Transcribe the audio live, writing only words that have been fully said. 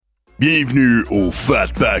Bienvenue au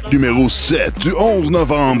FatPack numéro 7 du 11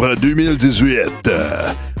 novembre 2018.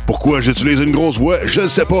 Pourquoi j'utilise une grosse voix? Je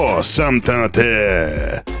sais pas, ça me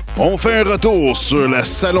tentait. On fait un retour sur le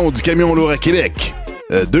salon du camion lourd à Québec.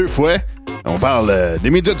 2 fois. On parle des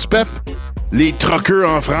médias du peuple, les truckers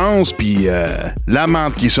en France, puis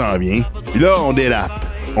l'amende qui s'en vient. Puis là, on dérape.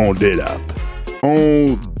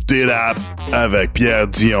 On dérape avec Pierre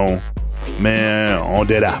Dion. Mais on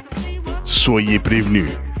dérape. Soyez prévenus.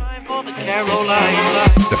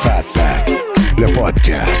 Le FatPack, le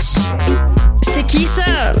podcast. C'est qui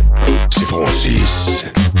ça? C'est Francis,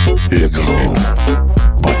 le gros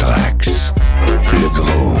Botrax, le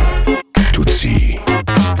gros Tootsie,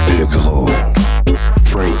 le gros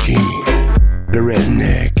Frankie, le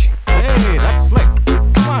redneck. Hey, that's slick.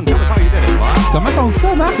 Come on, tell us how you did it, Bob. Comment on dit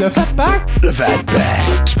ça, Marc? Le FatPack? Le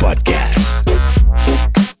FatPack, du podcast.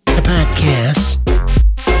 Le podcast.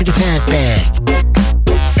 Le FatPack.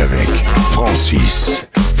 Avec Francis,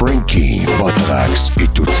 Frankie, Botrax et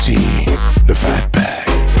Tootsie, le FatPack.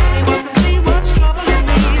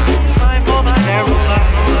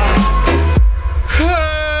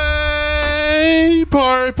 Hey,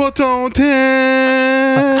 pars pas ton temps.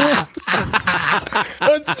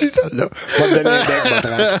 As-tu ça, là? Va te donner un bec,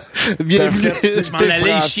 Botrax. Bienvenue. Je m'en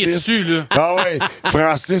allais chier dessus, là. Ah ouais.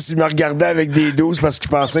 Francis, il me regardait avec des doses parce qu'il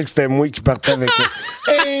pensait que c'était moi qui partais avec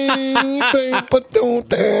eux. Hey, ben, pas ton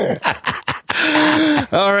temps.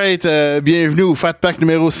 All right, bienvenue au FatPack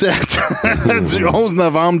numéro 7 du 11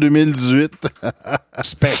 novembre 2018.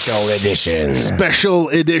 Special edition. Special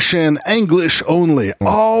edition, English only.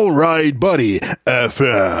 All right, buddy.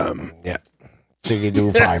 FM. Yeah.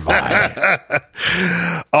 Tigidoo 5-5.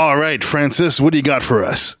 All right, Francis, what do you got for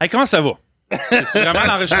us? Hey, comment ça va? C'est vraiment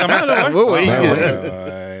l'enregistrement, là? Ouais? Oui, oui.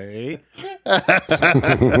 Ouais.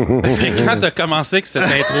 Parce que quand t'as commencé avec cette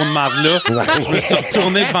intro de marde-là, je me suis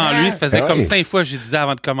retourné devant lui. Ça faisait comme 5 fois que j'ai disais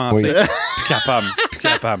avant de commencer. Oui. Plus capable.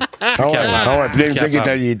 Ah ouais, puis là, il me disait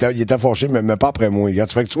qu'il était fâché, mais pas après moi. Regarde,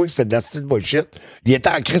 tu fais que tu vois que c'était de la petite bullshit. Il était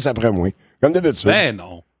en crise après moi. Comme d'habitude. Ben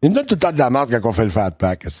non. Il nous donne tout le temps de la merde quand on fait le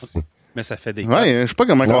FatPack. Mais ça fait des Ouais, je sais pas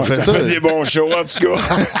comment on fait ça. Ça fait des bons shows, en tout cas.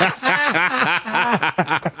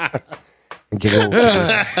 Gros.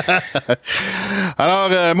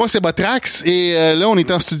 Alors, moi, c'est Botrax et là, on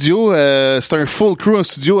est en studio. C'est un full crew en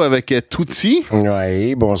studio avec Tootsie.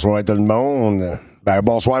 Oui, bonsoir tout le monde. Ben,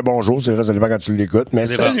 bonsoir, bonjour, c'est vrai, ça dépend quand tu l'écoutes, mais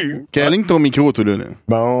salut! Aligne ton micro, toi, là.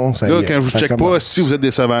 Bon, ça y Là, est, quand je vous ça check commence. pas, si vous êtes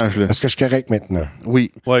des sauvages, là. Est-ce que je suis correct maintenant?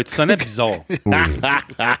 Oui. Ouais, tu sonnais bizarre. Oui.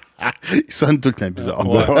 Il sonne tout le temps bizarre.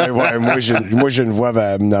 Ouais, moi, j'ai une voix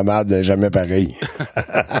nomade, jamais pareille.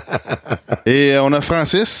 Et on a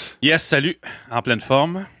Francis. Yes, salut. En pleine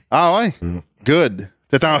forme. Ah ouais? Good.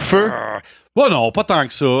 T'es en feu? Bon, non, pas tant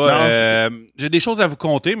que ça. J'ai des choses à vous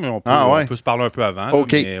conter, mais on peut se parler un peu avant.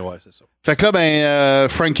 OK. Là, mais ouais, c'est ça. Fait que là,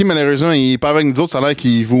 Frankie, malheureusement, il parle avec nous autres. Ça a l'air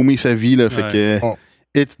qu'il vomit sa vie, là. Fait que...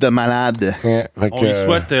 It's de malade. Ouais,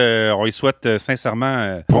 On y souhaite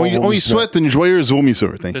sincèrement... On y souhaite une joyeuse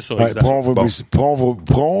vomissure. c'est ça, ouais, exact.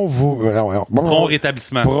 Bon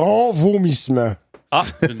rétablissement. Prompt vomissement. Ah,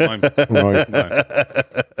 une même. Ouais.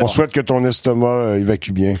 On souhaite que ton estomac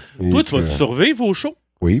évacue bien. Et Toi, tu vas-tu survivre au show?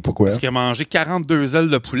 Oui, pourquoi? Parce qu'il a mangé 42 ailes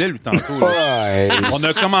de poulet, lui, tantôt. Là. Ouais.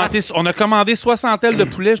 On a commandé 60 ailes de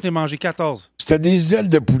poulet, je n'ai mangé 14. C'était des ailes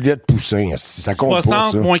de poulet de poussin. Ça compte 60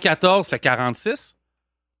 pas, ça. moins 14 fait 46.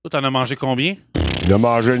 Toi, t'en as mangé combien? Il a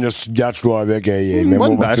mangé une petite gâche, là, avec... Une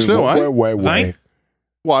bonne batch, là, ouais. Ouais.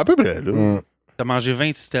 20? Ouais, à peu près, là. T'as mangé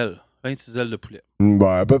 26 ailes. 26 ailes de poulet.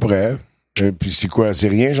 Ben, à peu près. Et puis c'est quoi? C'est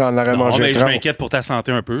rien? J'en aurais Non, mangé mais je 30. m'inquiète pour ta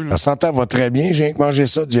santé un peu. Là. La santé va très bien. J'ai rien que mangé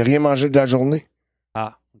ça. J'ai rien mangé de la journée.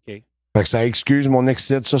 Ah, OK. Fait que ça excuse mon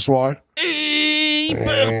excès de ce soir. Hey,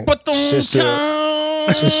 perds pas ton c'est ça.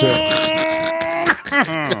 temps! C'est ça.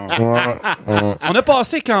 On a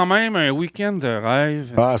passé quand même un week-end de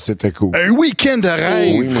rêve. Ah, c'était cool. Un week-end de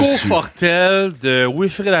rêve. Oui, monsieur. Fortel de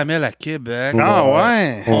Wilfrid Lamel à Québec. Ah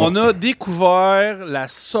ouais? On a découvert la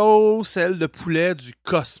sauce, aile de poulet du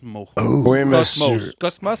Cosmo. Oui, monsieur.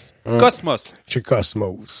 Cosmos? Chez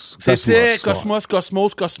Cosmos. C'était ouais. Cosmo.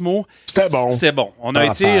 C'était bon. C'est bon.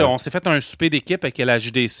 On s'est fait un souper d'équipe avec la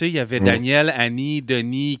JDC. Il y avait Daniel, Annie,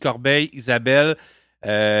 Denis, Corbeil, Isabelle,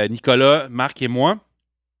 Nicolas, Marc et moi.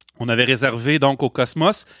 On avait réservé donc au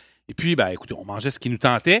Cosmos. Et puis, ben, écoutez, on mangeait ce qui nous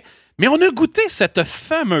tentait. Mais on a goûté cette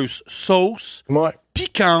fameuse sauce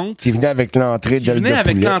piquante. Qui venait avec l'entrée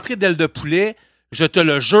d'aile de poulet. Je te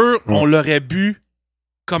le jure, on l'aurait bu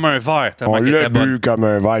comme un verre. On l'a bu comme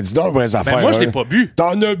un verre. Dis donc, vraies affaires. Moi, je l'ai pas bu.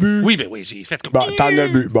 T'en as bu? Oui, ben oui, j'ai fait comme... Bon, t'en as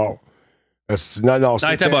bu, bon. Non,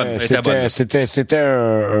 c'était bonne.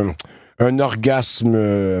 c'était un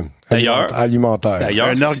orgasme alimentaire. D'ailleurs,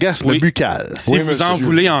 Un orgasme buccal. Si Oui, vous en monsieur.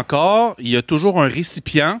 voulez encore, il y a toujours un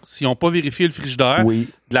récipient, s'ils n'ont pas vérifié le frigidaire, Oui.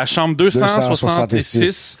 de la chambre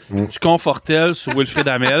 266 du Confortel sur Wilfrid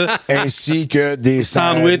Hamel. Ainsi que des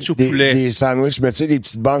Sandwichs au poulet. Des sandwichs, mais tu sais, les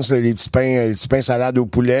petites bandes, les petits pains salades au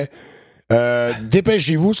poulet.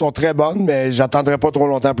 Dépêchez-vous, sont très bonnes, mais j'attendrai pas trop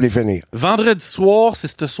longtemps pour les finir. Vendredi soir, c'est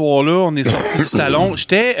ce soir-là, on est sorti du salon.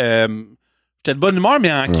 J'étais de bonne humeur,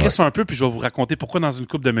 mais en crisse un peu, puis je vais vous raconter pourquoi dans une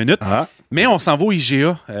couple de minutes. Ah. Mais on s'en va au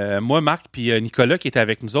IGA. Moi, Marc, puis Nicolas, qui était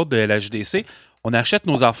avec nous autres de la JDC, on achète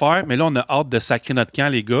nos affaires, mais là, on a hâte de sacrer notre camp,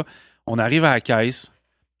 les gars. On arrive à la caisse,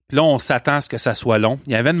 puis là, on s'attend à ce que ça soit long.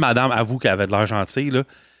 Il y avait une madame, avoue, qui avait de l'air gentille, là.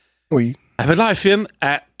 Oui. Elle avait de l'air fine,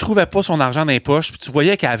 elle trouvait pas son argent dans les poches, puis tu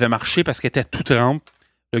voyais qu'elle avait marché parce qu'elle était toute trempe.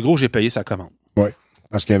 Le gros, j'ai payé sa commande. Oui.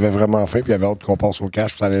 Parce qu'il avait vraiment faim, puis il avait hâte qu'on passe au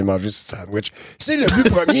cash pour aller manger ce sandwich. C'est le but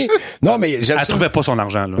premier. Non, mais j'aime Elle ça. trouvait pas son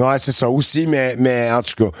argent, là. Ouais, c'est ça aussi, mais en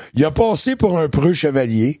tout cas, il a passé pour un preux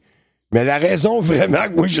chevalier. Mais la raison vraiment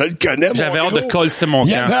que moi je le connais, J'avais mon hâte de gros, coller mon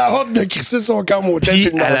il camp. avait hâte de crisser son camp au thème.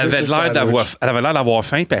 Puis elle avait l'air d'avoir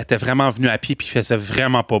faim, puis elle était vraiment venue à pied, puis il faisait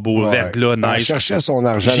vraiment pas beau. Verglas, Elle neige. cherchait son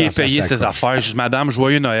argent. J'ai dans sa payé ses sacoche. affaires. J'ai dit, Madame,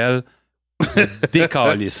 joyeux Noël.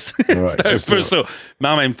 Décalisse. C'était c'est un peu ça. ça. Mais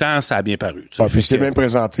en même temps, ça a bien paru. tu sais. Ah, puis c'est Fait que bien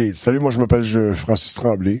présenté. Salut, moi je m'appelle Francis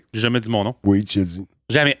Tremblay. J'ai jamais dit mon nom. Oui, tu as dit.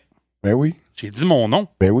 Jamais. Ben oui. J'ai dit mon nom.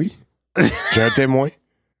 Ben oui. J'ai un témoin.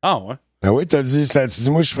 Ah ouais. Ben oui, tu dis,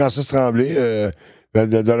 moi je suis Francis Tremblay.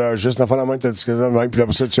 De l'heure juste, la fois la main, t'as dit que ça, même, puis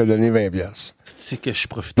après ça, tu as donné 20$. C'est que je suis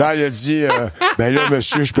profitant. Là, elle a dit, ben là,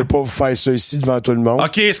 monsieur, je peux pas vous faire ça ici devant tout le monde.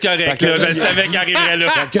 OK, c'est correct. Fait que Là, là, je il a savais dit- qu'il arriverait là.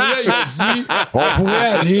 Fait que là, il a dit, on pourrait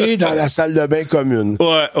aller dans la salle de bain commune.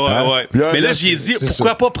 Ouais. Hein? Mais là, j'ai dit, c'est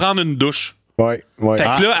pourquoi ça. pas prendre une douche? Ouais. Fait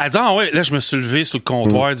que là, elle dit, ah ouais, là, je me suis levé sur le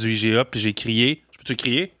comptoir du IGA, puis j'ai crié. Je peux-tu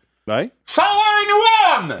crier? Ouais. Shower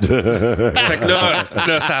anyone! Fait que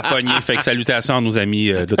là, ça a pogné. Fait que salutations à nos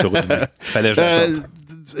amis d'autoroute. Fallait que je la sorte.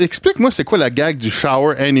 Explique-moi, c'est quoi la gag du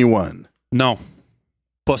shower anyone? Non.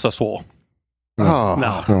 Pas ce soir.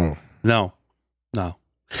 Ah. Non.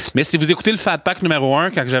 Mais si vous écoutez le FatPack numéro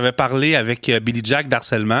 1, quand j'avais parlé avec Billy Jack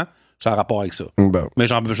d'harcèlement, ça a rapport avec ça. Bon. Mais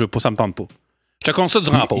ça me tente pas. Je te compte ça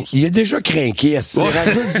durant la pause. Il est déjà craqué.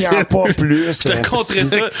 Rajoute-y pas plus.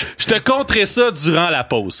 Je te compterai ça durant la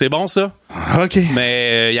pause. C'est bon, ça? OK.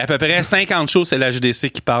 Mais il y a à peu près 50 shows, c'est la JDC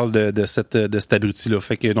qui parle de cet abruti-là.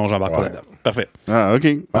 Fait que non, j'embarque pas là-dedans. Parfait. Ah, OK.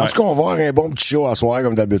 En tout cas, on va avoir un bon petit show à soir,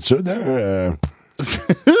 comme d'habitude. Hein?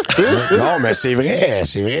 Non, mais c'est vrai.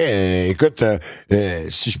 Écoute,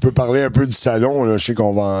 si je peux parler un peu du salon, là, je sais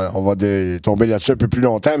qu'on va tomber là-dessus un peu plus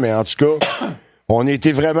longtemps, mais en tout cas, on a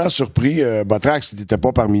été vraiment surpris. Botrax, t'étais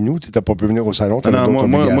pas parmi nous, t'étais pas pu venir au salon, t'avais d'autres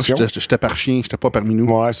obligations. Moi, j'étais par chien, j'étais pas parmi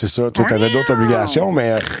nous. Ouais, c'est ça. Toi, t'avais d'autres obligations,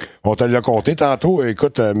 mais on te l'a compté tantôt.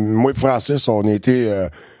 Écoute, moi et Francis, on a été...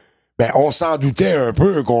 on s'en doutait un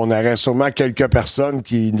peu qu'on aurait sûrement quelques personnes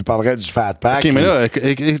qui nous parleraient du FatPack. OK, mais là,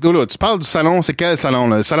 tu parles du salon, c'est quel salon?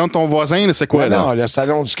 Là? Le salon de ton voisin, là, c'est quoi? Là? Non, le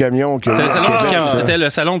salon du camion. C'était le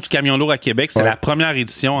salon du camion lourd à Québec. C'est la première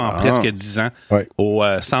édition en presque 10 ans au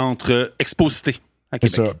centre Exposité à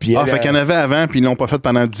C'est Québec. ça. Puis Fait qu'il y en avait avant, puis ils l'ont pas fait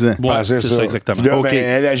pendant 10 ans. Ouais, c'est ça, exactement. Puis là, OK.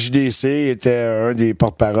 la JDC était un des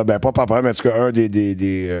porte-parole, pas porte-parole, mais en tout cas, un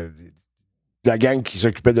de la gang qui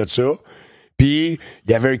s'occupait de ça. Puis,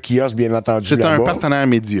 il y avait un kiosque, bien entendu, C'était là-bas. un partenaire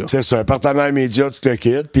média. C'est ça, un partenaire média, tout le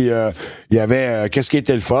kit. Puis, il y avait... qu'est-ce qui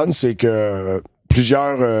était le fun, c'est que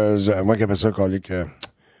plusieurs... moi, qui appelle ça, colique...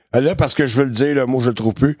 là, parce que je veux le dire, le mot, je le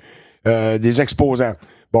trouve plus. Des exposants.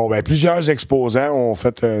 Bon, plusieurs exposants ont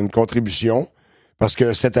fait une contribution. Parce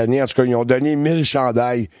que cette année, en tout cas, ils ont donné 1000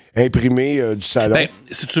 chandails imprimés du salon.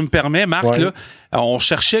 Si tu me permets, Marc, là, on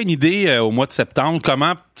cherchait une idée au mois de septembre,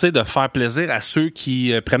 comment, tu sais, de faire plaisir à ceux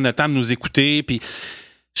qui prennent le temps de nous écouter. Puis,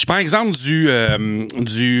 je prends exemple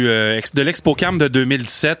de l'ExpoCam de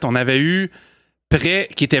 2017. On avait eu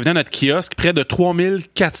qui étaient venus à notre kiosque, près de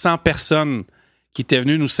 3400 personnes qui étaient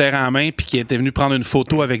venues nous serrer en main puis qui étaient venues prendre une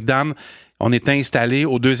photo avec Dan. On était installés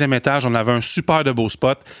au 2e étage. On avait un super de beau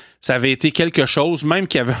spot. Ça avait été quelque chose, même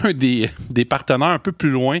qu'il y avait un des partenaires un peu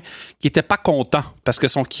plus loin qui était pas content parce que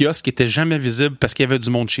son kiosque était jamais visible parce qu'il y avait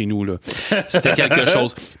du monde chez nous, là. C'était quelque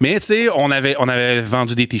chose. Mais, tu sais, on avait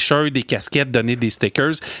vendu des t-shirts, des casquettes, donné des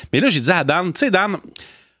stickers. Mais là, j'ai dit à Dan, tu sais, Dan,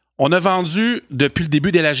 on a vendu, depuis le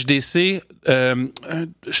début de la JDC,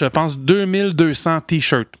 je pense, 2200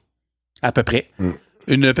 t-shirts, à peu près.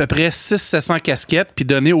 À peu près 600-700 casquettes, puis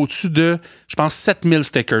donné au-dessus de, je pense, 7000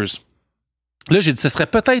 stickers. Là, j'ai dit, ce serait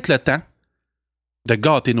peut-être le temps de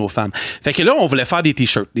gâter nos fans. Fait que là, on voulait faire des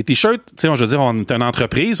t-shirts. Des t-shirts, tu sais, je veux dire, on est une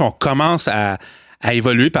entreprise, on commence à à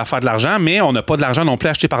évoluer et à faire de l'argent, mais on n'a pas de l'argent non plus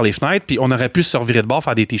à acheter par les fenêtres, puis on aurait pu se revirer de bord,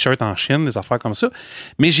 faire des t-shirts en Chine, des affaires comme ça.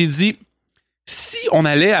 Mais j'ai dit, si on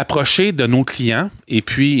allait approcher de nos clients, et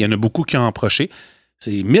puis il y en a beaucoup qui ont approché,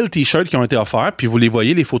 c'est 1000 t-shirts qui ont été offerts, puis vous les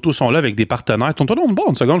voyez, les photos sont là avec des partenaires.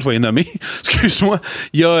 Une seconde, je vais les nommer. Excuse-moi.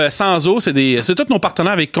 Il y a Sans Eau, c'est tous nos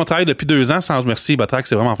partenaires avec qui on travaille depuis 2 ans. Sans merci, Botrax,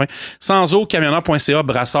 c'est vraiment fin. Sans Eau, camionneur.ca,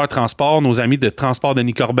 Brasseur Transport, nos amis de Transport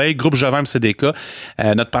Denis Corbeil, Groupe Jovem CDK,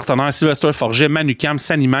 notre partenaire Sylvester Forget, Manucam,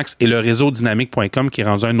 Sanimax et le réseau dynamique.com qui est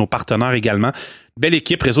rendu un de nos partenaires également. Belle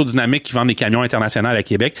équipe, Réseau Dynamique qui vend des camions internationaux à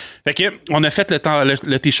Québec. Fait que, on a fait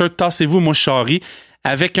le t-shirt Tassez-vous, moi je charrie,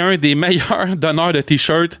 avec un des meilleurs donneurs de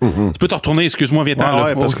t-shirts. Tu peux te retourner, excuse-moi, viens-t'en.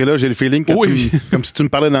 Ouais, parce que là, j'ai le feeling que comme si tu me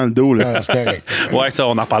parlais dans le dos. Là. Ah, c'est correct. Ouais, ça,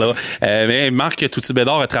 on en reparlera. Mais Marc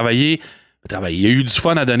Toutibédor a travaillé. Il a eu du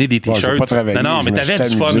fun à donner des t-shirts. J'ai pas travaillé. Non, mais t'avais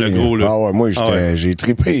du fun, le gros, là. Ah ouais, moi, j'ai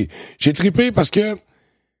trippé. J'ai trippé parce que,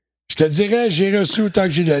 je te dirais, j'ai reçu autant que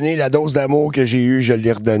j'ai donné. La dose d'amour que j'ai eue, je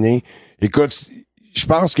l'ai redonnée. Écoute, je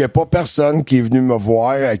pense qu'il n'y a pas personne qui est venu me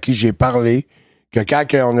voir, à qui j'ai parlé, que quand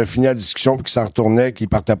on a fini la discussion puis qu'il s'en retournait, qu'il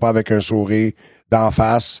partait pas avec un sourire d'en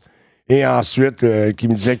face. Et ensuite, qui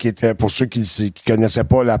me disait qu'il était, pour ceux qui connaissaient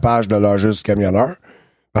pas la page de l'âgeuse du camionneur,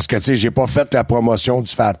 parce que, tu sais, j'ai pas fait la promotion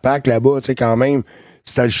du FatPack là-bas, tu sais, quand même,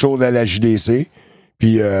 c'était le show de la JDC.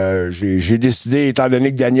 Puis j'ai décidé, étant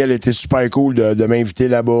donné que Daniel était super cool, de m'inviter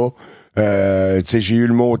là-bas. Tu sais, j'ai eu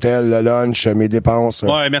le motel, le lunch, mes dépenses.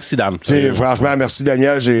 Ouais, merci Dan. Tu sais, franchement, merci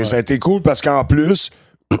Daniel. Ça a été cool parce qu'en plus,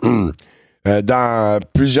 dans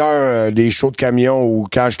plusieurs des shows de camions où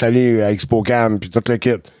quand je suis allé à ExpoCam puis tout le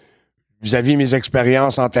kit, vis-à-vis mes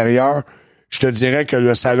expériences antérieures, je te dirais que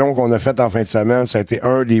le salon qu'on a fait en fin de semaine, ça a été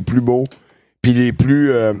un des plus beaux puis les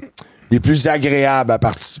plus agréables à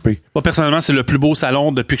participer. Moi, personnellement, c'est le plus beau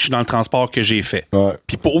salon depuis que je suis dans le transport que j'ai fait. Ouais.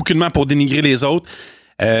 Puis aucunement pour dénigrer les autres.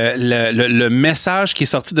 Le message qui est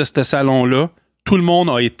sorti de ce salon-là, tout le monde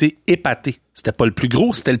a été épaté. C'était pas le plus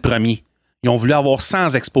gros, c'était le premier. Ils ont voulu avoir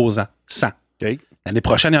 100 exposants. 100. Okay. L'année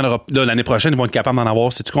prochaine, il y en aura. Là, l'année prochaine, ils vont être capables d'en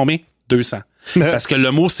avoir. Sais-tu combien? 200. Parce que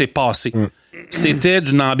le mot s'est passé. C'était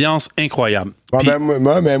d'une ambiance incroyable. Ouais, Puis,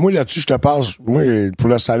 mais moi, là-dessus, je te parle, moi, pour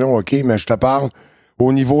le salon, OK, mais je te parle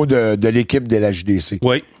au niveau de l'équipe de la JDC.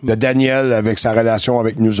 Oui. De Daniel, avec sa relation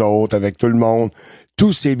avec nous autres, avec tout le monde.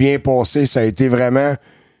 Tout s'est bien passé. Ça a été vraiment...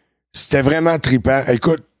 C'était vraiment trippant.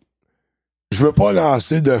 Écoute, je veux pas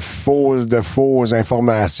lancer de fausses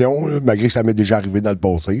informations, là, malgré que ça m'est déjà arrivé dans le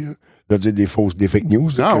passé, là, de dire des fake news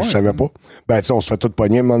là, que je savais pas. Ben, tu sais, on se fait tout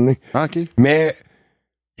pogner à un moment donné. Ah, OK. Mais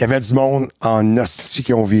il y avait du monde en hostie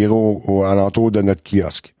qui ont viré au alentour de notre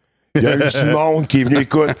kiosque. Il y a eu du monde qui est venu.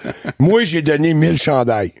 Écoute, moi, j'ai donné 1000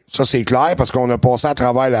 chandails. Ça, c'est clair, parce qu'on a passé à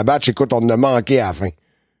travers la batch. Écoute, on en a manqué à la fin.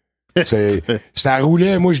 Ça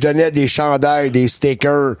roulait. Moi, je donnais des chandails, des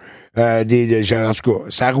stickers, en tout cas,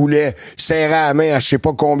 ça roulait, serré à la main à je sais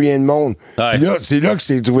pas combien de monde. Ouais. Puis là, c'est là que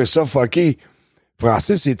c'est trouvé ça fucké.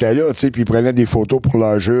 Francis était là, tu sais, puis il prenait des photos pour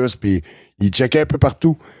leur juste, puis il checkait un peu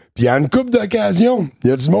partout. Puis à une couple d'occasions,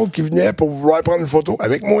 il y a du monde qui venait pour vouloir prendre une photo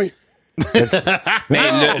avec moi.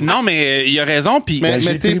 non, mais il a raison. Puis Mais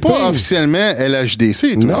j'ai t'es trippé. pas officiellement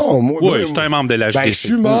LHDC, toi. Non, moi. oui, c'est un membre de la Ben, je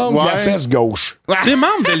suis membre de la fesse gauche. T'es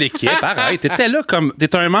membre de l'équipe, arrête. T'étais là comme.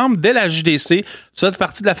 T'es un membre de la JDC. Tu fais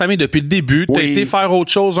partie de la famille depuis le début. T'as Oui. été faire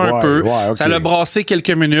autre chose un peu. Ouais, ok. Ça l'a brassé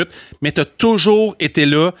quelques minutes, mais t'as toujours été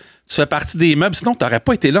là. Tu fais partie des meubles. Sinon, t'aurais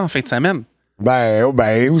pas été là en fin de semaine.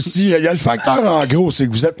 Ben aussi, il y a le facteur en gros, c'est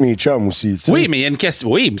que vous êtes mes chums aussi. T'sais. Oui, mais il y a une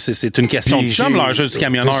question. Oui, c'est une question Puis de chum, l'enjeu du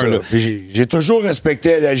camionneur. Là. J'ai toujours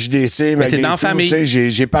respecté la JDC, Mais t'es malgré dans la tout, famille. t'sais,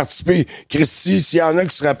 j'ai participé. Christy, s'il y en a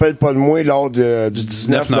qui se rappellent pas de moi lors du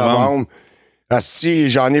 19 novembre, asti,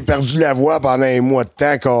 j'en ai perdu la voix pendant un mois de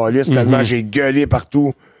temps, câlisse, tellement j'ai gueulé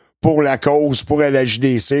partout pour la cause, pour la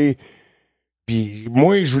JDC. Puis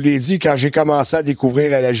moi, je vous l'ai dit, quand j'ai commencé à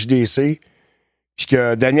découvrir la JDC, puis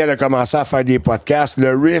que Daniel a commencé à faire des podcasts,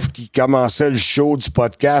 le riff qui commençait le show du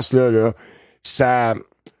podcast, là, ça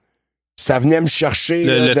venait me chercher.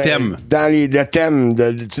 Le thème.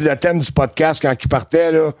 Le thème du podcast, quand il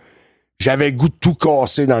partait, là, j'avais le goût de tout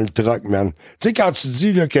casser dans le truck, man. Tu sais, quand tu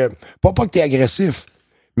dis là, que, pas que t'es agressif,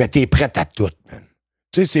 mais t'es prêt à tout, man.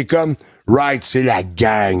 Tu sais, c'est comme, right, c'est la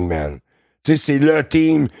gang, man. Tu sais, c'est le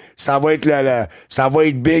team, ça va être ça va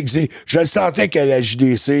être big. T'sais. Je le sentais que la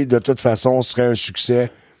JDC, de toute façon, serait un succès.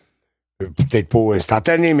 Peut-être pas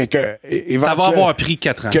instantané, mais que... Ça va avoir pris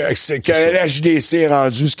 4 ans. Que la JDC est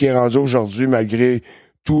rendu ce qui est rendu aujourd'hui, malgré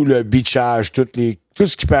tout le bitchage, tout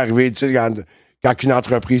ce qui peut arriver, tu sais, quand une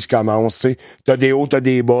entreprise commence, tu sais. T'as des hauts, t'as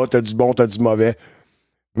des bas, t'as du bon, t'as du mauvais.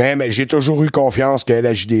 Mais j'ai toujours eu confiance que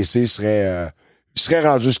la JDC serait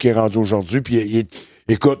rendu ce qui est rendu aujourd'hui. Puis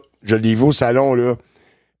écoute, je l'ai vu au salon, là.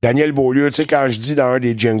 Daniel Beaulieu, tu sais, quand je dis dans un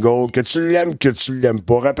des jingles, que tu l'aimes, que tu l'aimes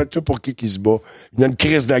pas, rappelle-toi pour qui se bat. Il y a une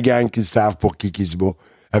crise de gang qui savent pour qui se bat.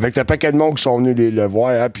 Avec le paquet de monde qui sont venus le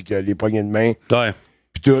voir, hein, puis que les poignées de main. Ouais.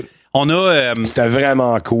 Puis tout. On a... C'était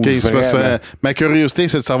vraiment cool. Okay, vraiment. Ma curiosité,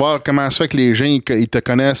 c'est de savoir comment ça fait que les gens ils te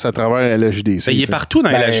connaissent à travers la JDC. Ben, il est partout dans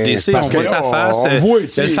la JDC. On voit sa face. On voit, il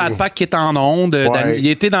y a le FatPack qui est en onde. Ouais. Il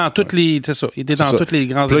était dans toutes les... C'est ça. Il était dans tous les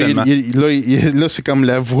grands là, événements. Là, c'est comme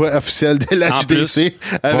la voix officielle de la En JDC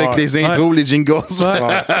avec Ouais. les intros, les jingles. Ouais.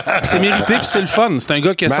 C'est mérité, puis c'est le fun. C'est un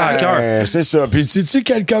gars qui a ça à cœur. C'est ça. Puis tu sais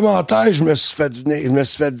quel commentaire je me suis fait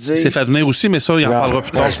dire. Il s'est fait venir aussi, mais ça, il en parlera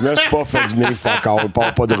plus tard. Je me suis pas fait venir, fuck all.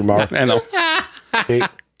 Parle pas de rumeurs. Ben non. Et,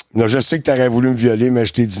 non, je sais que t'aurais voulu me violer, mais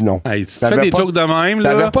je t'ai dit non. Hey, tu fais des jokes de même,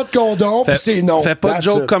 là. T'avais pas de condom, puis c'est non. Fais pas de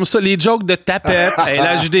jokes comme ça. Les jokes de tapette, hey,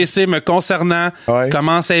 la JDC me concernant,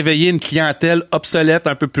 commence à éveiller une clientèle obsolète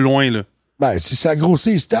un peu plus loin, là. Ben, si ça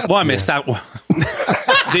grossit les stats. Ouais, mais ça...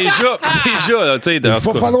 déjà, là, tu sais... Il va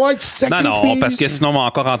falloir que tu te sacrifies. Non, parce que sinon, on va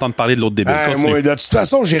encore entendre parler de l'autre début. Moi, de toute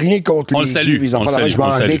façon, j'ai rien contre on le salue. les enfants. Je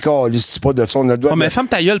m'en décalisse pas de ça. On a le droit mais ferme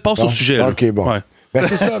ta gueule, passe au sujet, là. OK, bon. Ouais. Ben,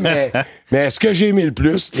 c'est ça, mais ce que j'ai aimé le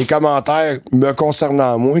plus, les commentaires me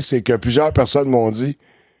concernant moi, c'est que plusieurs personnes m'ont dit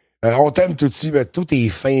on t'aime tout petit, mais tout est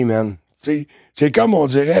fin, man. T'sais, c'est comme on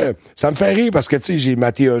dirait, ça me fait rire parce que tu sais, j'ai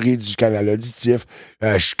ma théorie du canal auditif,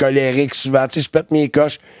 je suis colérique souvent, je pète mes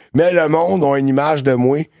coches, mais le monde a une image de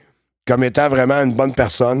moi comme étant vraiment une bonne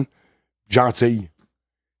personne, gentille.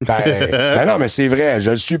 Ben non, mais c'est vrai,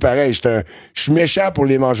 je le suis pareil. Je suis méchant pour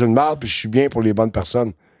les manger de marde, puis je suis bien pour les bonnes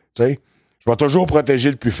personnes. Tu sais, je vais toujours protéger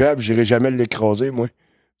le plus faible, j'irai jamais l'écraser, moi.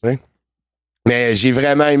 T'sais? Mais j'ai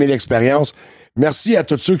vraiment aimé l'expérience. Merci à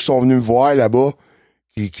tous ceux qui sont venus me voir là-bas,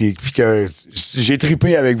 puis que j'ai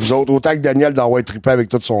trippé avec vous autres, autant que Daniel d'avoir trippé avec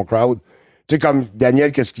tout son crowd. Tu sais, comme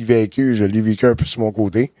Daniel, qu'est-ce qu'il vécu, je l'ai vécu un peu sur mon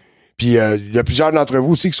côté. Puis il y a plusieurs d'entre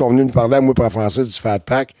vous aussi qui sont venus nous parler à moi par Francis du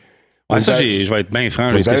FatPack. Ouais, ça, je vais être bien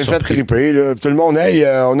franc. Vous avez fait triper, là. Tout le monde, hey,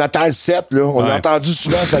 on attend le 7, là. On a entendu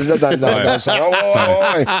souvent celle-là dans le salon.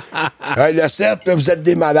 Ouais. Hey, le 7, là, vous êtes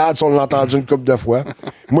des malades, on l'a entendu une couple de fois.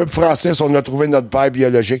 Moi et Francis, on a trouvé notre père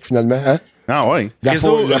biologique, finalement. Hein? Ah oui.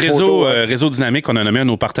 Réseau Dynamique, qu'on a nommé un de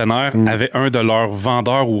nos partenaires, avait un de leurs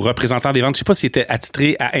vendeurs ou représentants des ventes. Je sais pas s'il était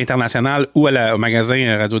attitré à International ou au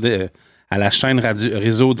magasin à la chaîne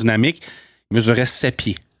Réseau Dynamique. Il mesurait 7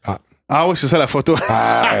 pieds. Ah oui, c'est ça la photo.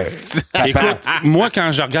 Écoute, moi,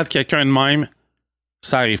 quand je regarde quelqu'un de même,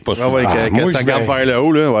 ça arrive pas souvent. Ouais, quand tu regardes vers le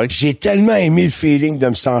haut, là, ouais. J'ai tellement aimé le feeling de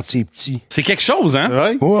me sentir petit. C'est quelque chose, hein?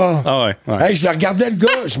 Ouais. Ouais. Ah ouais. Hey, je le regardais, le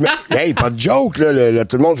gars. Hey, pas de joke, là.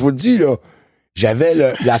 Tout le monde, je vous le dis, là. J'avais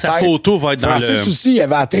la Sa tête. photo va être dans Francis aussi, il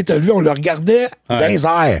avait la tête levée, on le regardait dans les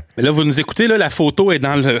airs. Mais là, vous nous écoutez, là, la photo est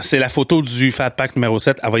c'est la photo du FatPack numéro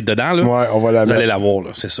 7. Elle va être dedans, là. Ouais, on va la Vous mettre. allez la voir,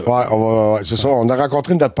 là, c'est ça. Ouais, c'est ça. On a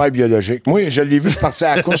rencontré notre père biologique. Moi, je l'ai vu, je partais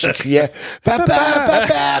à la course, je criais « Papa, papa,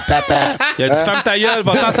 papa! » Il a dit « Femme ta gueule,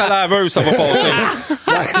 va-t'en sa laveuse, ça va passer. »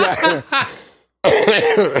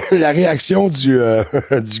 La réaction du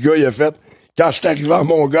gars, il a fait... Quand je suis arrivé en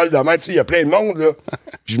Mongol, demain, tu sais, il y a plein de monde, là.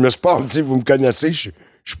 Puis je me suis pas, tu sais, vous me connaissez, je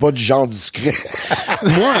suis pas du genre discret.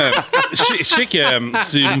 Moi, je sais que,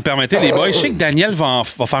 si vous me permettez, les boys, je sais que Daniel va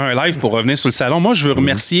faire un live pour revenir sur le salon. Moi, je veux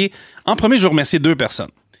remercier, en premier, je veux remercier 2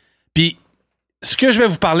 personnes. Puis, ce que je vais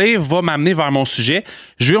vous parler va m'amener vers mon sujet.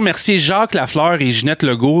 Je veux remercier Jacques Lafleur et Ginette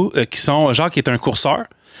Legault, Jacques est un courseur.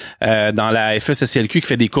 Dans la FESSLQ qui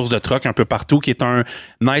fait des courses de troc un peu partout, qui est un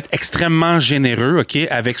être extrêmement généreux, OK,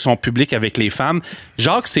 avec son public, avec les femmes.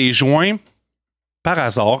 Jacques s'est joint par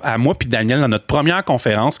hasard à moi puis Daniel dans notre première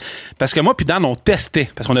conférence parce que moi puis Dan on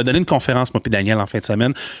testait parce qu'on a donné une conférence moi puis Daniel en fin de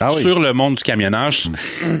semaine sur le monde du camionnage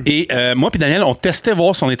et moi puis Daniel on testait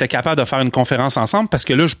voir si on était capable de faire une conférence ensemble parce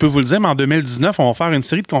que là je peux vous le dire mais en 2019 on va faire une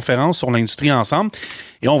série de conférences sur l'industrie ensemble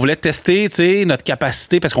et on voulait tester tu sais notre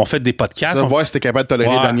capacité parce qu'on fait des podcasts on va voir si t'es capable de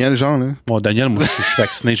tolérer Daniel genre là. Bon Daniel moi je suis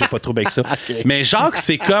vacciné j'ai pas de trouble avec ça mais Jacques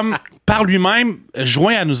c'est comme par lui-même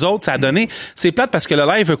joint à nous autres ça a donné c'est plate parce que le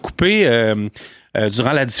live a coupé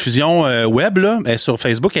durant la diffusion web, là, sur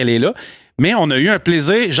Facebook, elle est là. Mais on a eu un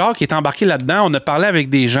plaisir. Jacques est embarqué là-dedans. On a parlé avec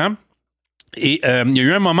des gens. Et il y a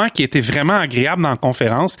eu un moment qui était vraiment agréable dans la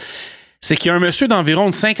conférence. C'est qu'il y a un monsieur d'environ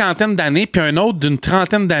une 50aine d'années, puis un autre d'une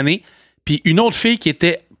 30aine d'années, puis une autre fille qui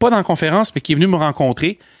était pas dans la conférence, mais qui est venue me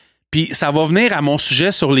rencontrer. Puis ça va venir à mon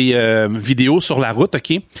sujet sur les vidéos sur la route, OK?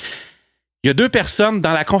 Il y a 2 personnes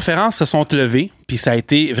dans la conférence se sont levées, puis ça a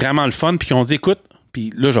été vraiment le fun, puis qui ont dit, écoute, puis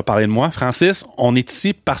là, je vais parler de moi. Francis, on est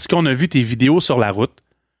ici parce qu'on a vu tes vidéos sur la route.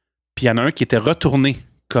 Puis il y en a un qui était retourné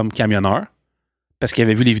comme camionneur parce qu'il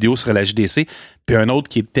avait vu les vidéos sur la JDC. Puis un autre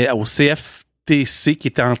qui était au CFTC, qui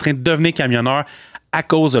était en train de devenir camionneur à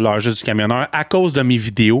cause de l'âge du camionneur, à cause de mes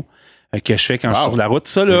vidéos que je fais quand je suis sur la route.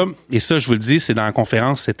 Ça, là, et ça, je vous le dis, c'est dans la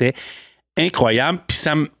conférence, c'était incroyable. Puis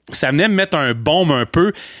ça venait me mettre un baume un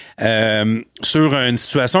peu sur une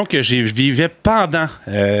situation que je vivais pendant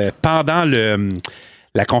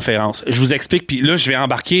la conférence. Je vous explique, puis là, je vais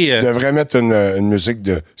embarquer... Tu devrais mettre une musique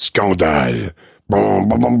de scandale. Bon,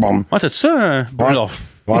 bon, bon, bon. Ah, t'as-tu ça? Ouais.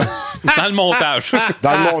 Ouais. Dans le montage.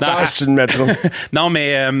 Dans le montage, tu le mettras. Non,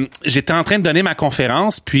 mais j'étais en train de donner ma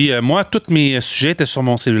conférence, puis moi, tous mes sujets étaient sur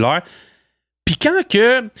mon cellulaire. Puis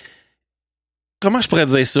comment je pourrais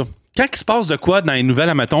dire ça? Quand il se passe de quoi dans les nouvelles,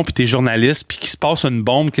 admettons, puis t'es journaliste, puis qu'il se passe une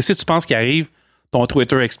bombe, qu'est-ce que tu penses qui arrive? Ton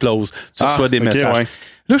Twitter explose. Tu reçois des messages. Ouais.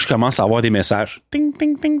 Là, je commence à avoir des messages. Ping,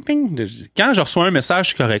 ping, ping, ping. Quand je reçois un message,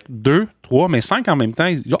 c'est correct. 2, 3, mais 5 en même temps,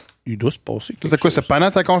 il doit se passer. C'est quoi, c'est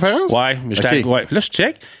pendant ta conférence? Ouais, mais ouais. Là, je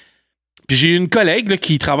check. Puis j'ai une collègue là,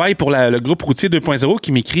 qui travaille pour le groupe routier 2.0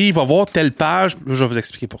 qui m'écrit « Va voir telle page. » Je vais vous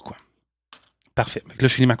expliquer pourquoi. Parfait. Là,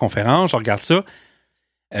 je finis ma conférence, je regarde ça.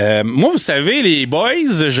 Moi, vous savez, les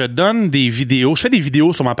boys, je donne des vidéos. Je fais des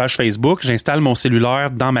vidéos sur ma page Facebook. J'installe mon cellulaire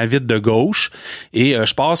dans ma vitre de gauche et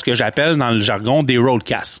je passe ce que j'appelle dans le jargon des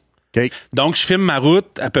roadcasts. Okay. Donc, je filme ma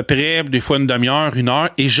route à peu près, des fois une demi-heure, 1 heure,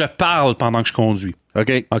 et je parle pendant que je conduis.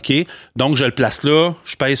 OK. Donc, je le place là.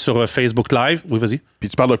 Je pèse sur Facebook Live. Oui, vas-y. Puis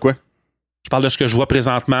tu parles de quoi? Je parle de ce que je vois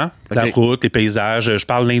présentement, la route, les paysages. Je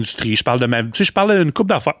parle de l'industrie. Je parle de ma... Tu sais, je parle d'une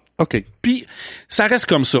couple d'affaires. OK. Puis, ça reste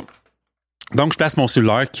comme ça. Donc, je place mon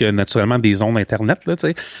cellulaire qui a naturellement des ondes Internet, là, tu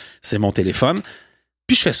sais. C'est mon téléphone.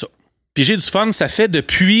 Puis, je fais ça. Puis, j'ai du fun. Ça fait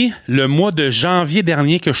depuis le mois de janvier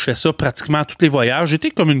dernier que je fais ça pratiquement à tous les voyages.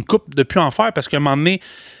 J'étais comme une coupe de plus en faire parce qu'à un moment donné,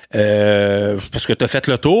 parce que t'as fait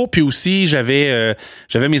le tour. Puis aussi, j'avais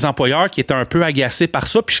mes employeurs qui étaient un peu agacés par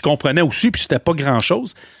ça. Puis, je comprenais aussi. Puis, c'était pas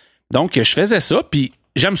grand-chose. Donc, je faisais ça. Puis,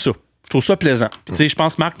 j'aime ça. Je trouve ça plaisant. Puis, tu sais, je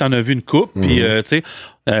pense, Marc, t'en as vu une coupe. Puis, tu sais,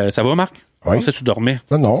 ça va, Marc? Oui. Comment ça, tu dormais?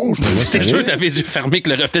 Non, je te laisse C'est sûr que t'avais les yeux fermés que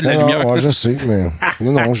le reflet de la lumière. Non, je sais, mais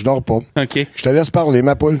non, je dors pas. OK. Je te laisse parler,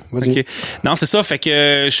 ma poule. Vas-y. OK. Non, c'est ça. Fait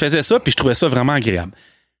que je faisais ça, puis je trouvais ça vraiment agréable.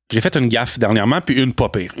 J'ai fait une gaffe dernièrement, puis une pas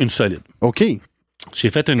pire, une solide. OK. J'ai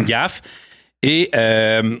fait une gaffe, et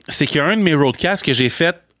c'est qu'il y a un de mes roadcasts que j'ai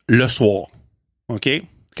fait le soir. OK?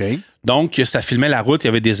 OK. Donc, ça filmait la route, il y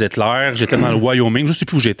avait des éclairs. J'étais dans le Wyoming, je sais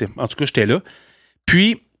plus où j'étais. En tout cas, j'étais là.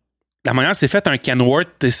 Puis, la manière c'est fait un Kenworth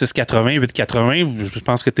T680, 880, je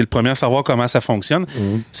pense que tu es le premier à savoir comment ça fonctionne,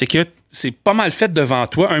 c'est que c'est pas mal fait devant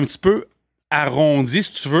toi, un petit peu arrondi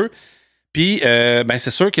si tu veux. Puis, c'est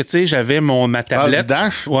sûr que, tu sais, j'avais ma tablette. Du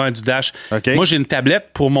dash? Ouais, du dash. Okay. Moi, j'ai une tablette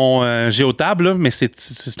pour mon Géotable, là, mais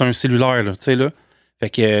c'est un cellulaire, là, tu sais, là. Fait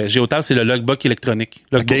que Géotable, c'est le logbook électronique.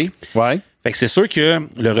 Logbook. OK, ouais. Fait que c'est sûr que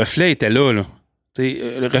le reflet était là. Tu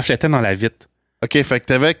sais, le reflétait dans la vitre. OK, fait que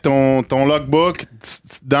t'avais ton logbook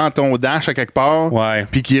dans ton dash à quelque part, ouais,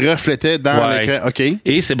 puis qui reflétait dans l'écran. OK.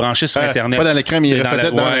 Et c'est branché sur Internet. Pas dans l'écran, mais il reflétait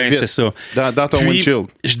dans la vitre. C'est ça. Dans ton windshield.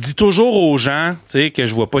 Je dis toujours aux gens, tu sais, que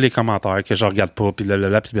je vois pas les commentaires, que je regarde pas, puis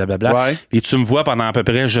blablabla, puis blablabla. Ouais. Et tu me vois pendant à peu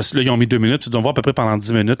près, là, ils ont mis 2 minutes, tu dois me voir à peu près pendant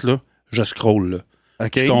 10 minutes, là, je scroll, là.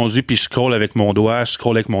 OK. Je conduis, puis je scroll avec mon doigt,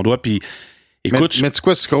 puis écoute... Mais tu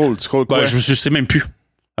quoi, tu scrolls? Tu scrolls quoi? Je sais même plus.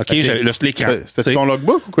 OK, j'avais l'écran. C'était ton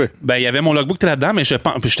logbook ou quoi? Ben, il y avait mon logbook qui était là-dedans, mais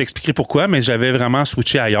je t'expliquerai pourquoi, mais j'avais vraiment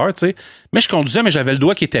switché ailleurs, tu sais. Mais je conduisais, mais j'avais le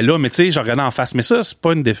doigt qui était là, mais tu sais, je regardais en face. Mais ça, c'est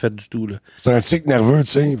pas une défaite du tout, là. C'est un tic nerveux,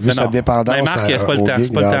 tu sais, vu sa dépendance. Ben, Marc, c'est pas le temps,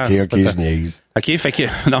 c'est pas le temps. OK, je niaise. OK, fait que,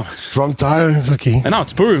 non. Je vais me taire, OK. Ben non,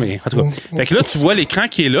 tu peux, mais en tout cas. Fait que là, tu vois l'écran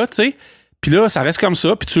qui est là, tu sais, puis là, ça reste comme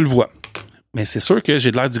ça, puis tu le vois. Mais c'est sûr que j'ai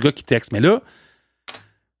de l'air du gars qui texte. Mais là,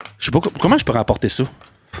 je sais pas, comment je peux rapporter ça?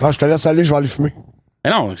 Non, je te laisse aller, je vais aller fumer. Mais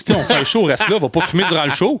non, si on fait un show, reste là, va pas fumer durant le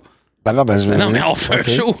show. Ben non, non, mais on fait un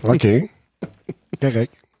show. OK.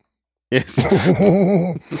 Correct. Yes.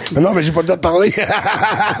 Mais non, mais j'ai pas le droit de parler.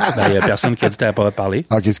 Il y a personne qui a dit que t'avais pas le droit de parler.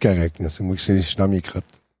 OK, c'est correct. C'est moi qui suis dans mes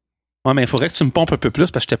crottes. Ouais, mais il faudrait que tu me pompes un peu plus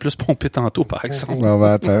parce que j'étais plus pompé tantôt, par exemple. Ben,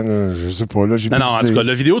 attends, là, je sais pas, là, j'ai Non, en tout cas,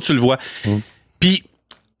 la vidéo, tu le vois. Puis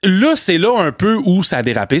là, c'est là un peu où ça a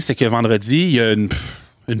dérapé, c'est que vendredi, il y a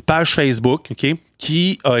une page Facebook, OK,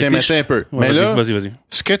 qui a été... Mais un peu. Ouais, mais là, vas-y.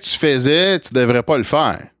 Ce que tu faisais, tu devrais pas le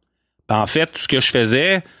faire. Ben, en fait, ce que je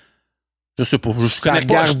faisais, je sais pas. Ça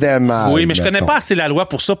gardait mal. Oui, mais je connais pas assez la loi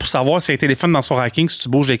pour ça, pour savoir si un téléphone dans son hacking, si tu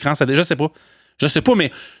bouges l'écran, ça déjà, je sais pas. Je sais pas,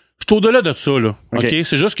 mais je suis au-delà de ça, là. OK?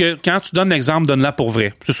 C'est juste que quand tu donnes l'exemple, donne-la pour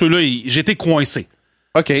vrai. C'est sûr, là, j'étais coincé.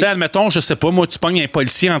 OK. Tu sais, admettons, je sais pas, moi, tu pognes un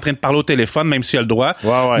policier en train de parler au téléphone, même s'il a le droit.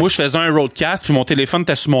 Ouais. Moi, je faisais un roadcast, puis mon téléphone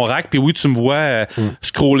était sur mon rack, puis oui, tu me vois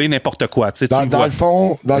scroller n'importe quoi. Tu sais, dans le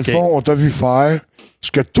fond, on t'a vu faire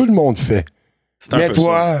ce que tout le monde fait. Mais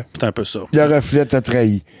toi, c'est un peu ça. Le reflet t'a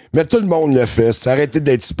trahi. Mais tout le monde le fait. C'est arrêtez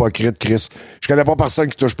d'être hypocrite, Chris. Je connais pas personne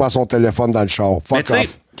qui touche pas à son téléphone dans le char. Fuck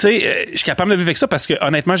off. Tu sais, je suis capable de vivre avec ça parce que,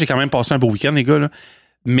 honnêtement, j'ai quand même passé un beau week-end, les gars, là.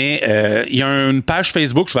 Mais il y a une page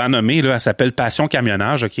Facebook, je vais la nommer, là, elle s'appelle Passion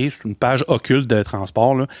Camionnage, OK? C'est une page occulte de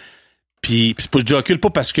transport, là. Puis c'est pas, je dis occulte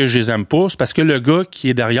pas parce que je les aime pas, c'est parce que le gars qui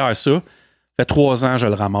est derrière ça, fait 3 ans je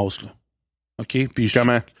le ramasse, là. OK? Puis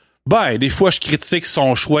Comment? Ben, des fois, je critique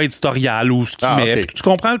son choix éditorial ou ce qu'il met. Okay. Tu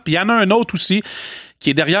comprends? Puis il y en a un autre aussi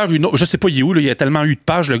qui est derrière une autre. Je sais pas, il est où, là. Il y a tellement eu de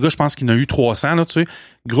pages. Le gars, je pense qu'il en a eu 300, là, tu sais.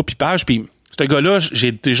 Groupe page. Puis ce gars-là,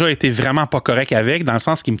 j'ai déjà été vraiment pas correct avec, dans le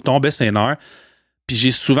sens qu'il me tombait ses nerfs. Puis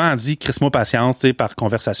j'ai souvent dit, crisse-moi patience, tu sais, par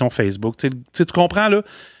conversation Facebook. Tu sais, tu comprends, là?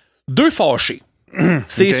 2 fâchés.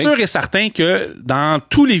 C'est sûr et certain que dans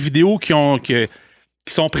tous les vidéos qui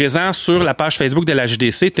sont présents sur la page Facebook de la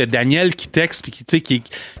JDC, t'as Daniel qui texte puis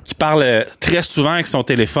qui parle très souvent avec son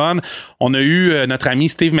téléphone. On a eu notre ami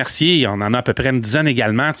Steve Mercier, on en a à peu près une dizaine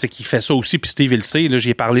également, qui fait ça aussi, puis Steve il le sait, là, j'y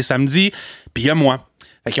ai parlé samedi, puis il y a moi.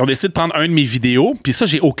 Fait qu'ils ont décidé de prendre un de mes vidéos, puis ça,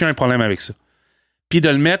 j'ai aucun problème avec ça. Puis de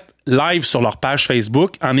le mettre live sur leur page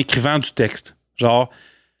Facebook en écrivant du texte. Genre,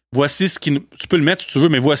 voici ce qui... Tu peux le mettre si tu veux,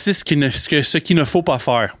 mais voici ce qu'il ne faut pas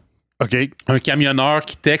faire. OK. Un camionneur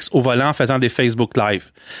qui texte au volant en faisant des Facebook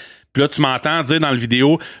Live. Puis là, tu m'entends dire dans la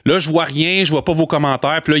vidéo, là, je vois rien, je vois pas vos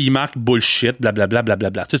commentaires, puis là, il marque bullshit, blablabla,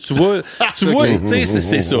 blablabla. Tu vois, tu sais,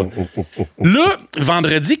 c'est ça. Là,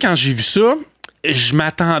 vendredi, quand j'ai vu ça,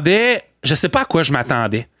 je sais pas à quoi je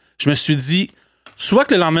m'attendais. Je me suis dit, soit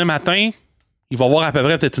que le lendemain matin, il va y avoir à peu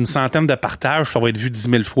près peut-être une centaine de partages, ça va être vu 10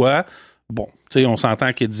 000 fois. Bon, tu sais, on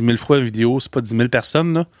s'entend que 10 000 fois la vidéo, c'est pas 10 000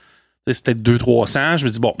 personnes, là. C'est peut-être 200-300. Je me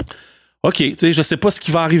dis, bon, OK, tu sais, je sais pas ce qui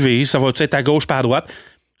va arriver. Ça va être à gauche, pas à droite.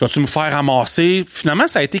 Vas-tu me faire ramasser? Finalement,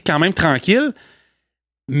 ça a été quand même tranquille.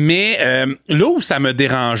 Mais là où ça m'a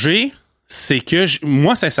dérangé, c'est que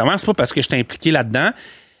moi, sincèrement, c'est pas parce que j'étais impliqué là-dedans.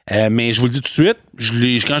 Mais je vous le dis tout de suite,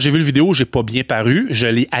 quand j'ai vu la vidéo, j'ai pas bien paru. Je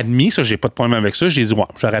l'ai admis, ça, j'ai pas de problème avec ça. J'ai dit, ouais,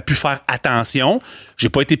 j'aurais pu faire attention. J'ai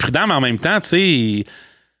pas été prudent, mais en même temps, tu sais...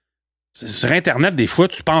 Sur Internet, des fois,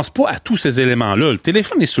 tu penses pas à tous ces éléments-là. Le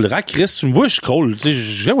téléphone est sous le rack, Chris, tu me vois, je scroll. Tu sais,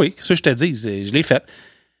 je dis, oui, ça, je te dis, je l'ai fait.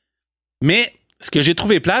 Mais ce que j'ai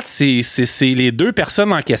trouvé plate, c'est les 2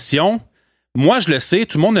 personnes en question. Moi, je le sais,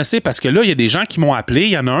 tout le monde le sait, parce que là, il y a des gens qui m'ont appelé. Il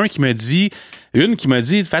y en a une qui m'a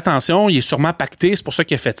dit, fais attention, il est sûrement pacté, c'est pour ça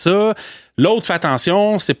qu'il a fait ça. L'autre, fais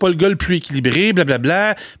attention, c'est pas le gars le plus équilibré,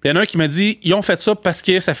 blablabla. Puis il y en a un qui m'a dit, ils ont fait ça parce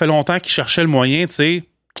que ça fait longtemps qu'ils cherchaient le moyen, tu sais,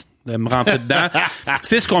 de me rentrer dedans.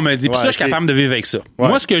 C'est ce qu'on m'a dit. Puis ça, je suis capable de vivre avec ça. Ouais.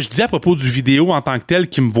 Moi, ce que je dis à propos du vidéo en tant que tel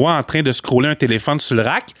qui me voit en train de scroller un téléphone sur le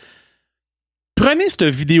rack, prenez cette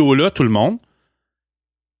vidéo-là, tout le monde,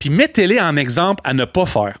 puis mettez-les en exemple à ne pas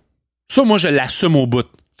faire. Ça, moi, je l'assume au bout. Tu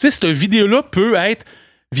sais, cette vidéo-là peut être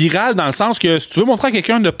virale dans le sens que si tu veux montrer à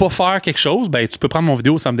quelqu'un de ne pas faire quelque chose, ben tu peux prendre mon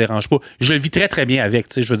vidéo, ça me dérange pas. Je le vis très, très bien avec.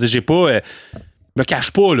 Tu sais, je veux dire, j'ai pas... me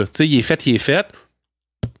cache pas, là. Tu sais, il est fait. Tu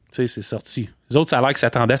sais, c'est sorti. Les autres, ça a l'air qu'ils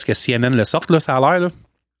s'attendaient à ce que CNN le sorte, là, ça a l'air, là.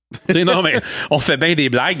 Tu sais, non, mais on fait bien des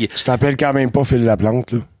blagues. Tu t'appelles quand même pas Phil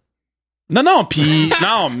Laplante, là. Non, puis...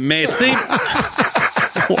 non, mais tu sais...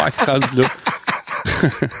 ouais, rendu là.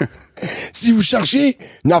 Si vous cherchiez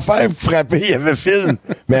une affaire pour frapper, il y avait Phil,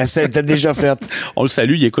 mais ça était déjà fait. On le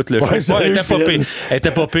salue, il écoute le show. Elle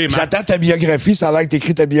était pas pire. J'attends ta biographie, ça a l'air que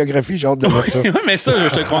t'écris ta biographie, j'ai hâte de voir ça. Oui, mais ça,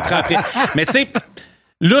 je te le comprends après. Mais tu sais,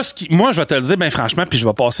 là, moi, je vais te le dire, ben franchement, puis je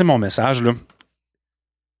vais passer mon message, là.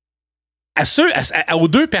 Aux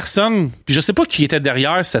 2 personnes, puis je sais pas qui était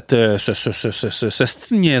derrière ce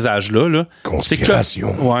style niaisage-là. Là.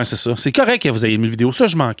 Conspiration. Ouais, c'est ça. C'est correct que vous ayez mis la vidéo, ça,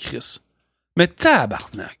 je m'en crisse. Mais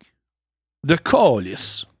tabarnak, de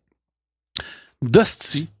calice,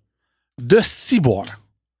 d'hostie, de ciboire,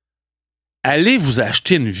 allez vous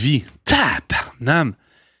acheter une vie. Tabarnak.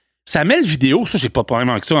 Ça met le vidéo, ça, j'ai pas de problème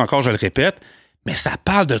avec ça, encore, je le répète, mais ça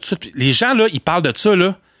parle de ça. Les gens, là, ils parlent de ça,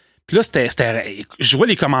 là. Puis là, je vois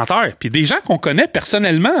les commentaires. Puis des gens qu'on connaît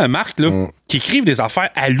personnellement, Marc, là, qui écrivent des affaires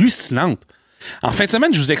hallucinantes. En fin de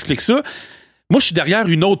semaine, je vous explique ça. Moi, je suis derrière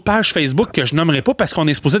une autre page Facebook que je nommerai pas parce qu'on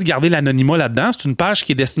est supposé de garder l'anonymat là-dedans. C'est une page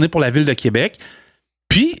qui est destinée pour la Ville de Québec.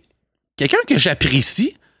 Puis, quelqu'un que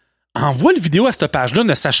j'apprécie envoie le vidéo à cette page-là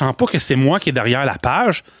ne sachant pas que c'est moi qui est derrière la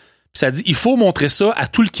page. Puis ça dit, il faut montrer ça à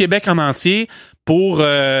tout le Québec en entier pour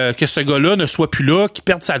que ce gars-là ne soit plus là, qu'il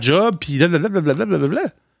perde sa job, puis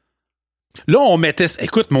blablabla. Là, on mettait...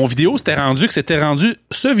 Écoute, mon vidéo, c'était rendu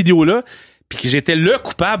ce vidéo-là, puis que j'étais le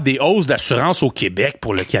coupable des hausses d'assurance au Québec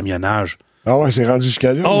pour le camionnage. Ah ouais, c'est rendu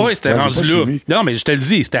jusqu'à là? Ah ouais, c'était rendu là. Non, mais je te le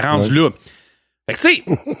dis, c'était rendu là. Fait que, tu sais...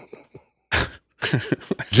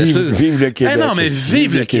 Vive le Québec. Non, mais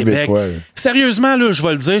vive le Québec. Ouais. Sérieusement, là, je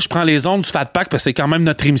vais le dire, je prends les ondes du FatPack parce que c'est quand même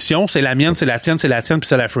notre émission. C'est la mienne, c'est la tienne, puis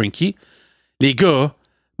c'est la Frankie. Les gars,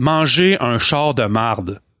 mangez un char de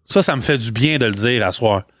marde. Ça me fait du bien de le dire à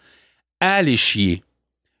soir. Allez chier.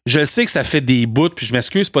 Je sais que ça fait des bouts, puis je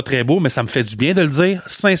m'excuse, c'est pas très beau, mais ça me fait du bien de le dire,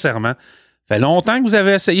 sincèrement. Ça fait longtemps que vous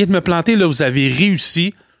avez essayé de me planter, là, vous avez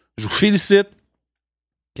réussi. Je vous félicite.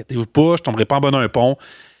 Inquiétez-vous pas, je tomberai pas en bas d'un pont.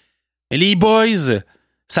 Mais les boys,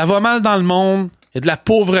 ça va mal dans le monde. Il y a de la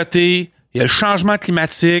pauvreté. Il y a le changement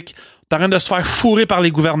climatique. On est en train de se faire fourrer par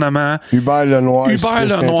les gouvernements. Hubert Lenoir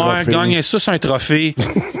gagne ça sur un trophée.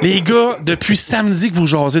 Les gars, depuis samedi que vous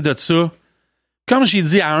jasez de ça, comme j'ai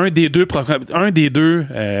dit à un des deux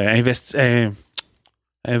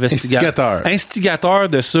instigateurs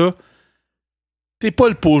de ça, t'es pas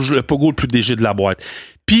le pogo le plus léger de la boîte.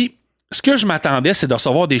 Puis, ce que je m'attendais, c'est de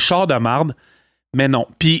recevoir des chars de marde, mais non.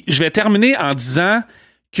 Puis, je vais terminer en disant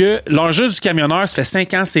que l'enjeu du camionneur, ça fait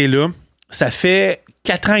 5 ans, c'est là. Ça fait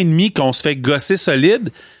 4 ans et demi qu'on se fait gosser solide.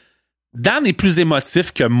 Dan est plus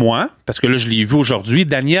émotif que moi, parce que là, je l'ai vu aujourd'hui.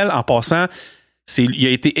 Daniel, en passant, il a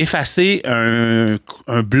été effacé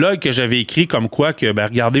un blog que j'avais écrit comme quoi que,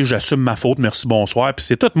 regardez, j'assume ma faute, merci, bonsoir, puis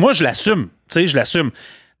c'est tout. Moi, je l'assume, je l'assume.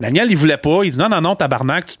 Daniel, il voulait pas. Il dit non,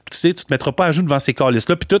 tabarnak, tu te mettras pas à genoux devant ces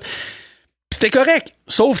calices-là, puis tout. Puis c'était correct.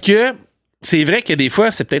 Sauf que c'est vrai que des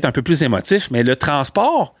fois, c'est peut-être un peu plus émotif, mais le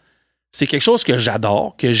transport, c'est quelque chose que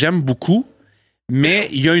j'adore, que j'aime beaucoup, mais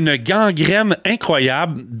il y a une gangrène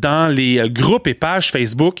incroyable dans les groupes et pages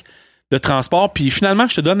Facebook de transport. Puis finalement,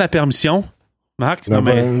 je te donne la permission, Marc. Non,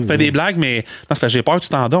 mais fais des blagues, mais non, c'est parce que j'ai peur que tu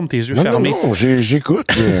t'endormes, tes yeux fermés. Non,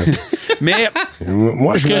 j'écoute. Mais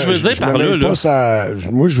moi, ce que je veux dire par là,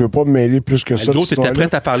 moi, je veux pas me mêler plus que ça. L'autre, t'étais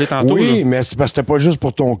prête à parler tantôt. Oui, mais c'est parce que c'était pas juste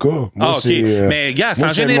pour ton cas. Moi, OK. Mais gars, c'est en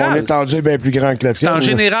général. Mon étendue est bien plus grand que la tienne. C'est en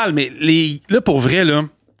général, mais là, pour vrai, là,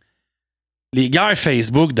 les guerres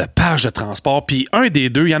Facebook de pages de transport, puis un des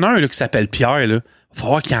deux, il y en a un là, qui s'appelle Pierre, là. Il va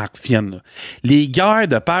falloir qu'il en revienne. Là. Les guerres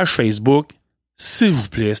de pages Facebook, s'il vous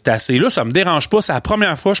plaît, c'est assez. Là, ça me dérange pas. C'est la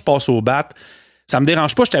première fois que je passe au bat. Ça me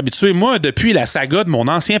dérange pas. Je suis habitué. Moi, depuis la saga de mon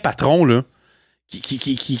ancien patron, là,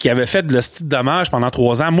 qui avait fait de l'hostie de dommage pendant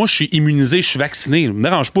 3 ans, moi, je suis immunisé, je suis vacciné. Ça me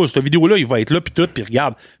dérange pas. Cette vidéo-là, il va être là, puis tout, puis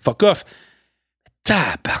regarde. Fuck off.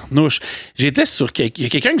 Tabarnouche. J'étais sur... Il y a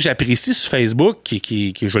quelqu'un que j'apprécie sur Facebook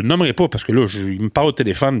qui je le nommerai pas parce que là, il me parle au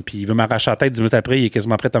téléphone puis il veut m'arracher la tête 10 minutes après, il est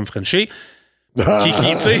quasiment prêt à me frencher. Mais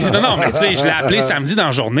tu sais, je l'ai appelé samedi dans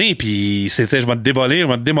la journée puis c'était je vais te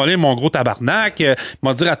démolir mon gros tabarnak. Je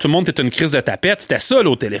vais dire à tout le monde t'es une crise de tapette. C'était ça là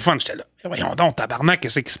au téléphone. J'étais là, voyons donc, tabarnak,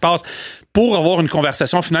 qu'est-ce qui se passe? Pour avoir une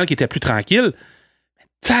conversation finale qui était plus tranquille.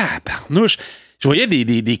 Tabarnouche. Je voyais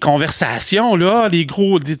des conversations, là,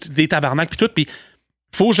 des tabarnaks puis tout, puis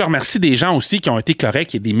faut que je remercie des gens aussi qui ont été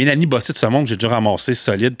corrects. Il y a des Mélanie Bossé de ce monde que j'ai déjà ramassé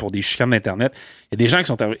solide pour des chicanes d'Internet. Il y a des gens qui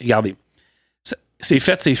sont... Regardez, c'est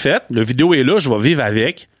fait. Le vidéo est là, je vais vivre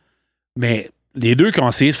avec. Mais les deux qui ont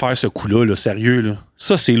essayé de faire ce coup-là, là, sérieux, là,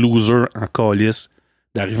 ça, c'est loser en calice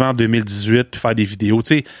d'arriver en 2018 puis faire des vidéos.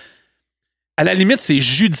 Tu sais, à la limite, c'est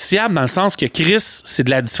judiciable dans le sens que Chris, c'est de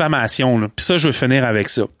la diffamation. Là. Puis ça, je veux finir avec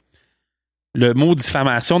ça. Le mot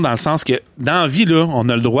diffamation dans le sens que dans la vie, là, on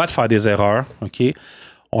a le droit de faire des erreurs, OK?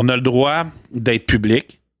 On a le droit d'être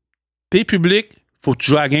public. T'es public, faut que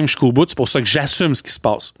tu joues à la game jusqu'au bout. C'est pour ça que j'assume ce qui se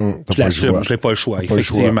passe. Je l'assume, je n'ai pas le choix,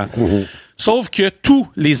 effectivement. Sauf que tous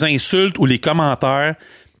les insultes ou les commentaires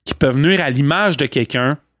qui peuvent nuire à l'image de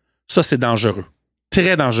quelqu'un, ça, c'est dangereux.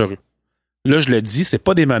 Très dangereux. Là, je le dis, c'est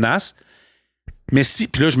pas des menaces. Mais si,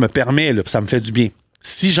 puis là, je me permets, là, ça me fait du bien.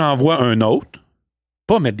 Si j'en vois un autre,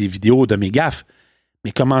 pas mettre des vidéos de mes gaffes,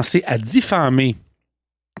 mais commencer à diffamer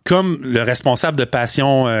comme le responsable de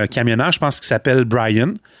Passion Camionnage, je pense qu'il s'appelle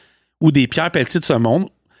Brian, ou des Pierre Pelletier de ce monde,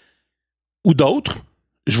 ou d'autres,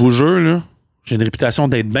 je vous jure, là, j'ai une réputation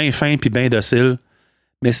d'être bien fin puis bien docile,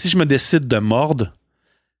 mais si je me décide de mordre,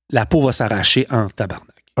 la peau va s'arracher en tabarnak.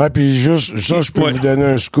 Ouais, puis juste, ça, je peux vous donner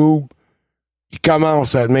un scoop. Il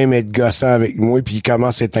commence à même être gossant avec moi, puis il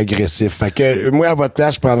commence à être agressif. Fait que moi, à votre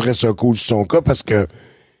place, je prendrais ce coup sur son cas parce que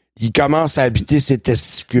il commence à habiter ses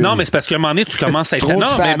testicules. Non, mais c'est parce qu'à un moment donné, tu commences à être... Trop de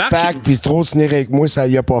FatPack, puis trop de tenir avec moi, ça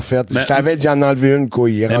y a pas fait. Je t'avais dit en enlever une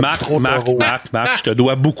couille. Il est rendu trop tard. Marc, je te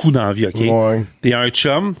dois beaucoup dans la vie, OK? Ouais. T'es un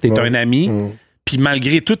chum, t'es un ami, puis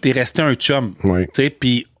malgré tout, t'es resté un chum. Ouais. Tu sais,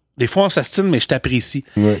 puis des fois, on s'astine, mais je t'apprécie.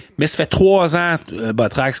 Ouais. Mais ça fait 3 ans,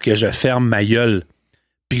 Botrax, que je ferme ma gueule.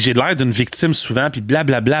 Puis que j'ai l'air d'une victime souvent, puis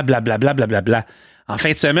blablabla. En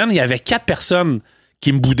fin de semaine, il y avait 4 personnes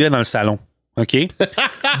qui me boudaient dans le salon. OK?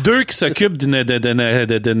 2 qui s'occupent d'une... 4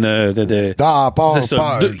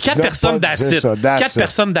 personnes d'attitude. 4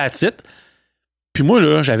 personnes d'attitude. Puis moi,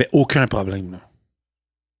 là, j'avais aucun problème. Là.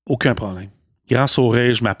 Aucun problème. Grand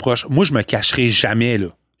sourire, je m'approche. Moi, je me cacherai jamais, là.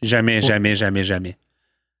 Jamais.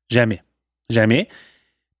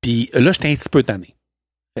 Puis là, j'étais un petit peu tanné.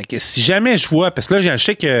 Fait que si jamais je vois... Parce que là, je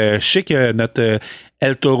sais que notre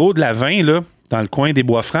El Toro de la 20, là, dans le coin des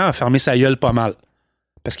Bois-Francs, a fermé sa gueule pas mal.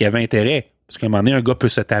 Parce qu'il y avait intérêt. Parce qu'à un moment donné, un gars peut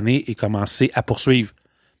se tanner et commencer à poursuivre.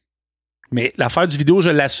 Mais l'affaire du vidéo, je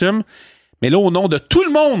l'assume. Mais là, au nom de tout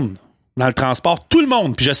le monde dans le transport, tout le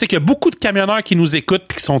monde, puis je sais qu'il y a beaucoup de camionneurs qui nous écoutent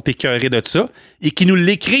puis qui sont écœurés de ça et qui nous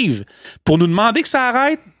l'écrivent pour nous demander que ça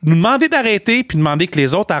arrête, nous demander d'arrêter puis demander que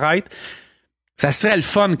les autres arrêtent. Ça serait le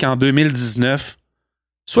fun qu'en 2019,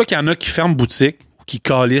 soit qu'il y en a qui ferment boutique ou qui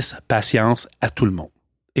calissent patience à tout le monde.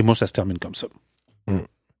 Et moi, ça se termine comme ça.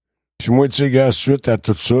 Puis moi, tu sais, gars, suite à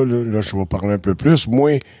tout ça, là, je vais parler un peu plus.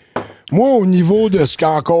 Moi, au niveau de ce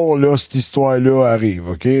qu'encore, là, cette histoire-là arrive,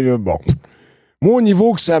 OK? Là, bon. Moi, au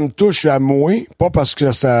niveau que ça me touche à moi, pas parce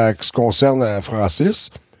que ça se concerne à Francis,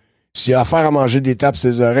 s'il a affaire à manger des tapes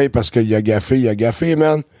ses oreilles parce qu'il a gaffé,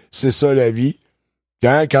 man. C'est ça, la vie.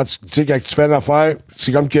 Quand tu fais une affaire,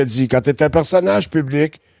 c'est comme qu'il a dit, quand t'es un personnage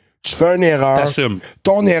public, tu fais une erreur. T'assumes.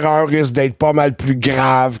 Ton erreur risque d'être pas mal plus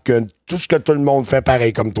grave que tout ce que tout le monde fait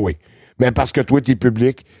pareil comme toi. Mais parce que toi, t'es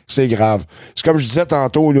public, c'est grave. C'est comme je disais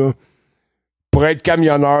tantôt, là. Pour être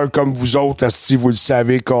camionneur comme vous autres, asti, vous le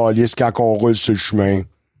savez, câlisse, quand on roule sur le chemin.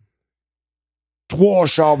 3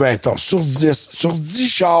 chars, sur 10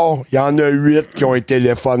 chars, il y en a 8 qui ont un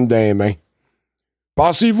téléphone dans les mains.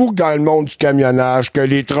 Pensez-vous que dans le monde du camionnage, que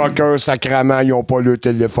les truckers, sacrament, ils ont pas le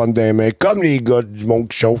téléphone dans les mains, comme les gars du monde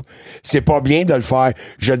qui chauffe? C'est pas bien de le faire.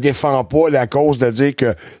 Je défends pas la cause de dire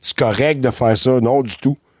que c'est correct de faire ça. Non, du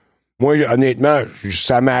tout. Moi, honnêtement,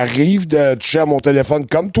 ça m'arrive de toucher à mon téléphone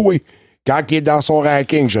comme toi. Quand il est dans son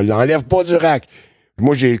racking, je l'enlève pas du rack.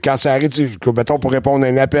 Moi, quand ça arrive, mettons, pour répondre à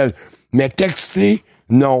un appel. Mais texter,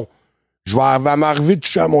 non. Je vais m'arriver de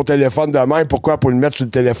toucher à mon téléphone demain. Pourquoi? Pour le mettre sur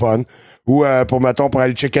le téléphone. Ou pour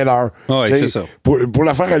aller checker l'heure. Oui, c'est ça. Pour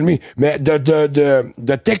la faire allumer. Mais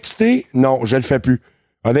de texter, non, je le fais plus.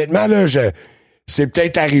 Honnêtement, là, c'est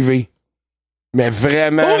peut-être arrivé. Mais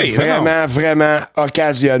vraiment, vraiment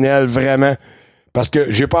occasionnel, vraiment. Parce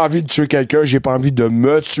que j'ai pas envie de tuer quelqu'un, j'ai pas envie de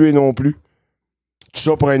me tuer non plus. Tout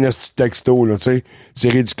ça pour un esti texto, là, tu sais. C'est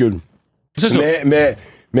ridicule. C'est ça. Mais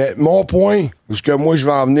mon point, où ce que moi je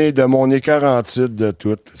vais en venir de mon écart en titre de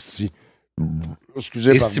tout, si.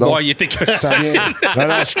 Excusez, pardon. Et si bon, il était que ça.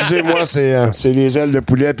 Non, excusez-moi, c'est les ailes de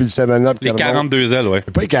poulet puis le 7-Up. Les 42 ailes, ouais.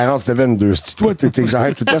 C'est pas les 40, c'était 22. Si toi,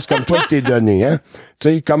 t'exagères tout le temps, c'est comme toi que t'es donné, hein. Tu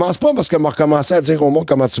sais, commence pas parce que m'a recommencé à dire au monde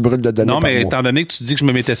comment tu brûles de données. Non, mais étant donné que tu dis que je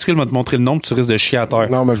me mettais je vais te montrer le nombre, tu risques de chier à terre.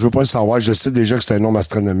 Non, mais je veux pas le savoir. Je sais déjà que c'est un nombre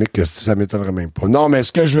astronomique, que ça m'étonnerait même pas. Non, mais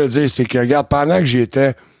ce que je veux dire, c'est que, regarde, pendant que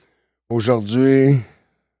j'étais aujourd'hui,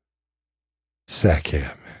 sacrément.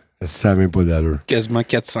 Ça n'a même pas d'allure. Quasiment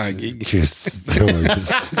 400 gigs. C'est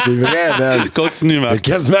vrai, man. Continue, man.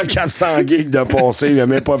 Quasiment 400 gigs de passé. Il n'a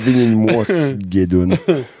même pas fini le mois, cette guédoune.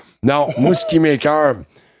 Non, moi, ce qui m'écoeure,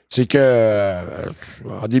 c'est que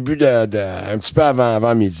en début un petit peu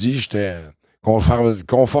avant midi, j'étais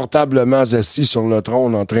confortablement assis sur le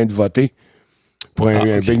trône en train de voter pour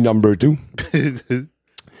un Big Number 2.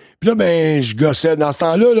 Puis là, je gossais. Dans ce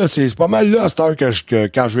temps-là, là, c'est pas mal là, à cette heure que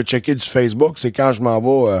quand je vais checker du Facebook, c'est quand je m'en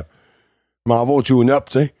vais au tune-up,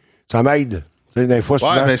 tu sais. Ça m'aide. Tu sais, des fois,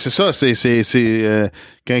 souvent. Ouais, ben c'est ça. C'est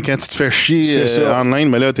quand tu te fais chier online,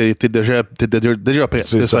 mais là, t'es déjà prêt.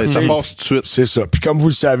 C'est ça. Ça passe tout de suite. C'est ça. Puis comme vous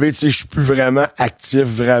le savez, tu sais, je suis plus vraiment actif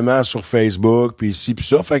vraiment sur Facebook, puis ici, puis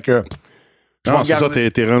ça. Fait que... Non, c'est ça.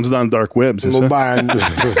 T'es rendu dans le dark web, c'est ça?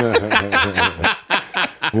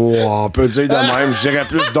 On peut dire de même. Je dirais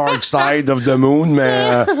plus Dark Side of the Moon,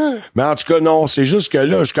 mais en tout cas, non. C'est juste que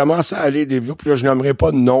là, je commence à aller des vidéos, puis là, je nommerai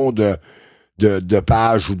pas de nom de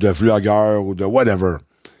page ou de vlogueur ou de whatever.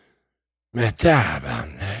 Mais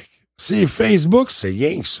tabarnak. C'est Facebook, c'est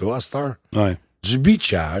rien que ça, à cette heure. Ouais. Du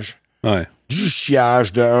bitchage. Ouais. Du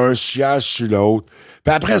chiage, d'un chiage sur l'autre.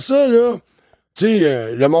 Puis après ça, là, tu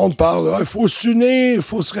sais, le monde parle, il faut s'unir, il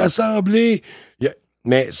faut se rassembler.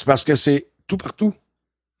 Mais c'est parce que c'est tout partout.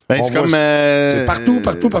 Ben, c'est comme... c'est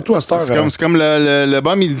partout à cette heure. C'est comme le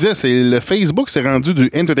bum, il disait, c'est le Facebook, c'est rendu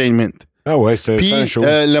du entertainment. Ah ouais, c'est un show.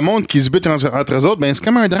 Le monde qui se bute entre eux autres, ben c'est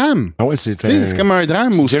comme un drame. Ah ouais, c'est comme un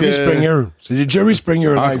drame. Où Jerry Springer. C'est des Jerry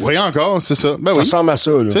Springer live. Oui, encore, c'est ça. Ben ça oui. ressemble à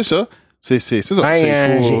ça, là. C'est ça. C'est ça.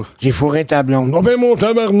 Hey, j'ai fourré ta blonde. Oh ben mon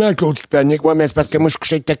tabarnak, l'autre qui panique. Ouais, mais c'est parce que moi, je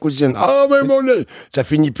couchais avec ta cousine. Ah ben mon... Ça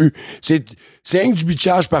finit plus. C'est rien que du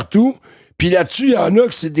bitchage partout. Puis là-dessus, il y en a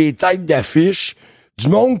que c'est des têtes d'affiches du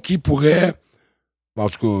monde qui pourrait... En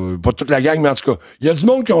tout cas, pas toute la gang, mais en tout cas, il y a du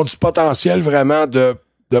monde qui ont du potentiel vraiment de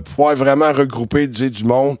pouvoir vraiment regrouper du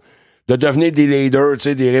monde de devenir des leaders, tu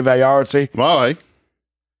sais, des réveilleurs, tu sais. Ouais.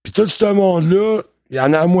 Puis tout ce monde-là, il y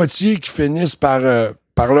en a la moitié qui finissent par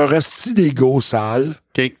leur esti d'ego sale.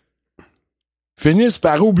 OK. Finissent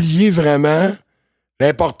par oublier vraiment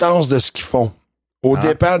l'importance de ce qu'ils font. Au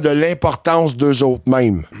dépend de l'importance d'eux autres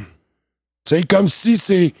mêmes. Tu sais, comme si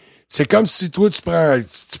c'est comme si toi, tu prends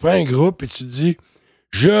un groupe et tu te dis,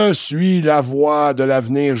 je suis la voix de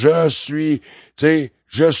l'avenir, je suis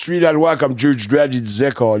la loi, comme Judge Dredd, il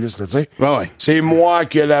disait, Callis, tu sais. Ouais. C'est moi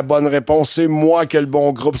qui ai la bonne réponse, c'est moi qui ai le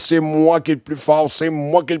bon groupe, c'est moi qui est le plus fort, c'est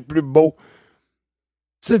moi qui est le plus beau.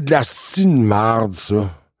 C'est de la stine marde, ça.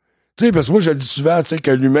 Tu sais, parce que moi, je dis souvent, tu sais,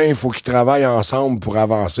 que l'humain, il faut qu'il travaille ensemble pour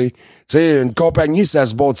avancer. Tu sais, une compagnie, ça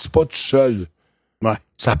se bâtit pas tout seul. Ouais.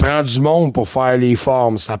 Ça prend du monde pour faire les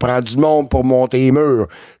formes, ça prend du monde pour monter les murs,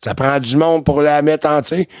 ça prend du monde pour la mettre en, tu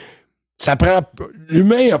sais. Ça prend...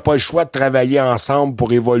 L'humain n'a pas le choix de travailler ensemble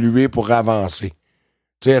pour évoluer, pour avancer.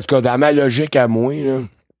 Tu sais, en tout cas, dans ma logique à moi, là.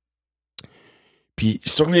 Puis,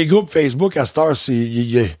 sur les groupes Facebook, à cette heure,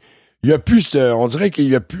 il y a plus de... On dirait qu'il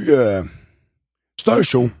y a plus... c'est un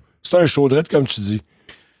show. C'est un show, direct comme tu dis.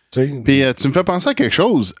 Puis, tu me fais penser à quelque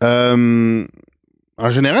chose. En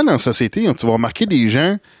général, dans la société, tu vas remarquer des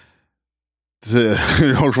gens...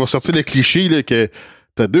 je vais sortir le cliché, là, que...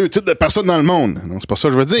 T'as 2 types de personnes dans le monde. Non, c'est pas ça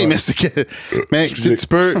que je veux dire, mais c'est que... Mais tu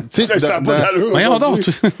peux... Ça n'a pas d'allure. Voyons donc.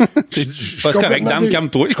 Parce qu'avec Dame,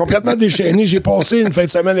 calme-toi. Je suis complètement déchaîné. J'ai passé une fin de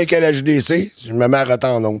semaine avec la JDC. Je me mets à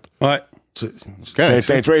retendre. Ouais.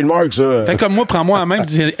 C'est un trademark, ça. Fais comme moi, prends-moi en main,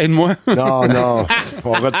 dis aide-moi. Non.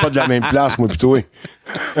 On rate pas de la même place, moi, plutôt.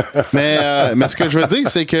 Mais ce que je veux dire,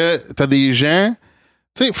 c'est que t'as des gens...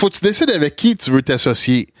 Tu sais, faut que tu décides avec qui tu veux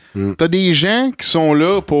t'associer. T'as des gens qui sont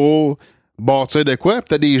là pour... bâtir de quoi, pis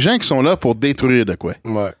t'as des gens qui sont là pour détruire de quoi.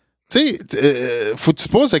 Ouais. Tu sais, faut que tu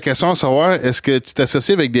te poses la question de savoir est-ce que tu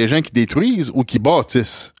t'associes avec des gens qui détruisent ou qui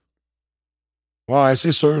bâtissent? Ouais,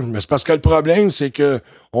 c'est sûr. Mais c'est parce que le problème, c'est que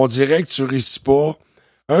on dirait que tu réussis pas,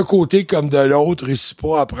 un côté comme de l'autre, réussis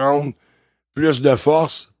pas à prendre plus de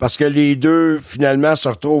force parce que les deux, finalement, se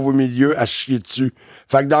retrouvent au milieu à chier dessus.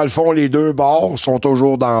 Fait que dans le fond, les deux bords sont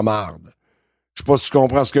toujours dans la marde. Je sais pas si tu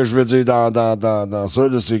comprends ce que je veux dire dans ça,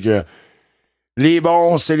 là, c'est que les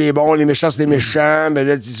bons, c'est les bons, les méchants, c'est les méchants, mais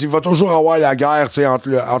là, il va toujours avoir la guerre, tu sais, entre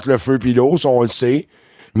le feu et l'eau, ça, on le sait.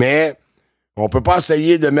 Mais on peut pas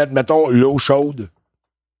essayer de mettre, mettons, l'eau chaude.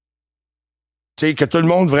 Tu sais, que tout le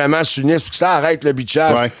monde vraiment s'unisse, puis que ça arrête le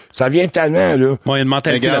bitchage. Ouais. Ça vient tannant, là. Bon, il y a une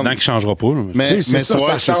mentalité là-dedans qui changera pas. Là. Mais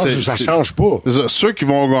ça change pas. Ceux qui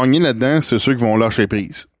vont gagner là-dedans, c'est ceux qui vont lâcher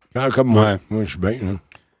prise. Comme moi. Ouais. Moi, je suis bien, hein.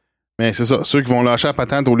 Mais c'est ça, ceux qui vont lâcher la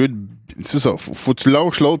patente au lieu de... C'est ça, faut que tu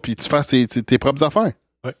lâches l'autre puis tu fasses tes propres affaires.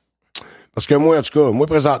 Oui. Parce que moi, en tout cas,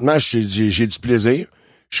 présentement, j'ai du plaisir.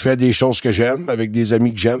 Je fais des choses que j'aime avec des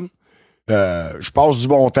amis que j'aime. Je passe du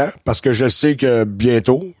bon temps parce que je sais que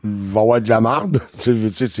bientôt, il va y avoir de la marde. En tout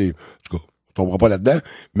cas, on tombera pas là-dedans.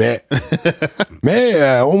 Mais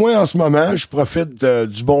au moins en ce moment, je profite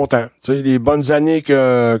du bon temps. Tu sais, les bonnes années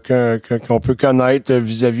qu'on peut connaître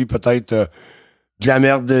vis-à-vis peut-être... de la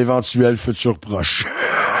merde d'éventuels futurs proches.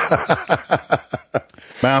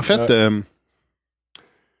 Ben, en fait...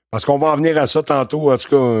 parce qu'on va en venir à ça tantôt, en tout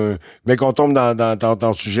cas, mais qu'on tombe dans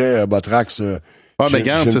ton sujet, Botrax. Ah, ben,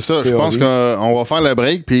 regarde, c'est ça. Je pense qu'on va faire le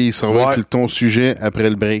break, puis ça va être ton sujet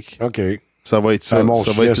après le break. OK. Ça va être ça. Ça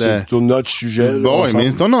va être c'est plutôt notre sujet. Bon,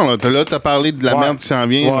 mais non, là, t'as parlé de la merde qui s'en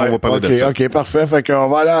vient, on va parler de ça. OK, parfait. Fait qu'on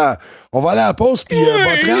va aller à la pause, puis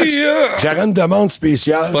Botrax, j'aurais une demande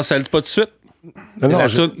spéciale. C'est pas celle, pas tout de suite? Non,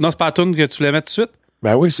 c'est pas la toune que tu voulais mettre tout de suite?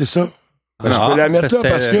 Ben oui, c'est ça. Je peux la mettre là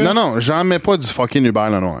parce que... Non, j'en mets pas du fucking Uber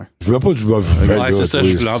là noir. Je veux pas du bof. Ouais, c'est ça,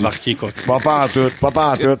 je voulais embarquer, quoi. Pas en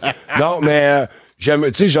tout. Non, mais j'aime,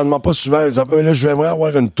 tu sais, je ne demande pas souvent. Là, j'aimerais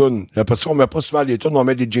avoir une toune. Parce qu'on met pas souvent des tounes, on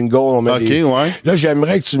met des jingles, on met des... ouais. Là,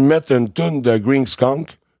 j'aimerais que tu me mettes une toune de Green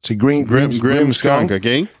Skunk. C'est Grim Skunk. OK.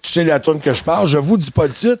 Tu sais la toune que je parle. Je vous dis pas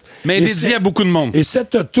le titre. Mais dédié à beaucoup de monde. Et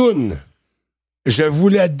cette toune, je vous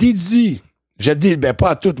la dédie. Ben,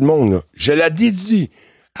 pas à tout le monde, là. Je la dédie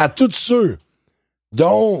à tous ceux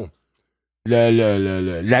dont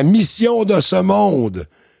la mission de ce monde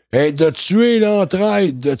est de tuer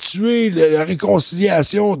l'entraide, de tuer la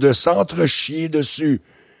réconciliation, de s'entrechier dessus,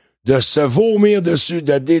 de se vomir dessus,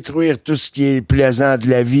 de détruire tout ce qui est plaisant de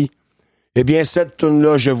la vie. Eh bien, cette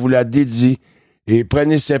toune-là, je vous la dédie. Et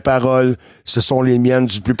prenez ces paroles, ce sont les miennes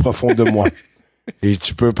du plus profond de moi. Et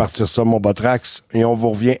tu peux partir ça, mon Botrax, et on vous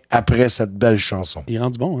revient après cette belle chanson. Il rend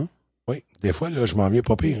du bon, hein? Oui, des fois, là, je m'en viens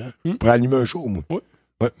pas pire, hein? Pour allumer un show, moi. Oui.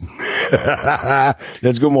 Ouais.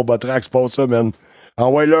 Let's go, mon Botrax, passe ça, man.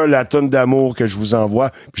 Envoie là la toune d'amour que je vous envoie,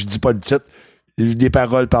 puis je dis pas le titre, les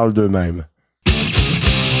paroles parlent d'eux-mêmes.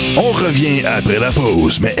 On revient après la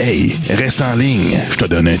pause, mais hey, reste en ligne, je te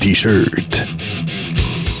donne un T-shirt.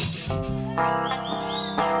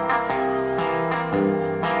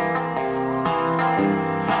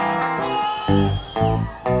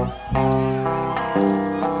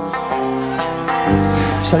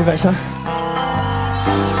 Salut Vincent.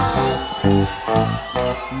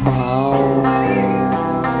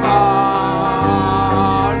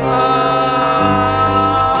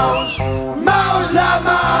 Mange la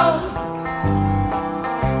marde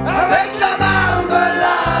avec la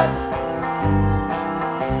marmelade.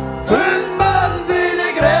 Une bonne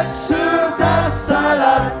vinaigrette sur ta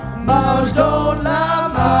salade. Mange donc la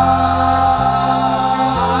marde.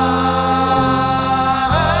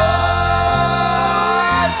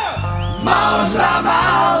 Mange la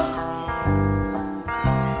marde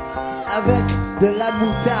avec de la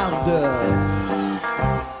moutarde.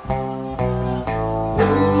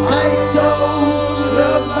 C'est toast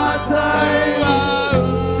le matin,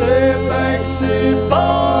 t'es bien que c'est bon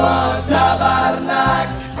en tabarnak.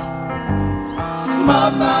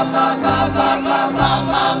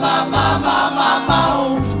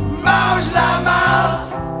 Mange la marde.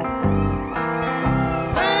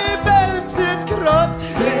 Tes belles petites crottes,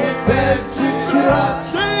 tes belles petites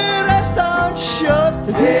crottes, des restants de chiottes,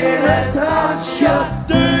 des restants de chiottes,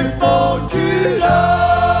 des faux culottes.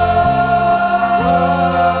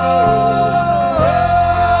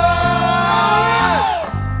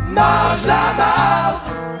 Mange la marde.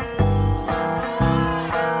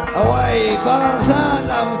 Ah ouais, parle-en de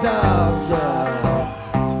la moutarde.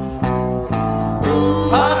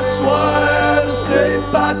 À soir, c'est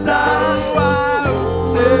patate.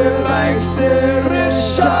 C'est vrai que c'est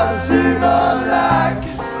riche à Simonac.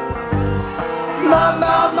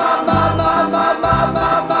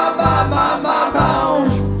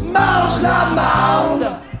 Mange la marde.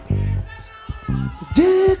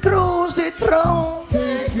 Des gros étrons.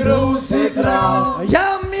 Des gros étrons.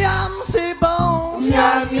 Yam yam c'est bon.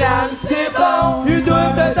 Yam yam c'est bon. Ils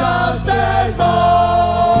doivent être en saison.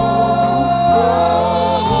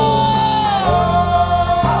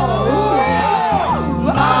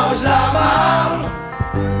 Mange la marde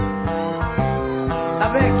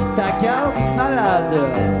avec ta garde malade.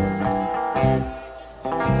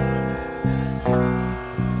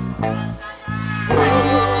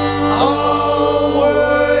 Oh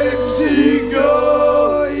ouais, petit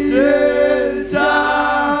gars, c'est le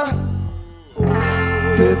temps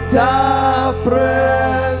que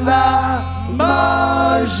t'apprennes à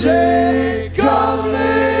manger comme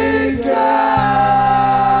les gars.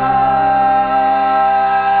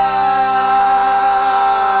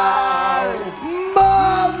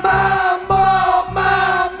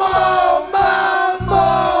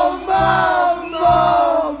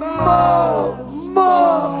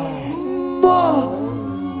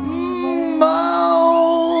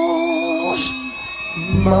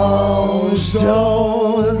 Mange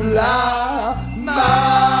donc de la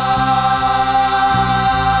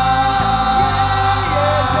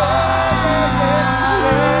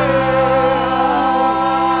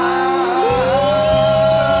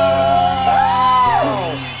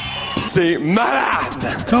C'est malade!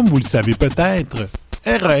 Comme vous le savez peut-être,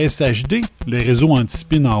 RASHD, le réseau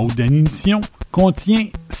anti-spin en haute définition, contient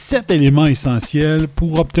 7 éléments essentiels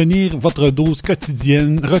pour obtenir votre dose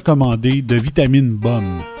quotidienne recommandée de vitamines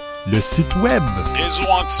bonnes. Le site web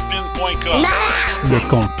réseauantispin.com, le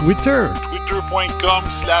compte Twitter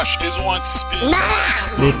twitter.com/réseauantispin,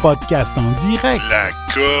 les podcasts en direct, La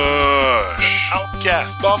coche!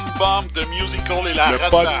 Outcast, Bomb Bomb de Musical et la Le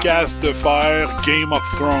Raza, podcast de faire Game of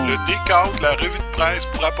Thrones. le décompte, la revue de presse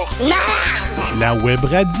pour apporter, la web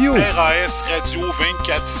radio, RAS Radio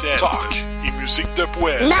 24/7, talk et musique de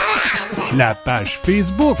poêle, la page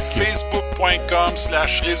Facebook,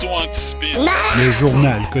 facebook.com/réseauantispin, le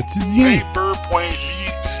journal quotidien,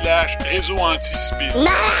 paper.ly/réseauantispin,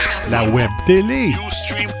 la web télé,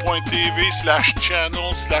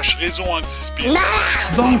 ustream.tv/channel/réseauantispin.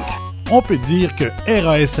 Donc, on peut dire que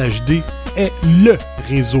RASHD est LE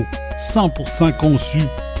réseau 100% conçu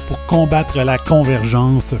pour combattre la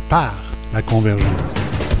convergence par la convergence.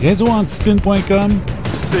 Réseauantispin.com,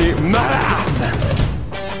 C'est malade!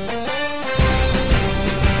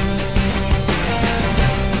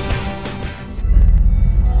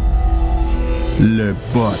 Le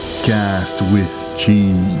podcast with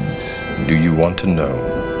cheese. Do you want to know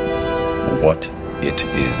what it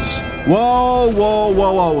is?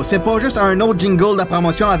 Wow! C'est pas juste un autre jingle de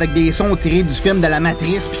promotion avec des sons tirés du film de la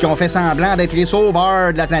Matrice puis qu'on fait semblant d'être les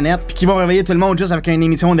sauveurs de la planète puis qui vont réveiller tout le monde juste avec une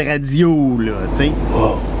émission de radio, là, tu sais.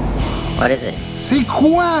 Wow. What is it? C'est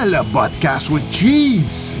quoi le podcast with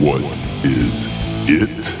cheese? What is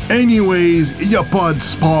It. Anyways, y a pas de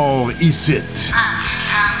sport ici.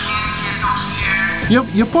 Y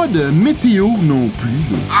a pas de météo non plus.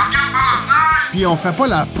 Puis on fait pas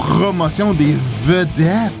la promotion des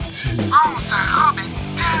vedettes. Oh, sa robe est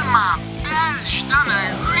tellement belle, je donne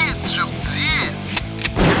un 8 sur 10.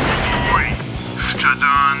 Oui, je te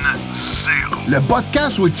donne 0. Le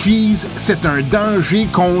podcast with cheese, c'est un danger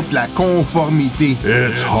contre la conformité.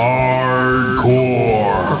 It's hardcore.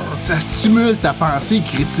 Ça stimule ta pensée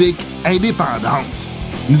critique indépendante.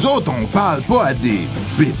 Nous autres, on parle pas à des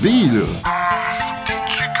bébés, là.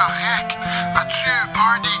 T'es-tu correct? As-tu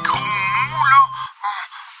peur des gros mots,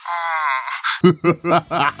 là?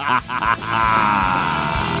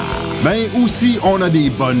 Ben aussi, on a des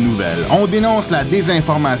bonnes nouvelles. On dénonce la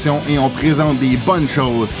désinformation et on présente des bonnes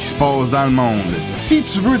choses qui se passent dans le monde. Si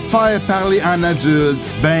tu veux te faire parler en adulte,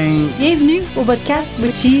 ben... Bienvenue au podcast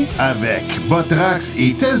with cheese. Avec Botrax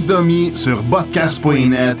et Test Dummy sur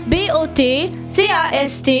botcast.net. BOTCAST.net.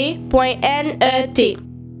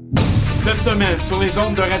 Cette semaine, sur les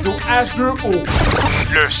ondes de radio H2O,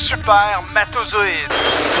 le super matozoïde.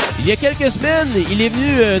 Il y a quelques semaines, il est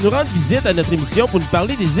venu nous rendre visite à notre émission pour nous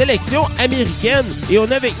parler des élections américaines. Et on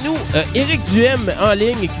a avec nous Éric Duhem en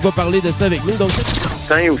ligne qui va parler de ça avec nous. Donc,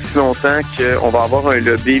 tant et aussi longtemps qu'on va avoir un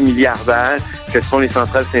lobby milliardaire que sont les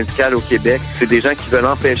centrales syndicales au Québec. C'est des gens qui veulent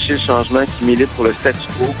empêcher le changement, qui militent pour le statu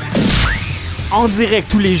quo. En direct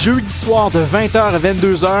tous les jeudis soirs de 20h à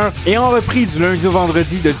 22h et en repris du lundi au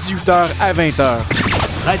vendredi de 18h à 20h.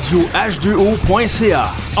 Radio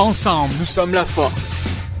H2O.ca. Ensemble, nous sommes la force.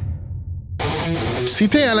 Si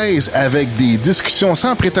t'es à l'aise avec des discussions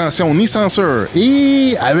sans prétention ni censure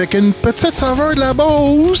et avec une petite saveur de la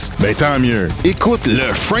Beauce, ben tant mieux. Écoute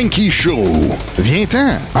le Frankie Show.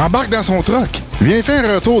 Viens-t'en, embarque dans son truck. Viens faire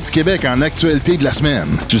un retour du Québec en actualité de la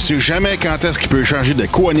semaine. Tu sais jamais quand est-ce qu'il peut changer de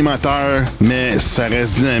co-animateur, mais ça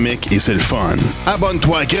reste dynamique et c'est le fun.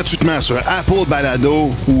 Abonne-toi gratuitement sur Apple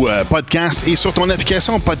Balado ou Podcast et sur ton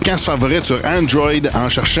application podcast favorite sur Android en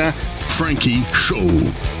cherchant Frankie Show.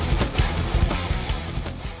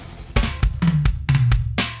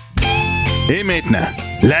 Et maintenant,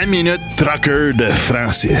 la Minute Trucker de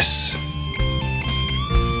Francis.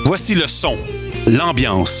 Voici le son,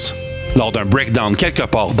 l'ambiance, lors d'un breakdown quelque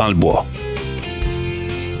part dans le bois.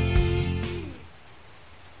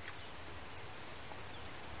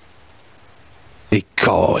 Et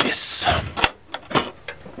câlisse.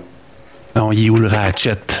 On y est où le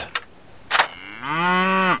ratchet?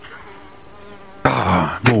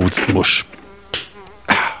 Ah, maudite mouche.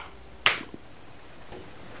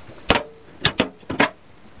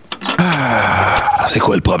 Ah, c'est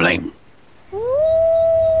quoi le problème?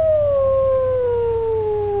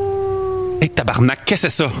 Hey, tabarnak, qu'est-ce que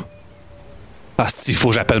c'est ça? Ah, il faut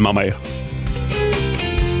que j'appelle ma mère.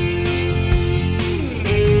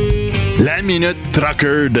 La Minute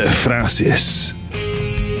Trucker de Francis.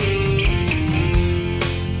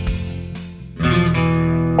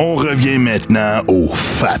 On revient maintenant au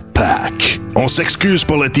FatPack. On s'excuse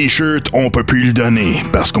pour le T-shirt, on peut plus le donner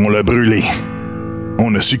parce qu'on l'a brûlé.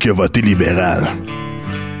 On a su qu'il a voté libéral.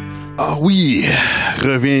 Ah oui,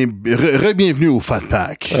 re-bienvenue au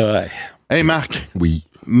FatPack. Ouais. Hey Marc. Oui.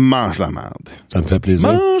 Mange la merde. Ça me fait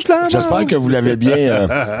plaisir. Mange la merde. J'espère que vous l'avez bien...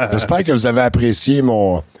 j'espère que vous avez apprécié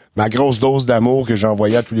ma grosse dose d'amour que j'ai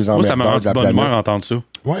envoyée à tous les emmerdeurs de la planète. Ça m'a rendu bonne humeur d'entendre ça.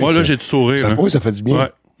 Ouais, moi, là, j'ai du sourire. Oui, ça fait du bien. Ouais.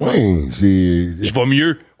 Oui, c'est... Je vais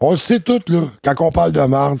mieux. On le sait tout, là. Quand on parle de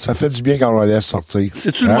merde, ça fait du bien quand on la laisse sortir.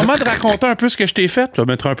 C'est-tu le moment de raconter un peu ce que je t'ai fait? Tu vas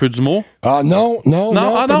mettre un peu d'humour? Ah non, ok,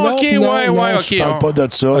 ok. Je parle pas de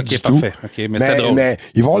ça du tout. OK, mais c'était drôle. Mais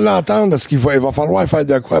ils vont l'entendre parce qu'il va falloir faire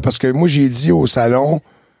de quoi. Parce que moi, j'ai dit au salon,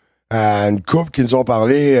 à une couple qui nous ont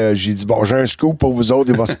parlé, j'ai dit, bon, j'ai un scoop pour vous autres,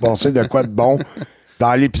 il va se passer de quoi de bon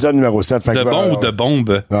dans l'épisode numéro 7. Fait de bon ou de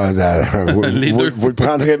bombe? Les deux. Vous le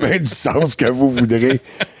prendrez bien du sens que vous voudrez.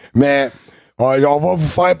 Mais... on va vous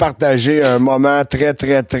faire partager un moment très,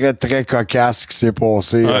 très, très, très cocasse qui s'est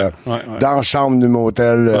passé dans la chambre du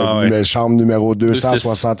motel, chambre numéro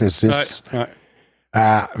 266.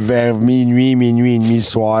 Vers minuit et demi le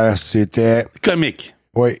soir. C'était... comique.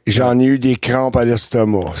 Oui, j'en ai eu des crampes à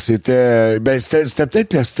l'estomac. C'était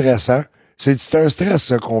peut-être le stress, hein? C'était un stress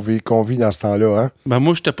ça, qu'on vit dans ce temps-là, hein? Ben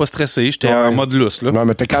moi, j'étais pas stressé, j'étais en mode lousse, là. Non,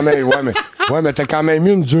 mais t'as quand même... mais t'as quand même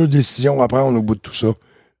eu une dure décision à prendre au bout de tout ça.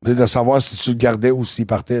 De savoir si tu le gardais ou s'il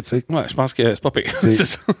partait, tu sais. Ouais, je pense que c'est pas pire. C'est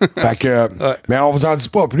ça. Fait que, mais on vous en dit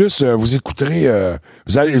pas plus. Vous écouterez,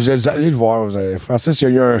 vous allez le voir. Francis, il y a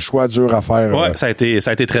eu un choix dur à faire. Ouais, ça a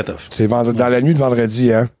été très tough. C'est dans la nuit de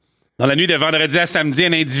vendredi, hein? Dans la nuit de vendredi à samedi,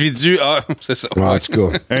 un individu... Ah, c'est ça. Ouais, en tout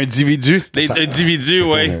cas. Un individu? Individu,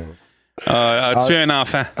 oui. As-tu un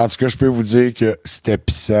enfant? En tout cas, je peux vous dire que c'était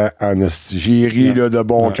pissant en hostie. J'ai ri là, de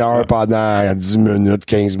bon cœur pendant 10 minutes,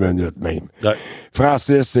 15 minutes même. Ouais.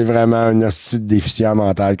 Francis, c'est vraiment un hostie de déficient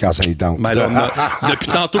mental quand ça y tente. Ben là, depuis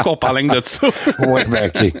tantôt qu'on parle de ça. Oui,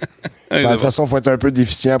 ben OK. De toute façon, il faut être un peu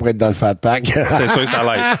déficient pour être dans le FatPack. C'est sûr que ça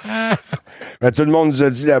l'aide. Ben, tout le monde nous a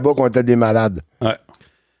dit là-bas qu'on était des malades.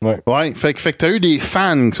 Ouais. Fait que t'as eu des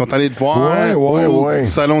fans qui sont allés te voir au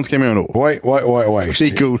salon du camion lourd. Ouais.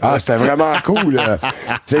 C'est cool. Ah, c'était vraiment cool.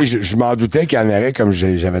 Tu sais, je m'en doutais qu'il y en aurait, comme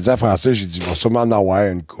j'avais dit à Francis, j'ai dit, il va sûrement en avoir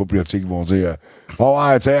une couple, tu sais, qui vont dire,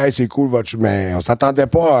 ouais, tu sais, hey, c'est cool, mais on s'attendait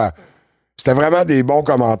pas à... C'était vraiment des bons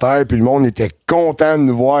commentaires, puis le monde était content de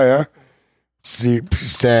nous voir, hein. Je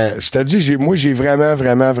te dis, moi, j'ai vraiment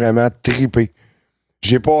trippé.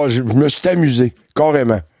 Je me suis amusé,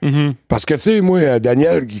 carrément. Mm-hmm. Parce que, tu sais, moi,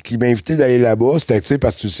 Daniel, qui m'a invité d'aller là-bas, c'était, tu sais,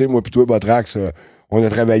 parce que tu sais, moi pis toi, Botrax, on a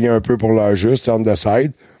travaillé un peu pour l'heure juste, on the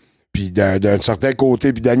side. Puis d'un certain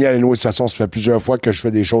côté, puis Daniel, nous, de toute façon, ça fait plusieurs fois que je fais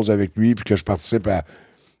des choses avec lui, puis que je participe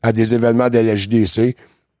à des événements de la JDC.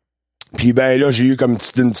 Puis ben là, j'ai eu comme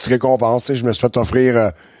une petite récompense, tu sais, je me suis fait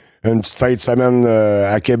offrir une petite fête de semaine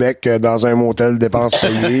à Québec dans un motel dépenses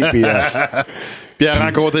payées, puis... Puis à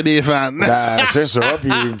rencontrer des fans. Ben, c'est ça.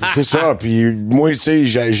 Puis moi, tu sais,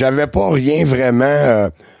 j'avais pas rien vraiment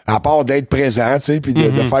à part d'être présent, tu sais, puis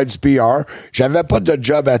de faire du PR. J'avais pas de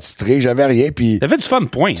job attitré, j'avais rien. Puis t'avais du fun,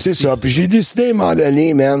 point. C'est ça. Puis j'ai décidé à un moment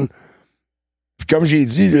donné, man. Puis comme j'ai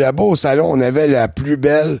dit, là-bas au salon, on avait la plus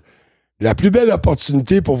belle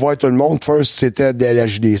opportunité pour voir tout le monde. First, c'était de la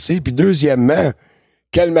JDC. Puis deuxièmement,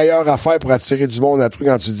 quelle meilleure affaire pour attirer du monde à toi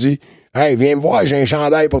quand tu dis... Hey, viens me voir, j'ai un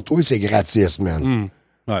chandail pour toi, c'est gratis, man.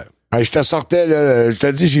 Ouais. Hey, je te sortais, là, je te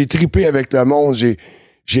dis, j'ai trippé avec le monde,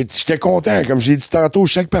 j'étais content. Comme j'ai dit tantôt,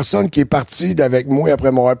 chaque personne qui est partie avec moi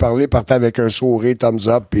après m'avoir parlé partait avec un sourire, thumbs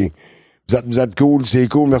up, puis vous êtes cool, c'est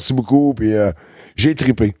cool, merci beaucoup, puis j'ai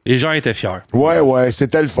trippé. Les gens étaient fiers. Ouais,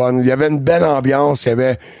 c'était le fun. Il y avait une belle ambiance,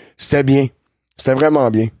 c'était bien. C'était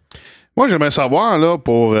vraiment bien. Moi, j'aimerais savoir, là,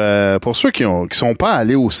 pour ceux qui sont pas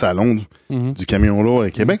allés au salon du camion lourd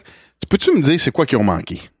à Québec, peux-tu me dire c'est quoi qui ont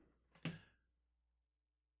manqué?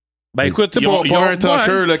 Ben écoute, pour un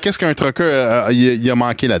trucker, là, qu'est-ce qu'un trucker il a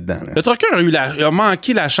manqué là-dedans? Là? Le trucker a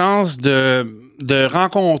manqué la chance de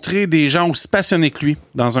rencontrer des gens aussi passionnés que lui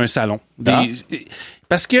dans un salon.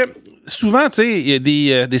 Parce que souvent, tu sais, il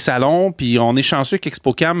y a des salons, puis on est chanceux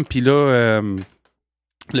qu'ExpoCam, puis là,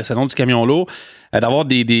 le salon du camion lourd, d'avoir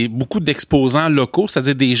beaucoup d'exposants locaux,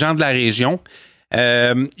 c'est-à-dire des gens de la région.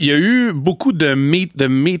 Il y a eu beaucoup de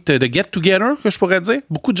get-together, que je pourrais dire.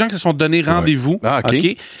 Beaucoup de gens qui se sont donné rendez-vous. Ouais. Ah,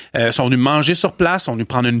 OK. Sont venus manger sur place, sont venus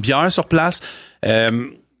prendre une bière sur place.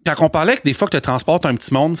 Quand on parlait que des fois que tu transportes un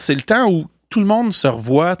petit monde, c'est le temps où tout le monde se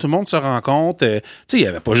revoit, tout le monde se rencontre. Tu sais, il n'y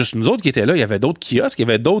avait pas juste nous autres qui étaient là, il y avait d'autres kiosques, il y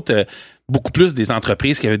avait d'autres, beaucoup plus des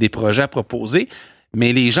entreprises qui avaient des projets à proposer.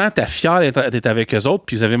 Mais les gens étaient fiers d'être avec eux autres,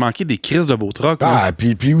 puis ils avaient manqué des crises de beaux trucks. Ah,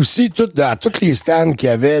 puis aussi, à tous les stands qu'il y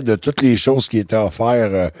avait de toutes les choses qui étaient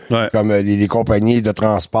offertes, comme les compagnies de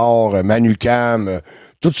transport, Manucam,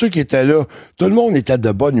 tous ceux qui étaient là, tout le monde était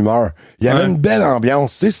de bonne humeur. Il y avait une belle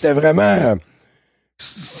ambiance. Tu sais, c'était vraiment...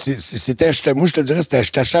 moi, je te dirais,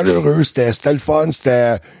 c'était chaleureux, c'était le fun,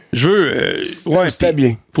 c'était... c'était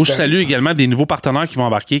bien. Faut que je salue également des nouveaux partenaires qui vont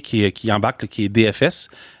embarquer, qui embarquent, qui est DFS,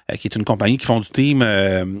 qui est une compagnie qui font du team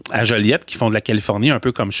à Joliette, qui font de la Californie, un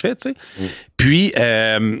peu comme je fais, tu sais. Puis,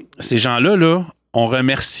 ces gens-là, là, ont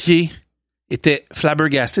remercié, étaient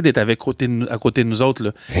flabbergastés d'être à côté de nous autres,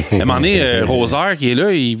 là. À un moment donné, Rosaire, qui est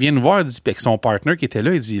là, il vient nous voir, il dit, puis avec son partner qui était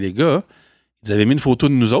là, il dit, les gars, ils avaient mis une photo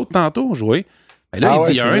de nous autres tantôt, je vois. Ben là,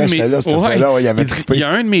 il dit, il y a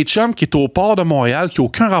un de mes chums qui est au port de Montréal, qui n'a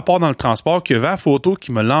aucun rapport dans le transport, qui avait la photo,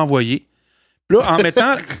 qui me l'a envoyé. Puis là, en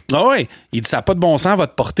mettant, il dit, ça n'a pas de bon sens,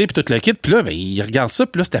 votre portée, puis tout le kit. Puis là, ben, il regarde ça,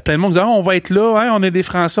 puis là, c'était plein de monde qui disait, on va être là, hein, on est des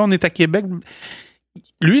Français, on est à Québec.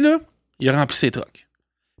 Lui, là, il a rempli ses trucks.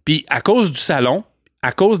 Puis à cause du salon,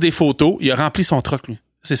 à cause des photos, il a rempli son truck, lui.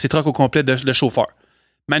 C'est ses trucks au complet de chauffeur.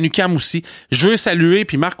 Manucam aussi. Je veux saluer,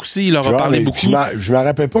 puis Marc aussi, il leur a parlé beaucoup. Je me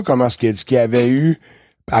rappelle pas comment ce qu'il y avait eu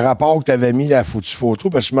par rapport que tu avais mis la photo,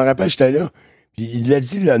 parce que je me rappelle, j'étais là. Puis il a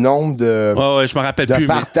dit le nombre de, je me rappelle de plus,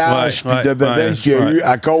 partages puis de bébés qu'il y a eu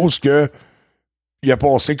à cause que il a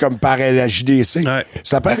passé comme par la JDC. Ouais.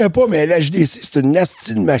 Ça paraît pas, mais la JDC, c'est une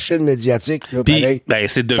nasty de machine médiatique. Là, puis, pareil. Ben,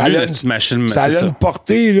 c'est devenu une nasty machine. Ça a une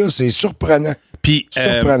portée, là, c'est surprenant. Puis,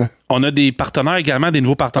 on a des partenaires également, des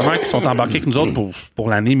nouveaux partenaires qui sont embarqués avec nous autres pour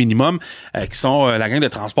l'année minimum, qui sont la gang de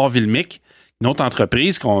transport Vilmic, Une autre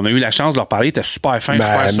entreprise qu'on a eu la chance de leur parler, était super fin,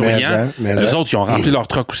 super souriant. Eux autres, ils ont rempli leur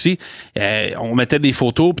truck aussi. On mettait des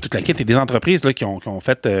photos, puis toute la kit, et des entreprises là, qui ont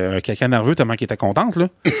fait un caca nerveux tellement qu'ils étaient contentes. Là.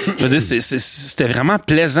 Je veux dire, c'était vraiment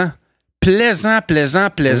plaisant. Plaisant.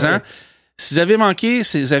 Si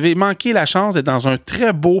vous avez manqué la chance d'être dans un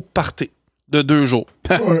très beau party de 2 jours.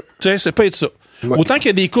 Tu sais, c'est pas être ça. Ouais. Autant qu'il y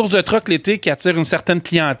a des courses de truck l'été qui attirent une certaine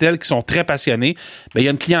clientèle qui sont très passionnés, ben il y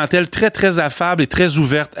a une clientèle très, très affable et très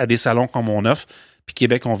ouverte à des salons comme on offre. Puis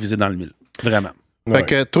Québec, on visait dans le mille. Vraiment. Fait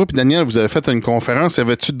que toi et Daniel, vous avez fait une conférence. Y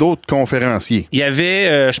avait-tu d'autres conférenciers? Il y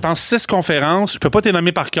avait, je pense, 6 conférences. Je peux pas te les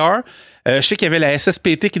nommer par cœur. Je sais qu'il y avait la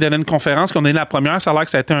SSPT qui donnait une conférence, qu'on a eu la première. Ça a l'air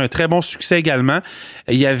que ça a été un très bon succès également.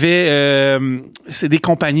 Il y avait... c'est des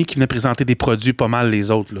compagnies qui venaient présenter des produits, pas mal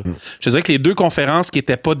les autres. Là. Je dirais que les 2 conférences qui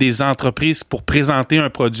n'étaient pas des entreprises pour présenter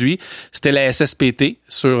un produit, c'était la SSPT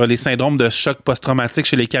sur les syndromes de choc post-traumatique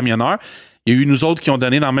chez les camionneurs. Il y a eu nous autres qui ont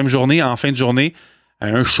donné dans la même journée, en fin de journée,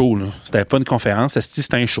 un show. Là. C'était pas une conférence,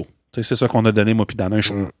 c'était un show. Tu sais, c'est ça qu'on a donné, moi, puis dans un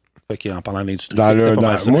show. Fait en parlant de l'industrie.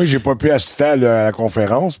 Moi, j'ai pas pu assister à la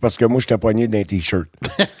conférence parce que moi, j'étais pogné d'un T-shirt.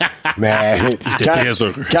 Mais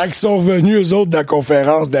quand ils sont venus, eux autres, de la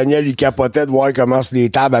conférence, Daniel, il capotait de voir comment les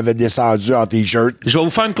tables avaient descendu en T-shirt. Je vais vous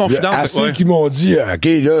faire une confidence. Assez qui m'ont dit, OK,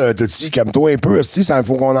 là, Toti, calme-toi un peu, ça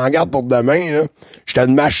faut qu'on en garde pour demain. Là. J'étais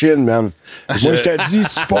une machine, man. Moi, je te dis,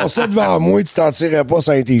 si tu passais devant moi, tu t'en tirais pas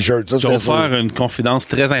sur un T-shirt. Ça, je vais vous faire une confidence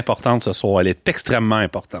très importante ce soir. Elle est extrêmement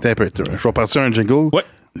importante. Je vais partir un jingle. Ouais.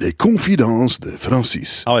 Les confidences de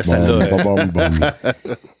Francis. Ah ouais, celle-là.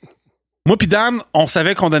 Moi pis Dan, on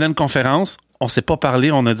savait qu'on donnait une conférence. On s'est pas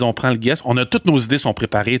parlé. On a dit, on prend le guest. On a toutes nos idées sont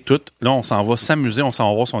préparées, toutes. Là, on s'en va s'amuser. On s'en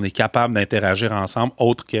va voir si on est capable d'interagir ensemble,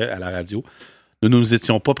 autre qu'à la radio. Nous nous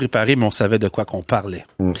étions pas préparés, mais on savait de quoi qu'on parlait.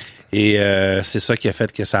 Et c'est ça qui a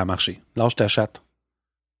fait que ça a marché. Lâche ta chatte.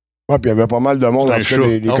 Ouais, puis il y avait pas mal de monde. En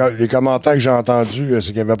tout cas, les commentaires que j'ai entendus, c'est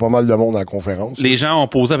qu'il y avait pas mal de monde à la conférence. Les gens ont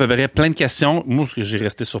posé à peu près plein de questions. Moi, ce que j'ai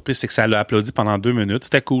resté surpris, c'est que ça l'a applaudi pendant 2 minutes.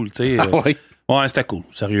 C'était cool, tu sais. Oui? Ouais, c'était cool.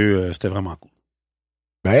 Sérieux, c'était vraiment cool.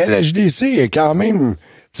 Ben, la JDC est quand même, tu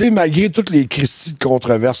sais, malgré toutes les cristies de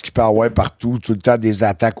controverses qu'il peut y avoir partout, tout le temps des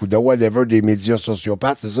attaques ou de whatever, des médias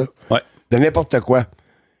sociopathes, c'est ça? Ouais. De n'importe quoi.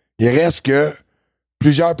 Il reste que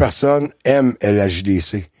plusieurs personnes aiment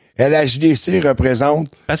LHDC. LHDC représente...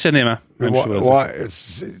 Passionnément. LHDC,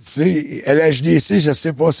 je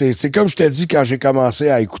sais pas, c'est comme je t'ai dit quand j'ai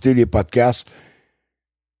commencé à écouter les podcasts,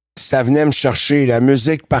 ça venait me chercher. La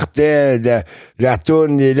musique partait, la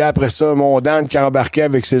toune, et là, après ça, mon Dan qui embarquait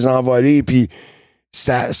avec ses envolées, puis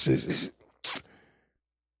ça... C'est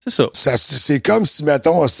ça. C'est comme si,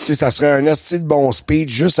 mettons, ça serait un esti de bon speech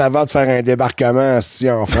juste avant de faire un débarquement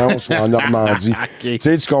en France ou en Normandie. Okay.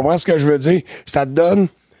 Tu comprends ce que je veux dire? Ça te donne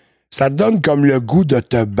comme le goût de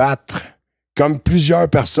te battre. Comme plusieurs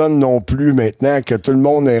personnes non plus maintenant, que tout le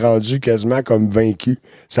monde est rendu quasiment comme vaincu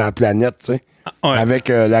sur la planète, tu sais. Ouais. Avec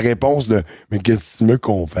la réponse de « Mais qu'est-ce que tu veux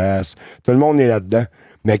qu'on fasse? » Tout le monde est là-dedans.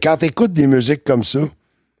 Mais quand t'écoutes des musiques comme ça,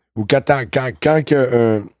 ou quand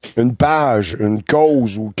une page, une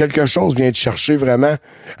cause ou quelque chose vient te chercher vraiment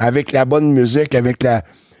avec la bonne musique, avec la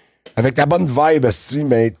bonne vibe,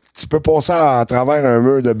 ben, tu peux passer à travers un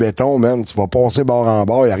mur de béton, man. Tu vas passer bord en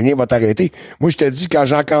bord, y a rien va t'arrêter. Moi, je te dis, quand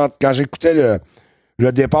j'écoutais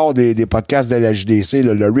le départ des podcasts de la JDC,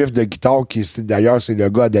 le riff de guitare, d'ailleurs, c'est le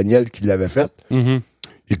gars Daniel qui l'avait fait. Mm-hmm.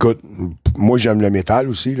 Écoute, moi, j'aime le métal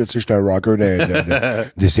aussi, là, tu sais, j'étais un rocker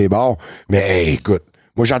de ces bars. Mais, écoute,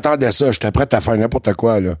 moi, j'entendais ça, j'étais prêt à faire n'importe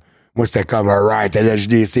quoi, là. Moi, c'était comme, alright,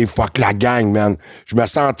 LHDC, fuck la gang, man. Je me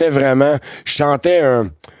sentais vraiment, je sentais un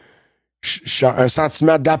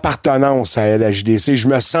sentiment d'appartenance à LHDC. Je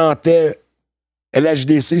me sentais,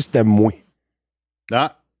 LHDC, c'était moi.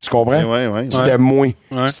 Ah. Tu comprends? Ouais. C'était moi.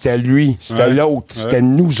 Ouais. C'était lui. C'était l'autre. Ouais. C'était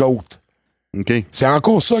nous autres. OK. C'est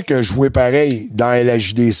encore ça que je jouais pareil dans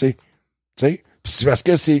LHDC. Tu sais? C'est parce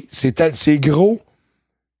que c'est gros.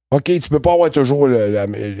 OK, tu peux pas avoir toujours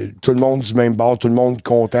tout le monde du même bord, tout le monde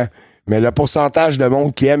content. Mais le pourcentage de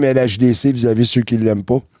monde qui aime LHDC vis-à-vis ceux qui l'aiment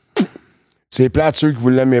pas, c'est plate ceux que vous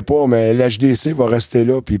l'aimez pas, mais LHDC va rester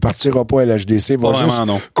là, puis il partira pas LHDC, va juste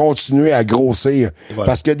continuer à grossir. Voilà.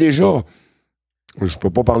 Parce que déjà, je peux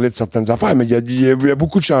pas parler de certaines affaires, mais il y a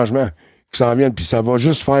beaucoup de changements qui s'en viennent, puis ça va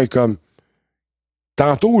juste faire comme...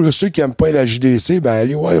 Tantôt, là, ceux qui aiment pas LHDC, ben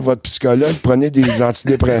allez voir votre psychologue, prenez des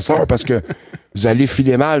antidépresseurs parce que vous allez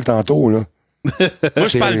filer mal tantôt, là. Moi,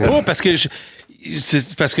 je parle pas parce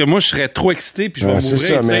que moi, je serais trop excité puis je vais mourir. C'est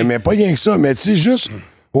ça, mais pas rien que ça. Mais tu sais, juste,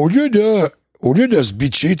 au lieu de se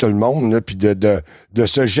bitcher tout le monde, puis de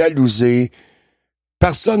se jalouser,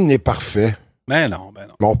 personne n'est parfait. Ben non.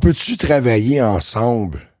 Mais on peut-tu travailler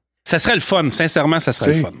ensemble Ça serait le fun, sincèrement, ça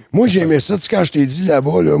serait le fun. Moi, j'aimais ça, tu sais, quand je t'ai dit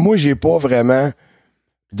là-bas, là, moi, j'ai pas vraiment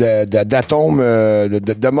d'atomes,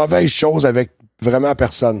 de mauvaises choses avec vraiment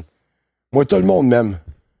personne. Moi, tout le monde m'aime.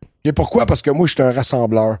 Et pourquoi? Parce que moi, je suis un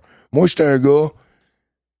rassembleur. Moi, je suis un gars...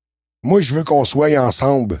 Moi, je veux qu'on soit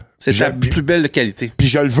ensemble. C'est ta plus belle qualité. Puis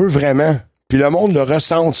je le veux vraiment. Puis le monde le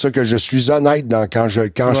ressente, ça, que je suis honnête quand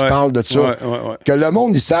je parle de ça. Ouais. Que le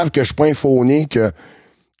monde, ils savent que je suis pas un faux-né, que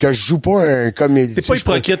je joue pas un comédien. T'es pas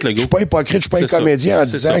hypocrite, le gars. Je suis pas hypocrite, je suis pas un comédien en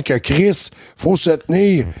disant que Chris, faut se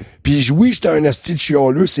tenir. Puis oui, j'étais un asti de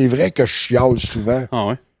chialeux, c'est vrai que je chiale souvent. Ah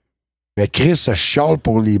ouais. Mais Chris, je chiale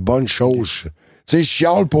pour les bonnes choses. Tu sais, je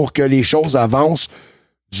chiale pour que les choses avancent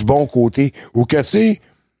du bon côté. Ou que, tu sais,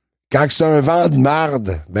 quand c'est un vent de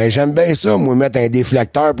marde, ben j'aime bien ça, moi, mettre un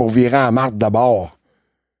déflecteur pour virer en marde de bord.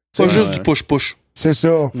 Pas juste du push-push. C'est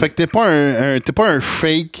ça. Fait que t'es pas un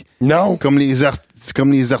fake. Non. Comme les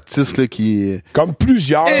artistes là, qui... Comme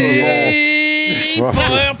plusieurs. Pas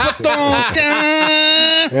ton temps!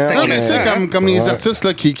 Non, mais c'est comme les artistes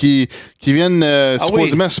là, qui viennent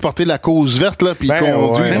supposément supporter la cause verte, là, puis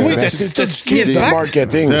conduisent. C'est du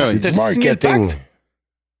marketing. C'est du marketing.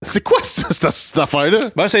 C'est quoi cette affaire-là?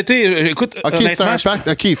 Ben, ça a été, écoute, OK, c'est un pacte.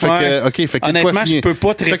 OK, fait que honnêtement, je peux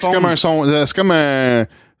pas te répondre. C'est comme une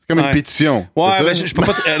pétition. Ouais, ben, je peux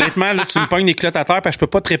pas honnêtement, là, tu me pognes les clottes à terre, parce que je peux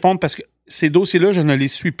pas te répondre parce que ces dossiers-là, je ne les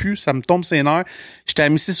suis plus, ça me tombe ses nerfs. J'étais à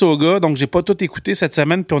Mississauga, donc j'ai pas tout écouté cette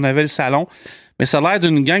semaine, puis on avait le salon. Mais ça a l'air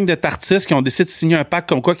d'une gang de tartistes qui ont décidé de signer un pacte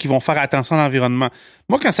comme quoi qu'ils vont faire attention à l'environnement.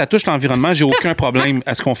 Moi, quand ça touche l'environnement, j'ai aucun problème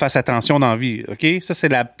à ce qu'on fasse attention dans la vie, OK? Ça, c'est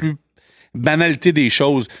la plus banalité des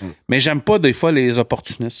choses. Mais j'aime pas des fois les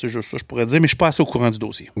opportunistes, c'est juste ça, je pourrais dire, mais je suis pas assez au courant du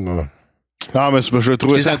dossier. Non. Ah, mais je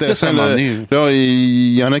trouvais ça intéressant. Là,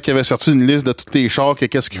 il y en a qui avaient sorti une liste de tous les chars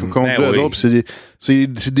qu'est-ce qu'ils conduisent eux autres, puis c'est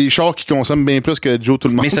des chars qui consomment bien plus que Joe tout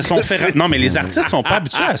le monde. Mais se sont fait... Non, mais les artistes sont pas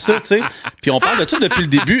habitués à ça, tu sais. Puis on parle de ça depuis le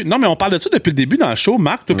début. Non, mais on parle de ça depuis le début dans le show,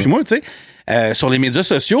 Marc, toi puis moi, tu sais. Sur les médias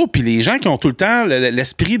sociaux, puis les gens qui ont tout le temps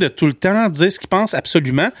l'esprit de tout le temps dire ce qu'ils pensent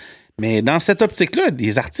absolument. Mais dans cette optique-là,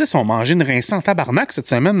 des artistes ont mangé une rincée en tabarnak cette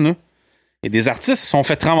semaine, là. Et des artistes se sont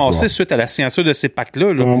fait ramasser suite à la signature de ces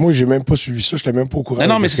pactes-là. Là. Non, moi, j'ai même pas suivi ça. J'étais même pas au courant.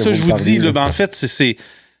 Non, mais c'est ça que je vous dis. Là, ben, en fait, c'est ça.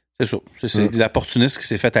 C'est l'opportuniste qui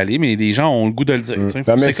s'est fait aller, mais les gens ont le goût de le dire.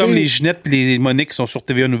 C'est comme les Ginette et les Monique qui sont sur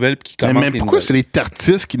TVA Nouvelles et qui commentent. Mais pourquoi c'est les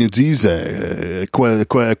tartistes qui nous disent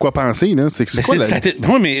quoi penser? Là? C'est quoi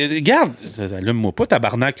Oui, mais regarde, allume-moi pas,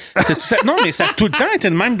 tabarnak. Non, mais ça a tout le temps été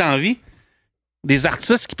le même dans la vie. Des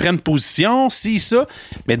artistes qui prennent position, ça.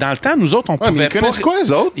 Mais dans le temps, nous autres, on pouvait pas... Ils connaissent quoi,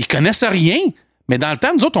 eux autres? Ils connaissent rien. Mais dans le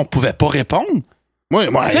temps, nous autres, on pouvait pas répondre. Moi,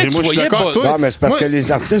 je suis d'accord. Non, mais c'est parce que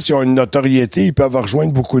les artistes, ils ont une notoriété, ils peuvent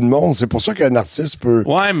rejoindre beaucoup de monde. C'est pour ça qu'un artiste peut...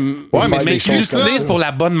 mais ils l'utilisent pour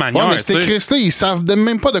la bonne manière. Ouais, mais ces Chris-là, ils savent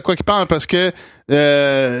même pas de quoi ils parlent parce que,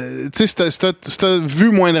 tu sais, si t'as vu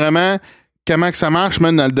moindrement comment que ça marche,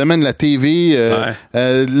 même dans le domaine de la TV,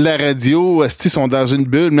 la radio, ils sont dans une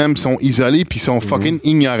bulle, même, ils sont isolés, puis ils sont fucking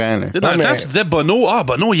ignorants. Là. Dans le temps, tu disais Bono,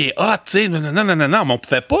 il est hot, tu sais, non, mais on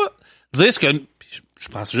pouvait pas dire ce que... Je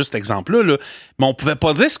prends juste cet exemple-là, là, mais on pouvait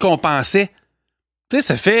pas dire ce qu'on pensait. Tu sais,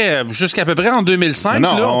 ça fait jusqu'à peu près en 2005,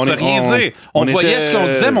 on pouvait rien dire. On voyait ce qu'on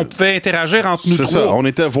disait, mais on pouvait interagir entre nous trois. C'est ça, on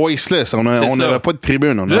était voiceless, on n'avait pas de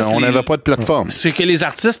tribune, on n'avait pas de plateforme. Ce que les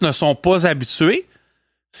artistes ne sont pas habitués,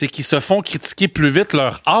 c'est qu'ils se font critiquer plus vite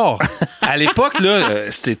leur art. À l'époque, là,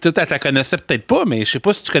 c'était tout à ta connaissais peut-être pas, mais je sais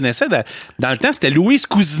pas si tu connaissais. Dans le temps, c'était Louise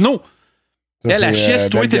Cousineau. Elle chiait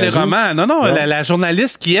sur tous les téléromans. Non, la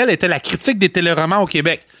journaliste qui, elle, était la critique des téléromans au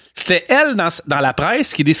Québec. C'était elle, dans la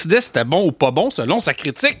presse, qui décidait si c'était bon ou pas bon selon sa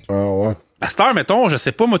critique. Ah ouais. À cette heure, mettons, je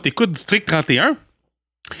sais pas, moi, t'écoutes District 31,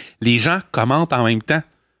 les gens commentent en même temps.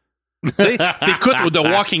 Tu sais, t'écoutes The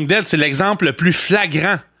Walking Dead, c'est l'exemple le plus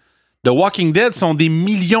flagrant. The Walking Dead sont des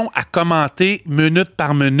millions à commenter minute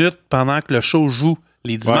par minute pendant que le show joue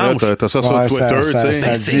les dimanches. Ouais, t'as ça sur Twitter, tu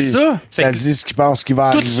sais. C'est ça. Ça dit ce qu'ils pensent qu'il va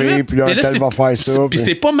arriver, puis un tel va faire ça. Puis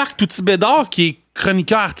c'est pas Marc Touty-Bédard qui est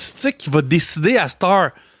chroniqueur artistique qui va décider à cette heure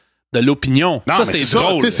de l'opinion. Non, ça, c'est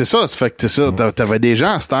drôle. C'est ça. Fait que ça. T'avais des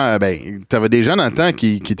gens à cette heure, t'avais des gens dans le temps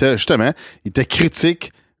qui étaient, justement, ils étaient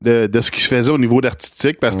critiques de ce qui se faisait au niveau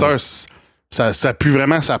d'artistique. Parce que ça a plus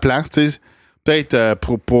vraiment sa place, tu sais. Peut-être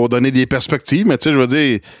pour donner des perspectives, mais tu sais, je veux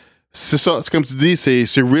dire, c'est ça. C'est comme tu dis,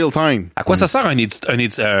 c'est real time. À quoi ça sert un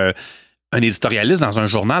éditorialiste dans un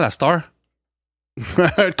journal à cette heure?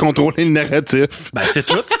 Contrôler le narratif. Ben, c'est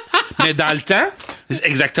tout. Mais dans le temps, c'est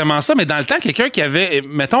exactement ça, mais dans le temps, quelqu'un qui avait,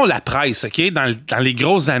 mettons, la presse, OK? Dans les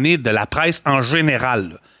grosses années de la presse en général,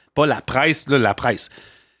 là. Pas la presse, là, la presse.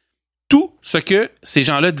 Tout ce que ces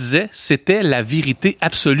gens-là disaient, c'était la vérité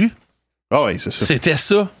absolue. Ah oui, c'est ça. C'était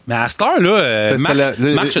ça. Mais à cette heure-là,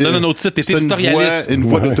 Marc, je te donne un autre titre. T'es éditorialiste. Une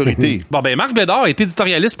voix d'autorité. Bon, ben Marc Bédard est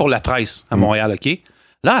éditorialiste pour la presse à Montréal, OK?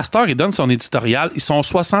 Là, à cette heure, il donne son éditorial. Ils sont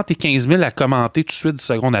 75 000 à commenter tout de suite 10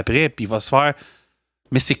 secondes après, puis il va se faire...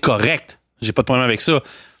 Mais c'est correct. J'ai pas de problème avec ça.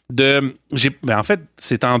 En fait,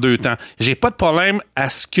 c'est en deux temps. J'ai pas de problème à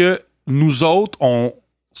ce que nous autres,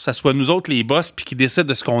 ça soit nous autres les boss, puis qui décident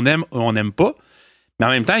de ce qu'on aime ou on n'aime pas. Mais en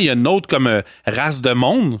même temps, il y a une autre comme race de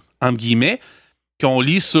monde, entre guillemets, qu'on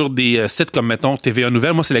lit sur des sites comme, mettons, TVA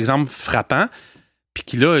Nouvelles. Moi, c'est l'exemple frappant. Puis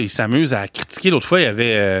qui, là, ils s'amusent à critiquer. L'autre fois, il y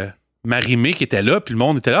avait Marie-Mé qui était là, puis le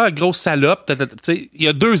monde était là, grosse salope. Il y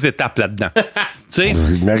a deux étapes là-dedans.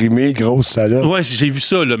 Marie-Mé, grosse salope. Ouais, j'ai vu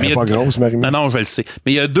ça. Là, elle n'est pas grosse, Marie-Mé. Non, je le sais.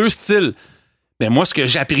 Mais il y a deux styles. Mais moi, ce que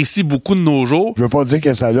j'apprécie beaucoup de nos jours... Je veux pas dire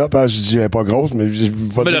qu'elle est salope, hein, je dis qu'elle n'est pas grosse, mais je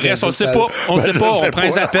veux pas dire le reste, on ne sait pas. On ne sait pas. On prend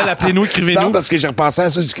les appels, appelez-nous, écrivez-nous. Non, parce que j'ai repensé à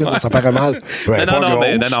ça, je dis que ça paraît mal. Ouais,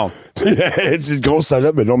 non. C'est une grosse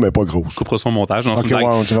salope, mais non, mais pas grosse. Coupera son montage. Non,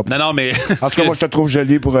 on dira pas. Non, mais... En tout cas, moi, je te trouve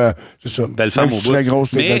jolie pour... c'est ça. Belle femme au bout.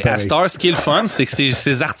 Grosse, mais à Star, ce qui est le fun, c'est que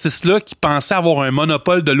ces artistes-là qui pensaient avoir un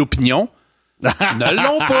monopole de l'opinion ne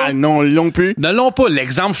l'ont pas. Non, ils l'ont plus. Ne l'ont pas.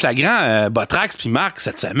 L'exemple flagrant, Botrax puis Marc,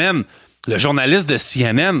 cette semaine... Le journaliste de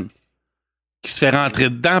CNN qui se fait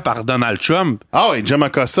rentrer dedans par Donald Trump. Ah oui, Jim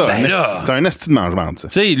Acosta. C'est un esti de mangement, ça.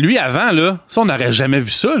 Tu sais, lui, avant, là, ça, on n'aurait jamais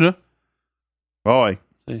vu ça, là. Ah oui.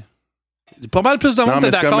 Pas mal plus de monde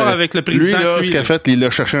est d'accord avec le président. Lui, là, ce qu'il a fait, il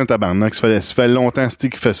a cherché un tabarnak. Ça fait longtemps,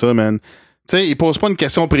 qu'il fait ça, man. Tu sais, il pose pas une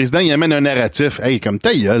question au président, il amène un narratif. Hey, comme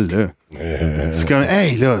ta gueule, là. C'est comme,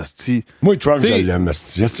 hey, là, c'est... Moi, Trump, je l'aime,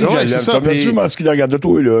 je l'aime. T'as vu, ce qu'il a regardé,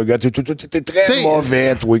 toi, là. T'es très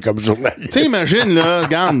mauvais, toi, comme journaliste. Tu sais, imagine, là,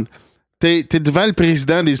 regarde, t'es devant le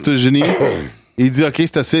président des États-Unis, il dit, OK,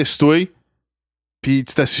 c'est assez, assis-toi, puis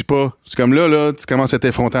tu t'assis pas. C'est comme là, tu commences à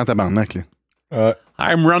t'effronter en tabarnak, là.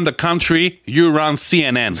 I'm run the country, you run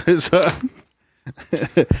CNN. C'est ça.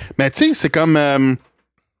 Mais tu sais, c'est comme...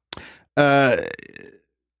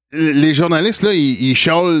 les journalistes, là, ils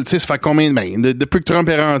chiolent, tu sais, ça fait combien de... depuis que Trump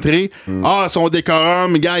est rentré, son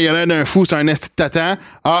décorum, gars, il a l'air d'un fou, c'est un esti de tatan.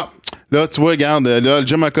 Là, tu vois, regarde, là,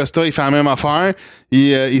 Jim Acosta, il fait la même affaire,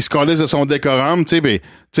 il se calisse de son décorum, tu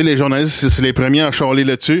sais, les journalistes, c'est les premiers à chialer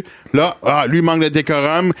là-dessus. Là, lui manque de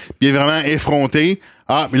décorum, puis il est vraiment effronté.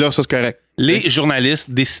 Mais là, ça, c'est correct. Les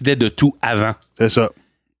journalistes décidaient de tout avant. C'est ça.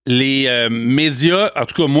 Les médias, en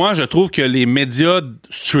tout cas, moi, je trouve que les médias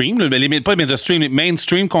stream, pas les médias stream, les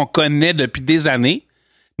mainstream qu'on connaît depuis des années,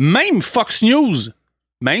 même Fox News,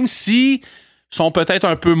 même si sont peut-être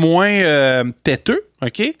un peu moins têteux,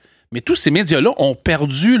 OK? Mais tous ces médias-là ont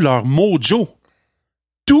perdu leur mojo.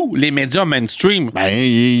 Tous les médias mainstream.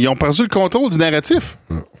 Ils ont perdu le contrôle du narratif.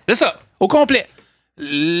 C'est ça, au complet.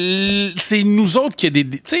 C'est nous autres qui a des...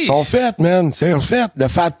 Ils sont faits, man. C'est fait. Le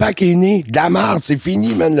FatPack est né. De la marde, c'est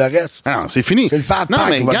fini, man, le reste. Non, c'est fini. C'est le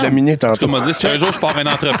FatPack qui va dominer tantôt. Tu m'as dit, si un jour je pars à une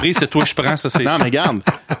entreprise, c'est toi que je prends, ça, c'est... Non, mais regarde.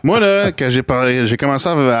 Moi, là, quand j'ai commencé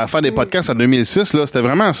à faire des podcasts en 2006, là, c'était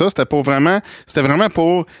vraiment ça. C'était vraiment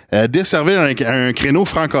pour desservir un créneau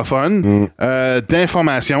francophone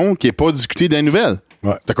d'information qui est pas discuté des nouvelles.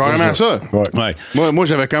 Ouais. C'était carrément ça. Ouais. Moi,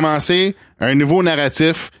 j'avais commencé un nouveau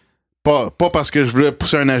narratif. Pas parce que je voulais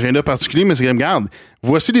pousser un agenda particulier, mais c'est comme, regarde,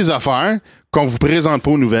 voici des affaires qu'on vous présente pas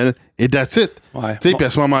aux nouvelles, et that's it. Ouais. Puis à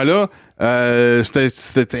ce moment-là,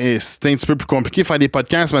 c'était un petit peu plus compliqué. Faire des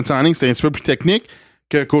podcasts, mettre ça en ligne, c'était un petit peu plus technique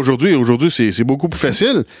qu'aujourd'hui. Aujourd'hui, c'est beaucoup plus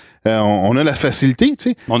facile. On a la facilité, tu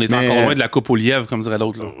sais. On est encore loin de la coupe au lièvre, comme dirait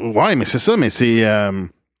l'autre. Ouais, mais c'est ça, mais c'est...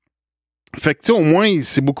 Fait que, tu sais, au moins,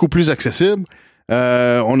 c'est beaucoup plus accessible.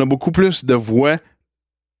 On a beaucoup plus de voix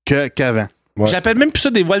qu'avant. Ouais. J'appelle même plus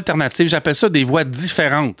ça des voix alternatives, j'appelle ça des voix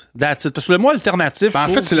différentes. Parce que le mot alternatif... En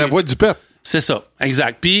fait, c'est la voix du peuple. C'est ça,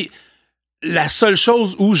 exact. Puis la seule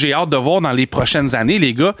chose où j'ai hâte de voir dans les prochaines années,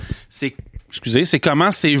 les gars, c'est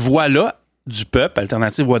comment ces voix-là du peuple,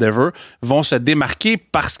 alternative, whatever, vont se démarquer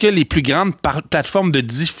parce que les plus grandes plateformes de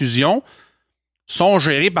diffusion sont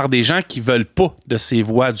gérées par des gens qui veulent pas de ces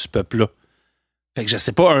voix du peuple-là. Fait que je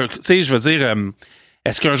sais pas, tu sais, je veux dire...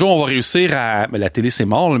 Est-ce qu'un jour, on va réussir à... La télé, c'est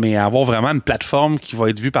mort, mais à avoir vraiment une plateforme qui va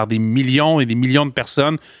être vue par des millions et des millions de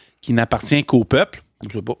personnes qui n'appartient qu'au peuple?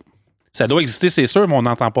 Je sais pas. Ça doit exister, c'est sûr, mais on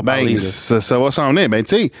n'entend pas parler. Ça va s'en venir. Ben,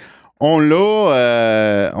 tu sais, on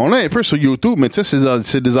l'a un peu sur YouTube, mais tu sais,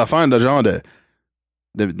 c'est des affaires de genre de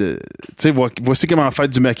tu sais, voici comment faire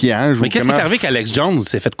du maquillage. Mais qu'est-ce qui est arrivé qu'Alex Jones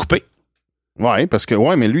s'est fait couper? Ouais, parce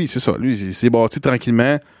que, mais lui, c'est ça. Lui, il s'est bâti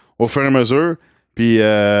tranquillement au fur et à mesure. Puis,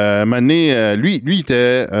 à un moment donné, lui, il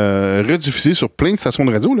était rediffusé sur plein de stations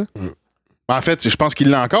de radio, là. En fait, je pense qu'il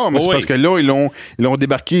l'a encore, mais c'est parce que là, ils l'ont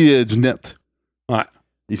débarqué du net. Ouais.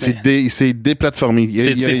 Il s'est déplatformé.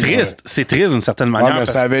 C'est triste. C'est triste d'une certaine manière. Ouais, mais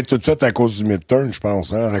ça avait été tout fait à cause du midterm, je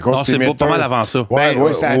pense. Hein? À cause non, c'est pas mal avant ça.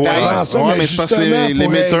 Oui, ça a été avant ça, mais justement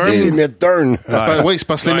pour aider les midterms. Oui, c'est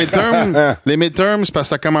parce que les midterms, c'est parce que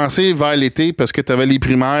ça a commencé vers l'été parce que tu avais les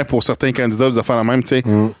primaires pour certains candidats de faire la même, tu sais.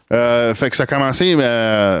 Fait que ça a commencé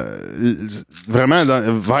vraiment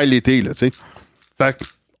vers l'été, là, tu sais. Fait que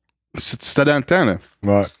c'était dans le temps, là.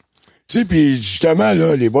 Ouais. Tu sais, puis justement,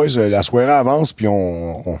 là, les boys, la soirée avance, puis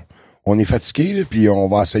on est fatigué, là, puis on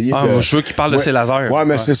va essayer de... Je veux qu'il parle de ses lasers. Ouais,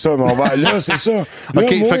 mais c'est ça. Mais on va... Là, c'est ça. Là, OK,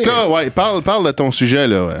 fait que là, parle de ton sujet,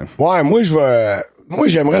 là. Ouais, moi,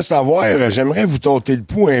 j'aimerais savoir, j'aimerais vous tâter le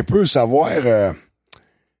pouls un peu, savoir...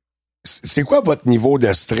 c'est quoi votre niveau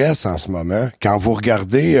de stress en ce moment, quand vous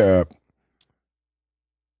regardez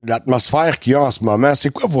l'atmosphère qu'il y a en ce moment? C'est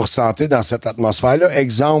quoi vous ressentez dans cette atmosphère-là?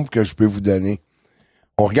 Exemple que je peux vous donner.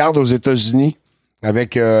 On regarde aux États-Unis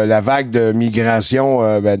avec la vague de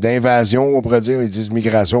migration, d'invasion, on pourrait dire. Ils disent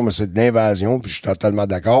migration, mais c'est de l'invasion, puis je suis totalement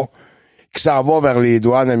d'accord. Qui s'en va vers les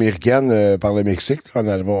douanes américaines par le Mexique,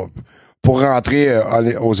 pour rentrer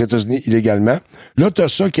aux États-Unis illégalement. Là, t'as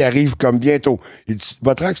ça qui arrive comme bientôt.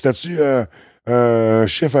 Botrax, t'as-tu un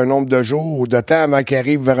chiffre, un nombre de jours ou de temps avant qu'il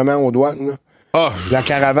arrive vraiment aux douanes, là? Ah, la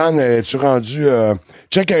caravane, es-tu rendu...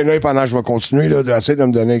 check un œil pendant que je vais continuer, là, d'essayer de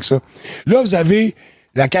me donner avec ça. Là, vous avez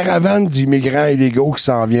la caravane d'immigrants illégaux qui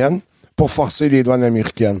s'en viennent pour forcer les douanes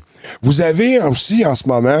américaines. Vous avez aussi, en ce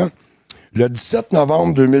moment, le 17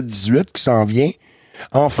 novembre 2018 qui s'en vient,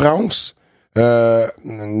 en France. Ça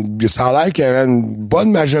a l'air qu'il y a une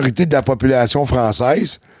bonne majorité de la population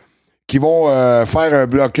française qui vont faire un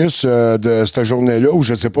blocus de cette journée-là, ou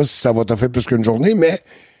je ne sais pas si ça va te faire plus qu'une journée, mais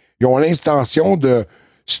ils ont l'intention de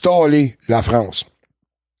staller la France.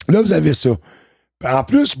 Là, vous avez ça. En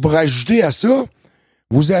plus, pour ajouter à ça,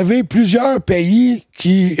 vous avez plusieurs pays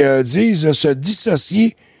qui disent se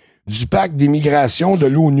dissocier du pacte d'immigration de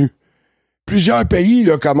l'ONU. Plusieurs pays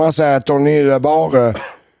là, commencent à tourner le bord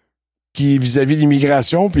qui vis-à-vis de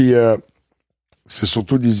l'immigration, puis c'est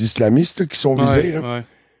surtout des islamistes qui sont visés. Là. Ouais.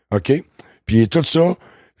 OK? Puis tout ça.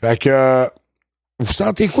 Fait que vous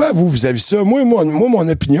sentez quoi, vous, vis-à-vis de ça? Moi, mon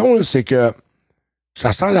opinion, là, c'est que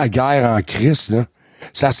ça sent la guerre en crise, là.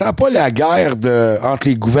 Ça sent pas la guerre entre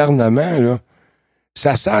les gouvernements, là.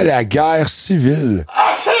 Ça sent la guerre civile.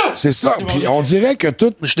 C'est ça. Puis on dirait que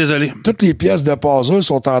je suis désolé. Toutes les pièces de puzzle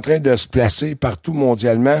sont en train de se placer partout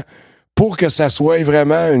mondialement pour que ça soit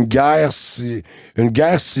vraiment une guerre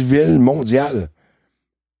civile mondiale.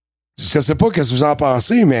 Je sais pas ce que vous en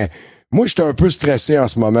pensez, mais moi, je suis un peu stressé en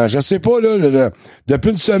ce moment. Je sais pas, là,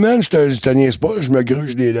 depuis une semaine, je te niaise pas, je me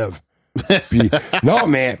gruge les lèvres. Puis, non,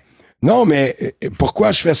 mais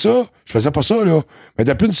pourquoi je fais ça? Je faisais pas ça, là. Mais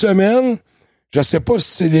depuis une semaine, je sais pas si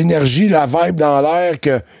c'est l'énergie, la vibe dans l'air,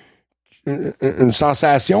 une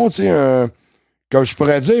sensation, tu sais, comme je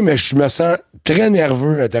pourrais dire, mais je me sens très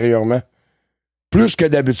nerveux intérieurement. Plus que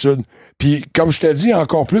d'habitude. Puis, comme je te dis,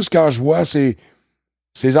 encore plus quand je vois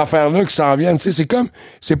ces affaires-là qui s'en viennent, tu sais,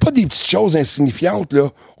 c'est pas des petites choses insignifiantes, là.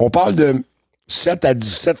 On parle de 7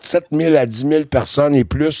 000 à 10 000 personnes et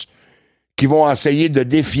plus qui vont essayer de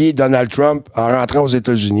défier Donald Trump en rentrant aux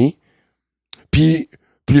États-Unis. Puis,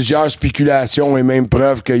 plusieurs spéculations et même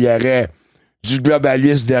preuves qu'il y aurait du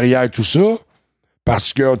globalisme derrière tout ça,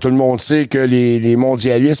 parce que tout le monde sait que les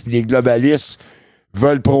mondialistes et les globalistes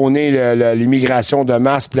veulent prôner l'immigration de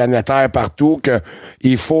masse planétaire partout,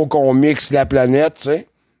 qu'il faut qu'on mixe la planète, tu sais.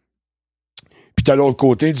 Puis t'as l'autre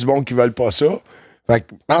côté du monde qui veulent pas ça. Fait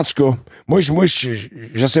que, en tout cas, moi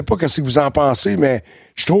je sais pas ce que vous en pensez, mais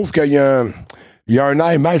je trouve qu'il y a un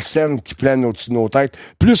air malsain qui plane au-dessus de nos têtes,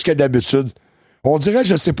 plus que d'habitude. On dirait,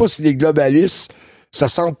 je sais pas si les globalistes se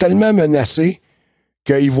sentent tellement menacés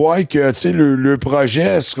qu'ils voient que, tu sais, le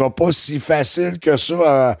projet sera pas si facile que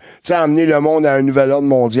ça à amener le monde à un nouvel ordre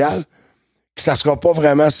mondial, que ça sera pas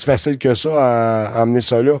vraiment si facile que ça à amener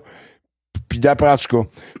ça là. Puis d'après, en tout cas,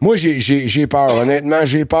 moi, j'ai peur. Honnêtement,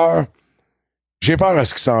 j'ai peur. J'ai peur à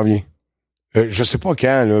ce qui s'en vient. Je sais pas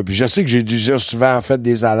quand, là. Puis je sais que j'ai déjà souvent fait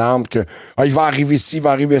des alarmes que il va arriver ci, il va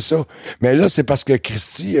arriver ça. Mais là, c'est parce que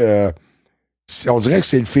Christy, on dirait que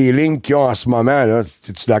c'est le feeling qu'il y a en ce moment, là.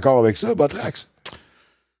 Es-tu d'accord avec ça, Botrax?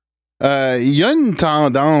 Il y a une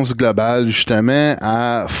tendance globale, justement,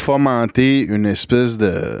 à fomenter une espèce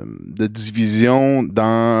de division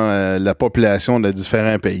dans la population de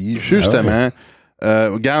différents pays. Justement,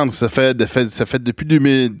 regarde, ça fait depuis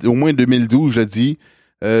au moins 2012, je l'ai dit.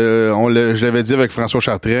 Je l'avais dit avec François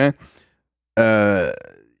Chartrand.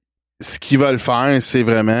 ce qu'ils veulent faire, c'est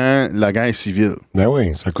vraiment la guerre civile. Ben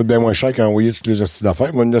oui, ça coûte bien moins cher qu'envoyer toutes les hosties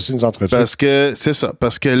d'affaires. Moi, nous laisser nous entretenir. Parce que, c'est ça.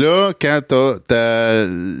 Parce que là, quand t'as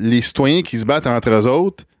les citoyens qui se battent entre eux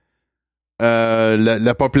autres,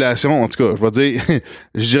 la population, en tout cas, je vais dire,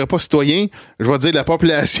 je dirais pas citoyen, je vais dire la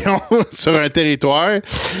population sur un territoire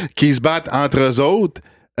qui se battent entre eux autres,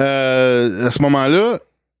 à ce moment-là,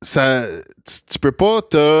 tu peux pas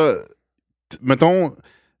mettons,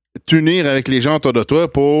 t'unir avec les gens autour de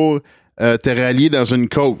toi pour te rallier dans une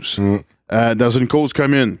cause, dans une cause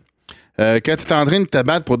commune. Quand t'es en train de te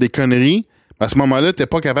battre pour des conneries, à ce moment-là, t'es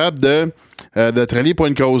pas capable de te rallier pour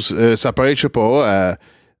une cause. Ça peut être, je sais pas,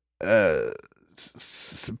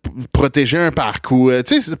 protéger un parc ou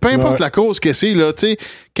peu importe la cause que c'est là,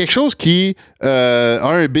 quelque chose qui a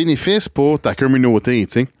un bénéfice pour ta communauté,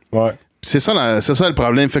 tu sais. Ouais. C'est ça le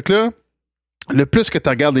problème. Fait que là, le plus que tu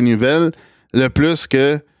regardes les nouvelles, le plus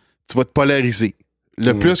que tu vas te polariser,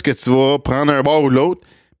 le plus que tu vas prendre un bord ou l'autre,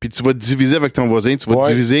 puis tu vas te diviser avec ton voisin, tu vas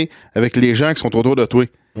te diviser avec les gens qui sont autour de toi.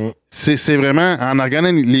 C'est vraiment en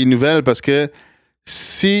regardant les nouvelles, parce que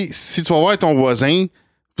si tu vas voir ton voisin,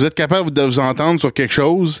 vous êtes capable de vous entendre sur quelque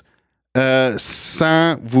chose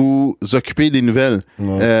sans vous occuper des nouvelles.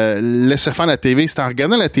 Laissez faire la TV. C'est en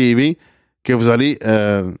regardant la TV que vous allez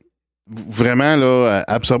vraiment là,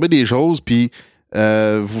 absorber des choses puis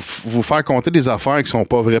vous faire compter des affaires qui sont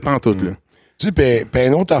pas vraies pantoutes. Là. Tu sais, puis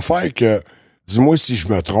une autre affaire que, dis-moi si je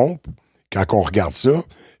me trompe, quand on regarde ça,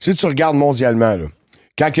 si tu regardes mondialement, là,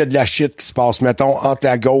 quand il y a de la shit qui se passe, mettons, entre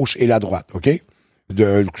la gauche et la droite, OK?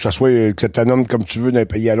 Que ça soit, que tu nommes comme tu veux d'un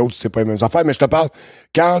pays à l'autre, c'est pas les mêmes affaires, mais je te parle,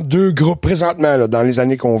 quand deux groupes, présentement, là, dans les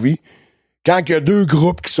années qu'on vit, quand il y a deux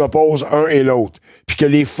groupes qui s'opposent un et l'autre, puis que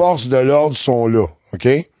les forces de l'ordre sont là, OK?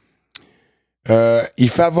 Ils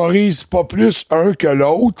favorisent pas plus un que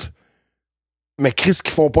l'autre, mais Chris,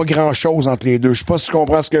 qu'ils font pas grand-chose entre les deux. Je sais pas si tu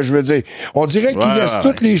comprends ce que je veux dire. On dirait qu'ils laissent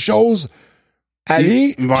toutes les choses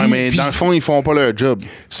aller. Mais dans le fond, ils font pas leur job.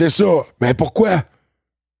 C'est ça. Mais pourquoi?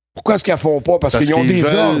 Pourquoi est-ce qu'ils font pas? Parce qu'ils ont des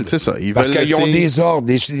ordres. C'est ça. Parce qu'ils ont des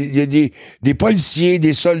ordres. Il y a des policiers,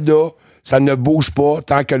 des soldats, ça ne bouge pas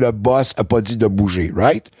tant que le boss a pas dit de bouger,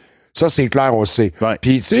 right? Ça, c'est clair, on le sait. Ouais.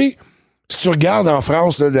 Puis, tu sais, si tu regardes en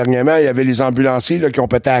France, là, dernièrement, il y avait les ambulanciers là, qui ont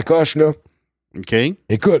pété à la coche, là. OK.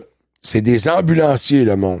 Écoute, c'est des ambulanciers,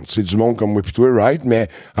 le monde. C'est du monde comme moi pis toi, right? Mais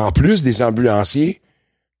en plus des ambulanciers,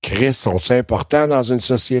 Chris, sont-ils importants dans une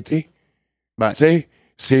société? Ben. Tu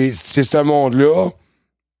sais, c'est ce monde-là.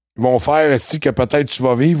 Ils vont faire est-ce que peut-être tu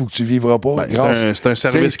vas vivre ou que tu vivras pas. C'est un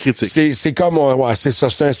service critique. C'est comme c'est ça,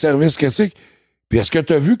 c'est un service critique. Puis est-ce que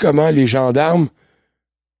tu as vu comment les gendarmes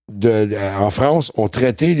en France ont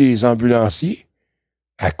traité les ambulanciers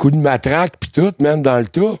à coups de matraque puis tout, même dans le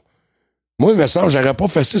tas? Moi, il me semble, j'aurais pas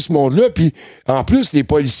fait ce monde-là. Puis en plus, les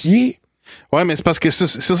policiers. Ouais, mais c'est parce que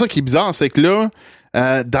c'est ça qui est bizarre, c'est que là,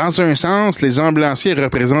 dans un sens, les ambulanciers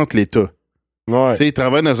représentent l'État. Ouais. Ils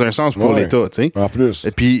travaillent dans un sens pour l'État, tu sais. En plus.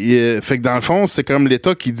 Et puis, fait que dans le fond, c'est comme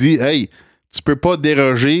l'État qui dit, hey, tu peux pas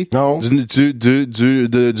déroger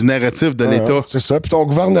du narratif de l'État. C'est ça. Puis ton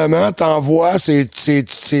gouvernement t'envoie ses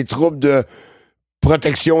troupes de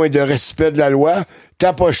protection et de respect de la loi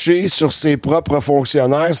tapocher sur ses propres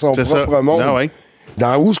fonctionnaires, son propre monde. Ah ouais.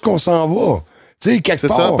 Dans où est-ce qu'on s'en va? Tu sais, quelque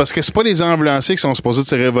part. C'est ça, parce que c'est pas les ambulanciers qui sont supposés de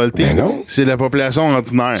se révolter. Ben non. C'est la population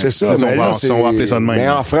ordinaire. C'est ça. Si on va appeler ça de même. Mais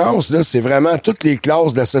en France, là, c'est vraiment toutes les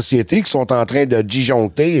classes de la société qui sont en train de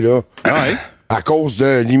disjoncter, là. Ah ouais. À cause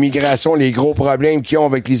de l'immigration, les gros problèmes qu'ils ont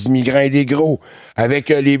avec les immigrants et les gros. Avec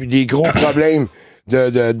les gros problèmes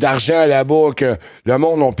d'argent là-bas, que le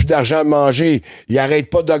monde n'a plus d'argent à manger. Ils arrêtent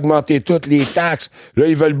pas d'augmenter toutes les taxes. Là,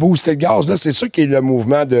 ils veulent booster le gaz. Là, c'est ça qui est le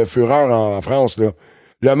mouvement de fureur en France, là.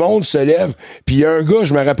 Le monde se lève, puis il y a un gars,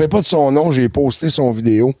 je me rappelle pas de son nom, j'ai posté son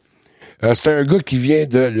vidéo. C'est un gars qui vient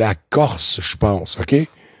de la Corse, je pense, OK?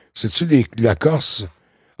 C'est-tu la Corse?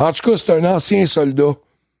 En tout cas, c'est un ancien soldat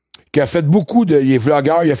qui a fait beaucoup de... Il est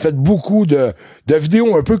vlogueur, il a fait beaucoup de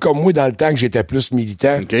vidéos un peu comme moi dans le temps que j'étais plus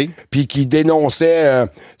militant. Okay. Puis qui dénonçait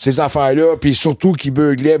ces affaires-là, puis surtout qui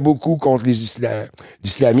beuglait beaucoup contre les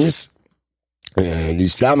islamistes.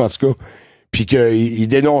 L'islam, en tout cas. Puis qu'il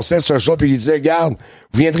dénonçait ce genre, puis il disait, regarde,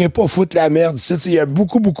 vous viendrez pas foutre la merde. Il a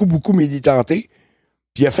beaucoup militanté.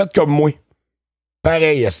 Puis il a fait comme moi.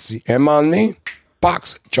 Pareil, esti. À un moment donné,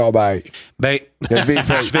 Pax, ciao, bye. Ben, il a levé les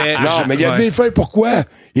feuilles. Non, mais il a levé les feuilles, pourquoi?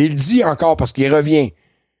 Il dit encore, parce qu'il revient.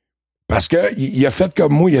 Parce que il a fait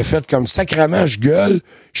comme moi, il a fait comme sacrément, je gueule,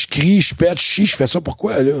 je crie, je pète, je chie, je fais ça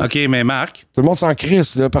pourquoi, là? OK, mais Marc. Tout le monde s'en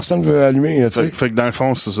crisse, là. Personne veut allumer, tu sais. Fait que dans le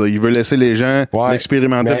fond, c'est ça. Il veut laisser les gens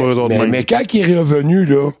l'expérimenter pour eux autres mêmes. Mais quand il est revenu,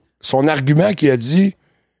 là, son argument qu'il a dit,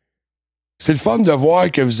 c'est le fun de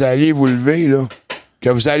voir que vous allez vous lever, là. que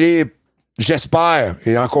vous allez, j'espère,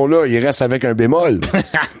 et encore là, il reste avec un bémol.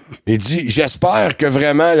 Il dit, j'espère que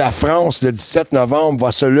vraiment la France, le 17 novembre,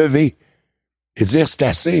 va se lever et dire c'est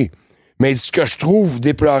assez. Mais ce que je trouve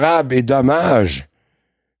déplorable et dommage,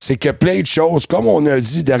 c'est que plein de choses, comme on a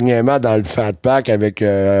dit dernièrement dans le FatPack avec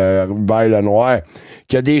Hubert Lenoir,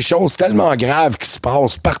 qu'il y a des choses tellement graves qui se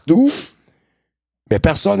passent partout, mais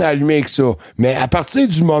personne n'a allumé avec ça. Mais à partir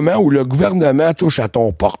du moment où le gouvernement touche à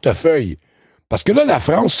ton portefeuille, parce que là, la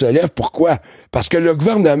France se lève, pourquoi? Parce que le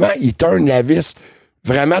gouvernement, il tourne la vis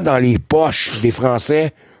vraiment dans les poches des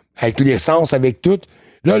Français, avec l'essence, avec tout.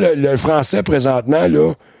 Là, le Français, présentement,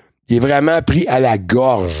 là, il est vraiment pris à la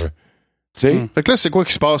gorge. Fait que là, c'est quoi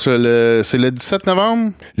qui se passe? C'est le 17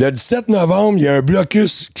 novembre? Le 17 novembre, il y a un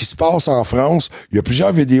blocus qui se passe en France. Il y a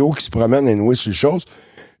plusieurs vidéos qui se promènent anyway sur les choses.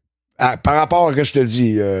 Par rapport à ce que je te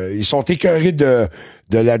dis, ils sont écœurés de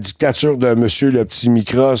la dictature de monsieur le petit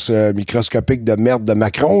microscopique de merde de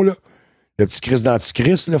Macron, là. Le petit Christ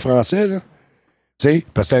d'antichrist, là, français, là. T'sais,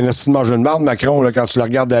 parce que c'est un esti de mangeur de marde, Macron, là, quand tu le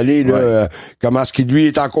regardes aller, là, comment est-ce qu'il, lui,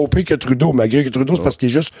 est encore pire que Trudeau, malgré que Trudeau, c'est parce qu'il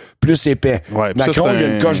est juste plus épais. Ouais, Macron, il a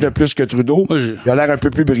une coche de plus que Trudeau. Moi, il a l'air un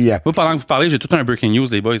peu plus brillant. Moi, pendant que vous parlez, j'ai tout un breaking news,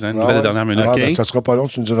 les boys, hein, nouvelle de dernière minute. Ben, ça sera pas long,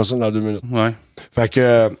 tu nous diras ça dans 2 minutes. Ouais. Fait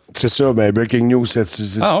que, c'est ça, ben, breaking news, c'est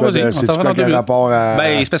quoi quel rapport à...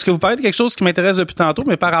 Ben, c'est parce que vous parlez de quelque chose qui m'intéresse depuis tantôt,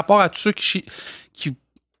 mais par rapport à tous ceux qui...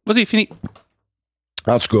 Vas-y, fini.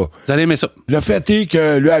 En tout cas. Vous allez aimer ça. Le fait est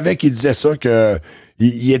que, lui, avec, il disait ça, que,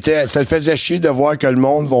 ça le faisait chier de voir que le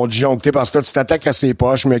monde va disjoncter parce que là, tu t'attaques à ses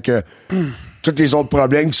poches, mais que tous les autres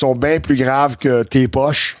problèmes qui sont bien plus graves que tes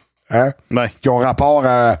poches, hein? Ouais. Qui ont rapport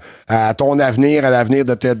à ton avenir, à l'avenir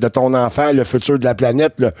de ton enfant, le futur de la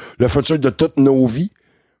planète, le futur de toutes nos vies.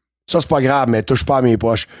 Ça, c'est pas grave, mais touche pas à mes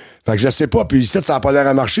poches. Fait que je sais pas, puis ici, ça n'a pas l'air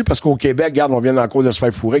à marcher parce qu'au Québec, regarde, on vient encore de se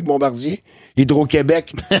faire fourrer avec Bombardier.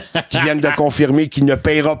 Hydro-Québec, qui viennent de confirmer qu'il ne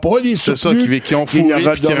payera pas les surplus. C'est ça, qui ont fourré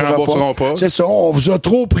et qui ne rembourseront pas. C'est ça, on vous a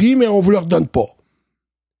trop pris, mais on vous le redonne pas.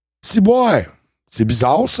 C'est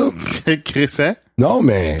bizarre, ça. C'est crissant. Non,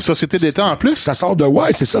 mais... Société d'État en plus. Ça sort de...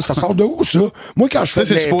 Ouais, c'est ça. Ça sort de où, ça? Moi, quand je fais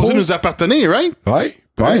c'est supposé nous appartenir, right?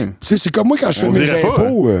 Ouais. C'est comme moi, quand je fais mes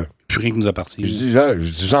impôts... Plus rien qui nous appartient. Je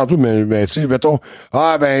dis sans doute, mais tu sais, mettons,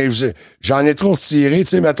 j'en ai trop retiré, tu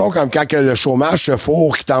sais, mettons, comme quand le chômage se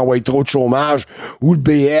fourre, qui t'envoie trop de chômage, ou le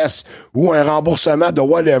BS, ou un remboursement de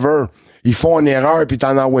whatever, ils font une erreur puis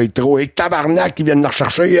t'en envoies trop. Et tabarnak, ils viennent nous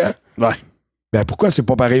rechercher, hein? Ouais. Ben, pourquoi c'est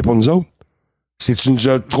pas pareil pour nous autres? C'est-tu nous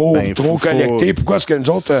a trop connectés? Pourquoi est-ce que nous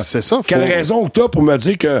autres... C'est ça. Quelle raison que t'as pour me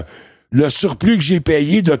dire que le surplus que j'ai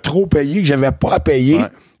payé, de trop payer, que j'avais pas à payer... Ouais.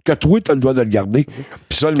 Que toi, t'as le droit de le garder.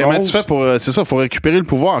 Puis ça, Comment tu fais pour... c'est ça, faut récupérer le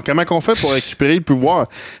pouvoir. Comment qu'on fait pour récupérer le pouvoir?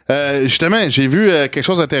 Justement, j'ai vu quelque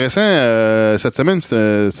chose d'intéressant cette semaine.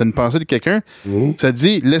 C'est une pensée de quelqu'un. Ça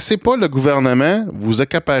dit, laissez pas le gouvernement vous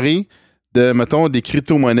accaparer de, mettons, des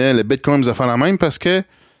crypto-monnaies, le Bitcoin, vous a fait la même, parce que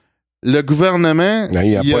le gouvernement...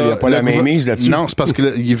 Il n'y a pas la mainmise là-dessus. Non, c'est parce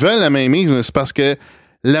qu'ils veulent la mainmise, mais c'est parce que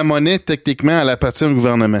la monnaie, techniquement, elle appartient au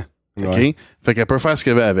gouvernement. OK? Fait qu'elle peut faire ce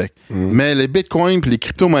qu'elle veut avec. Mais les bitcoins et les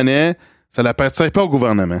crypto-monnaies, ça n'appartient pas au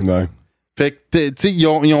gouvernement. Ouais. Fait que, tu sais, ils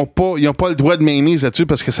ont pas le droit de mainmise là-dessus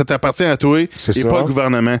parce que ça t'appartient à toi et pas au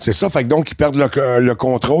gouvernement. C'est ça. Fait que donc, ils perdent le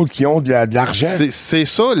contrôle qu'ils ont de l'argent. C'est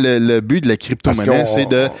ça le but de la crypto-monnaie, c'est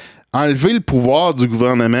de enlever le pouvoir du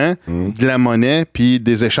gouvernement, de la monnaie puis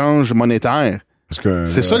des échanges monétaires.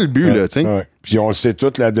 C'est ça le but, là, tu sais. Ouais. Puis on le sait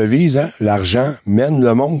toute la devise, hein? L'argent mène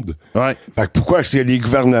le monde. Ouais. Fait que pourquoi est-ce que les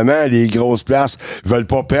gouvernements, les grosses places, veulent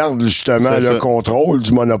pas perdre justement le contrôle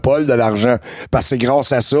du monopole de l'argent? Parce que c'est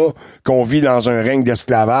grâce à ça qu'on vit dans un règne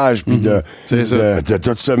d'esclavage puis de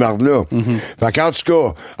toute ce merde-là. Fait qu'en tout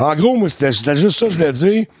cas, en gros, moi, c'était juste ça que je voulais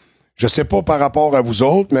dire. Je sais pas par rapport à vous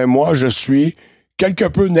autres, mais moi, je suis quelque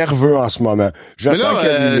peu nerveux en ce moment. Je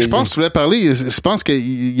pense que tu voulais parler, je pense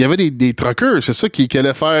qu'il y avait des truckers, c'est ça qui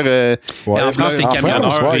allaient faire... en France,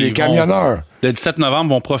 les camionneurs. Le 17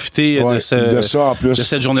 novembre vont profiter de ça en plus. De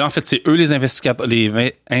cette journée-là. En fait, c'est eux les investigateurs,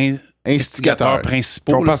 instigateurs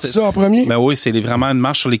principaux. On parti ça en premier? Ben oui, c'est vraiment une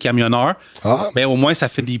marche sur les camionneurs. Ben au moins, ça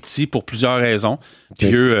fait des petits pour plusieurs raisons.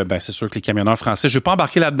 Puis eux, ben c'est sûr que les camionneurs français, je vais pas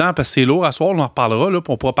embarquer là-dedans parce que c'est lourd à soir, on en reparlera, là,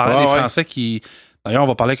 puis on pourra parler des Français qui... D'ailleurs, on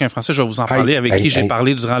va parler avec un Français, je vais vous en parler, avec qui j'ai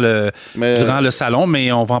parlé durant le salon,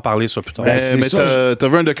 mais on va en parler ça plus tard. Mais t'as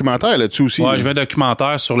vu un documentaire là-dessus aussi? Ouais, j'ai vu un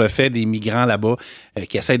documentaire sur le fait des migrants là-bas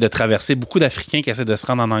qui essayent de traverser, beaucoup d'Africains qui essaient de se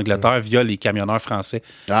rendre en Angleterre via les camionneurs français.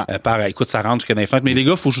 Écoute, ça rentre jusqu'à des fenêtres. Mais les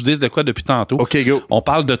gars, il faut que je vous dise de quoi depuis tantôt. OK, go. On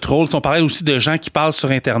parle de trolls, on parlait aussi de gens qui parlent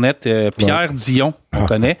sur Internet. Pierre Dion, on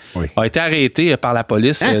connaît, a été arrêté par la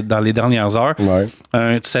police dans les dernières heures.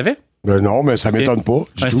 Tu savais? Non, mais ça m'étonne pas.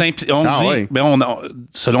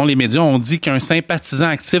 Selon les médias, on dit qu'un sympathisant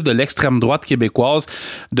actif de l'extrême droite québécoise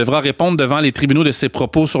devra répondre devant les tribunaux de ses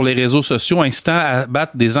propos sur les réseaux sociaux incitant à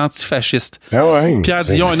battre des antifascistes. Pierre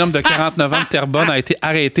Dion, un homme de 49 ans de Terrebonne, a été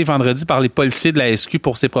arrêté vendredi par les policiers de la SQ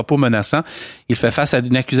pour ses propos menaçants. Il fait face à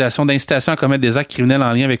une accusation d'incitation à commettre des actes criminels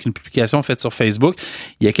en lien avec une publication faite sur Facebook.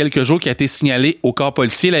 Il y a quelques jours qui a été signalé au corps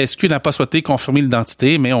policier. La SQ n'a pas souhaité confirmer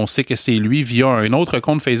l'identité, mais on sait que c'est lui via un autre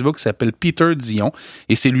compte Facebook qui s'appelle Pierre Dion,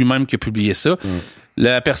 et c'est lui-même qui a publié ça.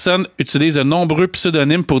 La personne utilise de nombreux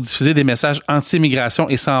pseudonymes pour diffuser des messages anti-immigration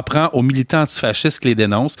et s'en prend aux militants antifascistes qui les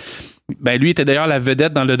dénoncent. Lui était d'ailleurs la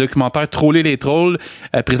vedette dans le documentaire Troller les trolls,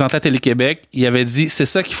 présenté à Télé-Québec. Il avait dit, c'est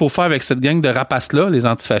ça qu'il faut faire avec cette gang de rapaces-là, les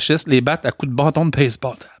antifascistes, les battre à coups de bâton de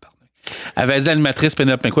baseball. Avait dit l'animatrice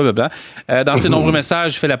Pénélope McQuaid, dans ses nombreux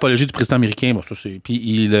messages, il fait l'apologie du président américain. Puis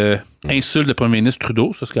il insulte le premier ministre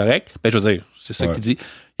Trudeau, ça c'est correct. Je veux dire, c'est ça qu'il dit.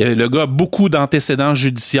 Le gars a beaucoup d'antécédents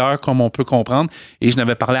judiciaires, comme on peut comprendre. Et je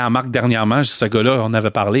n'avais parlé à Marc dernièrement. Ce gars-là, on avait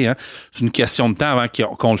parlé. C'est une question de temps avant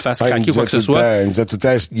qu'on le fasse craquer ou quoi que ce soit. Il me disait tout le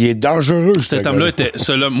temps, il est dangereux, cet homme-là était...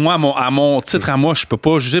 Moi, à mon titre à moi, je peux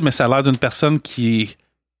pas juger, mais ça a l'air d'une personne qui est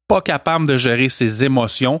pas capable de gérer ses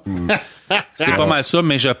émotions. C'est pas mal ça,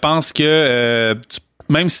 mais je pense que...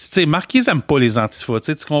 même si, tu sais, Marc, ils aiment pas les antifas,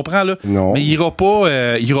 tu comprends, là? Non. Mais il ira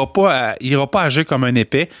pas agir comme un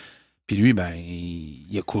épais. Puis lui,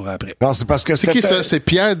 il a couru après. Non, c'est parce que c'est qui ça? C'est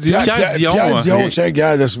Pierre Dion? Pierre Dion, tiens,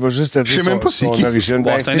 gars, là, c'est pas juste te dire je sais même pas son origine.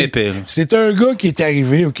 C'est un épais. C'est un gars qui est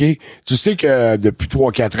arrivé, OK? Tu sais que depuis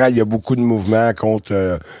 3-4 ans, il y a beaucoup de mouvements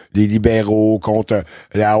contre les libéraux, contre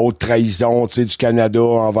la haute trahison, tu sais, du Canada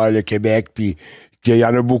envers le Québec, puis qu'il y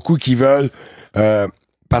en a beaucoup qui veulent,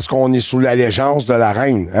 parce qu'on est sous l'allégeance de la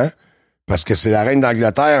reine, hein? Parce que c'est la reine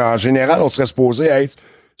d'Angleterre. En général, on serait supposé être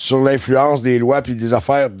sur l'influence des lois puis des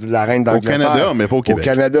affaires de la reine d'Angleterre. Au Canada, mais pas au Québec. Au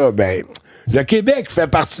Canada, le Québec fait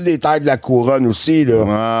partie des terres de la couronne aussi,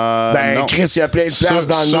 là. Non. Chris, il y a plein de places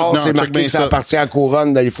dans le Nord, c'est marqué que ça appartient à la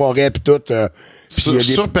couronne, dans les forêts puis tout.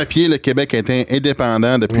 Sur papier, le Québec a été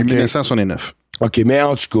indépendant depuis 1969. OK, mais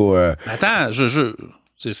en tout cas... Attends,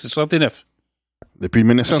 c'est 69. Depuis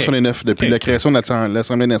 1969, depuis la création de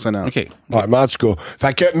l'Assemblée nationale. OK. Ouais, mais en tout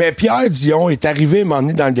cas. Mais Pierre Dion est arrivé à un moment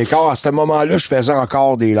donné dans le décor. À ce moment-là, je faisais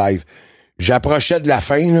encore des lives. J'approchais de la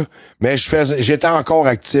fin, là, mais j'étais encore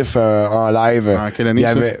actif en live. En quelle année?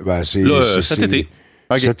 Cet été.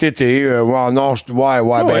 Okay. Cet été,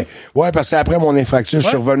 parce que c'est après mon infractus. Je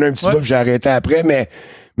suis revenu un petit peu, puis j'ai arrêté après, mais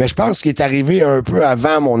je pense qu'il est arrivé un peu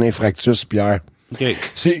avant mon infractus, Pierre. Okay.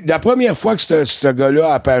 C'est la première fois que ce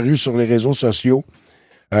gars-là a apparu sur les réseaux sociaux.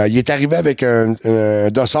 Il est arrivé avec un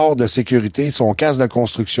dossard de sécurité, son casque de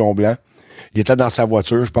construction blanc. Il était dans sa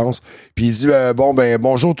voiture, je pense. Puis il dit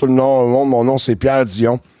bonjour tout le monde, mon nom c'est Pierre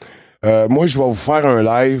Dion. Moi, je vais vous faire un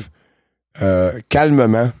live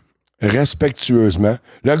calmement, respectueusement.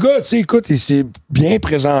 Le gars, tu sais, écoute, il s'est bien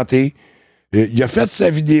présenté. Il a fait sa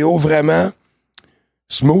vidéo vraiment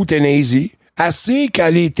smooth and easy. Assez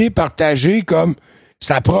qu'elle a été partagée comme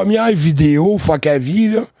sa première vidéo fuck à vie,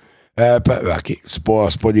 là. OK, c'est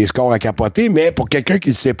pas des scores à capoter, mais pour quelqu'un qui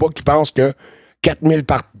ne sait pas, qui pense que 4000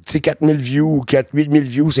 views ou 8000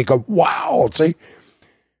 views, c'est comme wow, tu sais.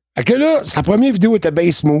 Fait que là, sa première vidéo était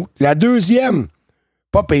bien smooth. La deuxième,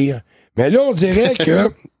 pas pire. Mais là, on dirait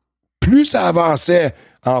que plus ça avançait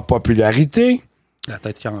en popularité, la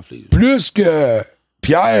tête qui enflée. Plus que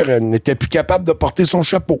Pierre n'était plus capable de porter son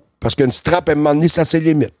chapeau. Parce qu'une strap, à un moment donné, ça, c'est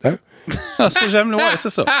limite, hein? Ça, j'aime, ouais,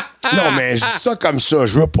 c'est ça. Non, mais je dis ça comme ça.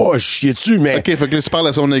 Je veux pas chier dessus, mais... OK, fait que là, tu parles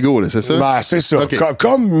à son ego, là, c'est ça? C'est ça. Okay.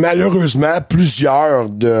 Comme malheureusement, plusieurs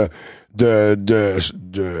de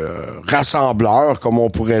rassembleurs, comme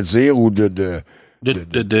on pourrait dire, ou de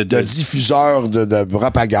diffuseurs de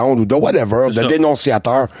propagande, ou de whatever, de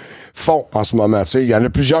dénonciateurs, font en ce moment. Il y en a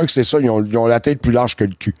plusieurs qui c'est ça, ils ont la tête plus large que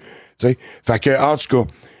le cul. T'sais. Fait que, en tout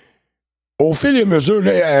cas... Au fil et à mesure,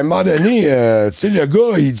 là, à un moment donné, tu sais, le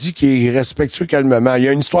gars, il dit qu'il est respectueux calmement. Il y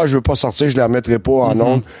a une histoire, je veux pas sortir, je la remettrai pas en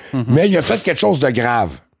ondes. Mais il a fait quelque chose de grave.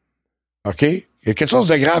 OK? Il y a quelque chose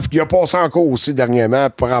de grave qui a passé encore aussi dernièrement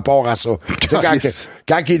par rapport à ça.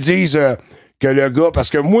 Quand ils disent que le gars... Parce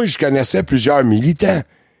que moi, je connaissais plusieurs militants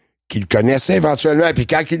qui le connaissaient éventuellement. Puis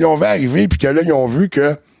quand ils l'ont vu arriver, puis que là, ils ont vu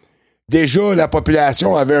que déjà, la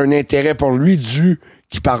population avait un intérêt pour lui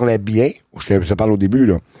qui parlait bien, je te parle au début,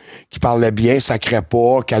 là, qui parlait bien, sacrait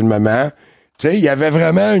pas, calmement. Tu sais, il y avait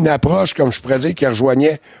vraiment une approche, comme je pourrais dire, qui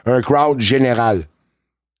rejoignait un crowd général.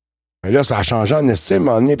 Mais là, ça a changé en estime, à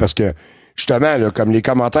un moment donné, parce que, justement, là, comme les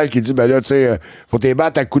commentaires qui disent, tu sais, faut t'es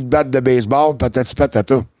battre à coups de batte de baseball, patati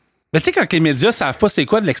patata. Mais tu sais, quand les médias savent pas c'est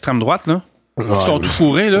quoi de l'extrême droite, là, qui sont tout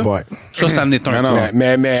fourrés, là. Ouais. Ça en est un. Non.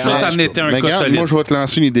 Mais ça en était un cas regarde, solide. moi, je vais te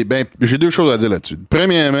lancer une idée. Ben, j'ai 2 choses à dire là-dessus.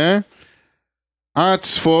 Premièrement,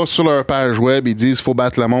 Antifa, sur leur page web, ils disent qu'il faut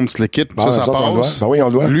battre le monde, tu le quittes. Ça passe. Ben oui, on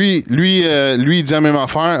doit. Lui, il dit la même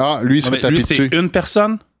affaire. Lui, il se fait taper lui, dessus. c'est une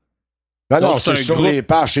personne? Non, c'est sur groupe. les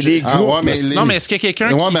pages, c'est les groupes. Ouais, mais Non, mais est-ce qu'il y a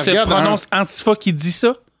quelqu'un qui se prononce Antifa qui dit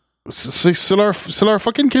ça? C'est leur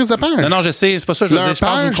fucking crise de page. Non, je sais, c'est pas ça que je veux dire. Je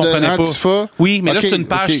pense que vous ne comprenez pas. Oui, mais là, c'est une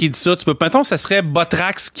page qui dit ça. Tu peux, mettons, ça serait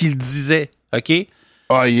Botrax qui le disait, OK?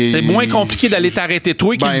 C'est moins compliqué d'aller t'arrêter,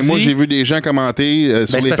 toi, qui le dit. Moi, j'ai vu des gens commenter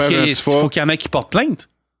sur les pages Antifa. Il faut qu'il y en ait qui portent plainte.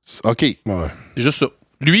 OK. C'est juste ça.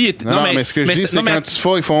 Lui, est... Non, mais ce que je dis, c'est qu'Antifa,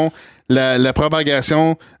 ils font la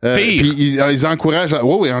propagation. Puis ils encouragent.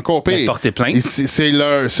 Oui, encore pire. Porter plainte. C'est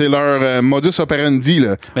leur modus operandi,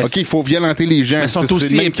 là. OK, il faut violenter les gens. Mais ils sont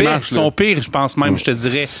aussi épais. Ils sont pires, je pense même, je te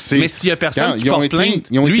dirais. Mais s'il y a personne qui porte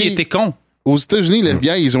plainte, lui, il était con. Aux États-Unis, les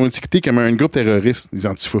FBI, ils ont étiqueté comme un groupe terroriste, les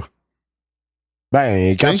Antifa.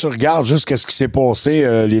 Ben, quand tu regardes juste ce qui s'est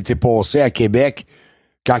passé, l'été passé à Québec,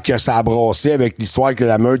 quand que ça a brassé avec l'histoire que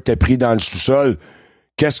la meute était pris dans le sous-sol,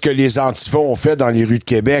 qu'est-ce que les Antifas ont fait dans les rues de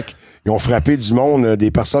Québec? Ils ont frappé du monde,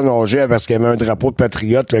 des personnes âgées parce qu'il y avait un drapeau de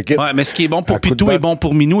patriote, le kit. Ouais, mais ce qui est bon pour Pitou est bon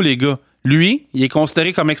pour Minou, les gars. Lui, il est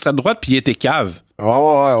considéré comme extrême droite, puis il était cave.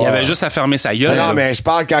 Ouais. Il avait juste à fermer sa gueule. Non, mais je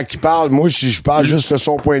parle quand il parle. Moi, je parle juste de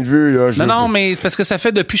son point de vue. Là, non, mais c'est parce que ça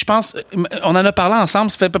fait depuis, je pense, on en a parlé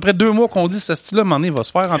ensemble, ça fait à peu près 2 mois qu'on dit ce style-là, à un moment donné, il va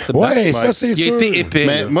se faire entrer dedans. Ouais, ça, c'est sûr. Il a été épais.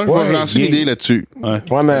 Mais moi, je vais vous lancer une idée là-dessus.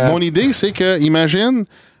 Ouais, mais... Mon idée, c'est que, imagine...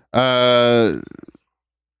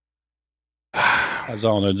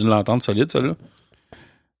 On a dû l'entendre solide, ça, là.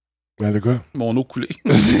 De quoi? Mon eau coulée.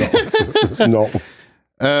 Non.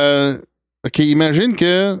 OK, imagine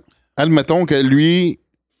que, admettons que lui,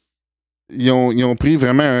 ils ont pris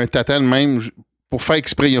vraiment un tatane même pour faire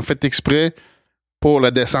exprès. Ils ont fait exprès pour le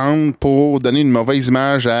descendre, pour donner une mauvaise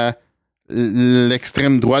image à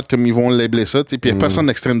l'extrême droite, comme ils vont labeller ça. Puis il n'y a personne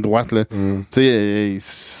d'extrême droite. Là.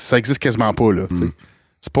 Ça existe quasiment pas. Là,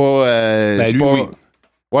 c'est pas... lui, pas... oui.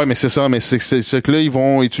 Ouais, mais c'est ça. Mais c'est que là, ils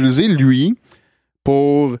vont utiliser lui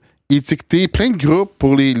pour étiqueter plein de groupes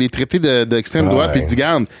pour les traiter d'extrême droite. Puis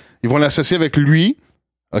regarde, ils vont l'associer avec lui.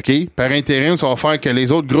 OK? Par intérim, ça va faire que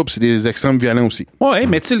les autres groupes, c'est des extrêmes violents aussi. Ouais,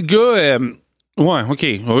 mais tu sais, le gars... Ouais, OK.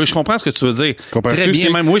 Oui, je comprends ce que tu veux dire. Très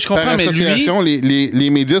bien, même. Oui, je comprends, par mais association, les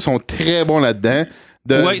médias sont très bons là-dedans.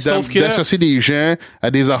 D'associer des gens à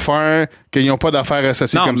des affaires qu'ils n'ont pas d'affaires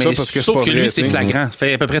associées comme ça parce que c'est pas sauf que vrai, lui, c'est flagrant. Ça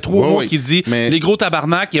fait à peu près 3 mois qu'il dit les gros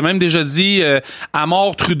tabarnak. Il a même déjà dit à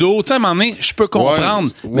mort Trudeau. Tu sais, à un moment donné, je peux comprendre.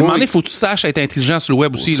 Mais à un moment donné, il faut que tu saches être intelligent sur le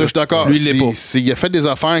web aussi. Ça, je suis d'accord. Lui, il l'est pas. Il a fait des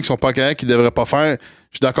affaires qui sont pas correctes, qu'il devrait pas faire.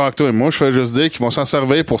 Je suis d'accord avec toi. Moi, je fais juste dire qu'ils vont s'en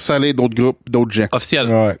servir pour saler d'autres groupes, d'autres gens. Officiel.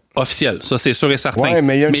 Ouais. Officiel. Ça, c'est sûr et certain. Ouais,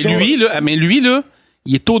 mais lui, là,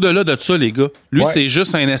 il est au-delà de ça, les gars. Lui, c'est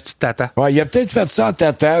juste un esti de tata. Ouais, il a peut-être fait ça en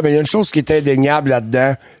tata, mais il y a une chose qui est indéniable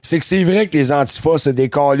là-dedans, c'est que c'est vrai que les antifas, c'est des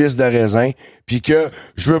calices de raisin, puis que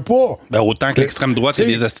je veux pas... Ben, autant que l'extrême droite, c'est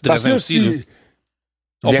des esti de raisin aussi. Là.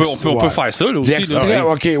 On peut faire ça, là, aussi. L'extrême,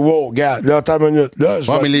 OK, wow, regarde, là, attends une minute. Là,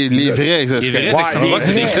 mais les vrais extrêmes droite,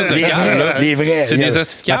 c'est des crises de cave, les vrais. C'est des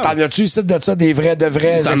esti de cave. Attends, as-tu ici de ça, des vrais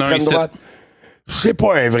extrêmes droite? C'est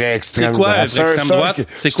pas un vrai extrême droite. C'est quoi un extrême droite?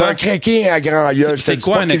 C'est un craqué à grand gueule. C'est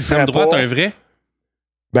quoi un extrême droite, un vrai?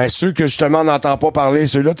 Ben, ceux que justement on n'entend pas parler,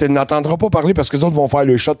 ceux-là, tu n'entendras pas parler parce que les autres vont faire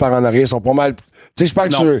le shot par en arrière. Ils sont pas mal. Tu sais, je parle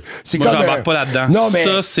que c'est moi, comme. j'embarque pas là-dedans. Non, mais.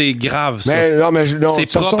 Ça, c'est grave, ça. Mais, non, c'est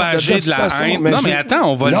propager de la haine. Non, mais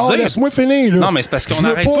attends, on va le dire. Non, laisse-moi finir, là. Non, mais c'est parce qu'on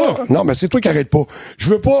n'arrête pas. Non, mais c'est toi qui arrête pas. Je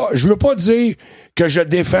veux pas dire que je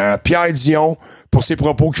défends Pierre Dion pour ses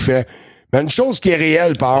propos qu'il fait. Mais une chose qui est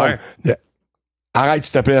réelle, par arrête,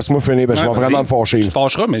 s'il te plaît, laisse-moi finir, parce que je vais vraiment me fâcher. Tu te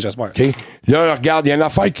fâcheras, mais j'espère. OK? Là, regarde, il y a une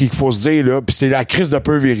affaire qu'il faut se dire, là, puis c'est la crise de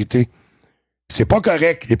peu vérité. C'est pas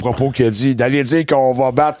correct, les propos qu'il a dit, d'aller dire qu'on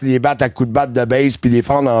va les battre à coups de batte de base puis les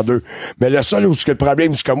fendre en deux. Mais le seul où le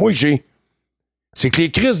problème, ce que moi j'ai, c'est que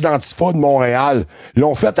les crises d'Antifa de Montréal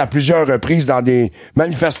l'ont fait à plusieurs reprises dans des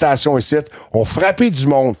manifestations ici, ont frappé du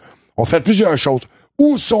monde, ont fait plusieurs choses.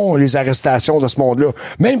 Où sont les arrestations de ce monde-là?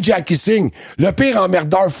 Même Jackie Singh, le pire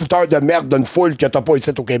emmerdeur fouteur de merde d'une foule que t'as pas ici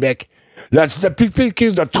au Québec. La plus pire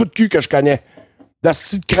crise de trou de cul que je connais. Dans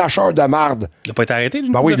ce petit cracheur de marde. Il a pas été arrêté, lui?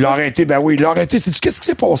 Ben oui, il l'a arrêté. Sais-tu qu'est-ce qui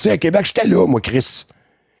s'est passé à Québec? J'étais là, moi, Chris.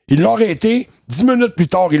 Il l'a arrêté. 10 minutes plus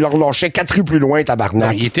tard, il l'a relâché 4 rues plus loin,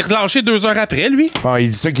 tabarnak. Il était relâché 2 heures après, lui. Ah, il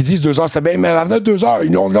dit ça qu'ils disent 2 heures, c'était bien, mais avant 2 heures,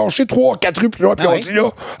 ils l'ont relâché 3, 4 rues plus loin, puis on dit là,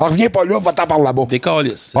 on revient pas là, va-t'en par là-bas. Des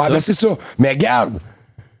calices. Ben c'est ça. Mais garde,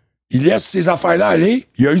 il laisse ces affaires-là aller.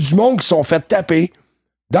 Il y a eu du monde qui sont fait taper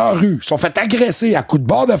dans la rue, ils sont fait agresser à coups de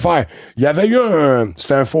barre de fer. Il y avait eu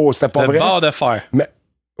c'était un faux, c'était pas vrai. Barre de fer. Mais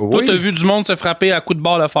Toi, t'as vu du monde se frapper à coups de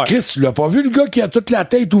barre de fer. Chris, tu l'as pas vu, le gars qui a toute la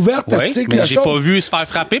tête ouverte? Oui, mais j'ai pas vu se faire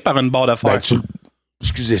frapper par une barre de fer.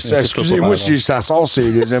 Excusez-moi si ça sort, c'est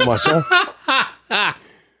les émotions.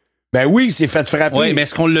 Ben oui, c'est fait frapper. Oui, mais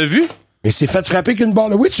est-ce qu'on l'a vu? Mais c'est fait frapper qu'une barre.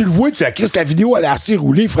 Oui, tu le vois, tu as Chris, la vidéo, elle a assez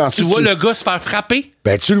roulé, Francis. Tu vois le gars se faire frapper?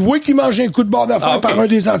 Ben, tu le vois qu'il mange un coup de barre de fer par un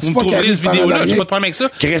des antifas qui arrive par vidéo-là, j'ai pas de problème avec ça.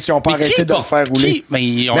 Chris, ils ont pas arrêté de le faire rouler. Mais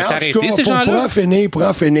ils ont arrêté, ces gens-là. Pour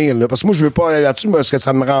en finir, là, parce que moi, je veux pas aller là-dessus parce que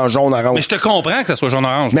ça me rend jaune-orange. Mais je te comprends que ça soit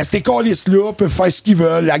jaune-orange. Mais ces câlisses-là peuvent faire ce qu'ils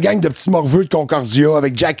veulent. La gang de petits morveux de Concordia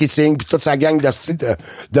avec Jackie Singh puis toute sa gang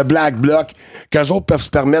de Black Bloc, qu'eux autres peuvent se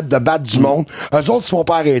permettre de battre du monde. Eux autres se font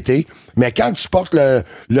pas arrêter. Mais quand tu portes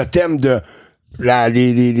le thème de c'est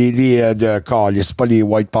pas les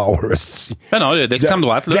white power, ben non, d'extrême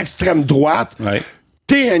droite, là. D'extrême droite. Ouais.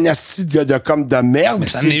 T'es un asti comme de merde. Mais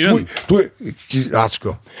ça n'est une. Toi, en tout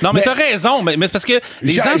cas. Non, mais t'as raison, mais c'est parce que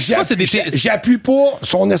les antifas, c'est des... J'appuie pas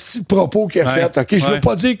son asti de propos qu'il a fait, OK? Je veux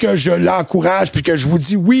pas dire que je l'encourage puis que je vous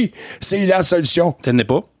dis oui, c'est la solution. Ça n'est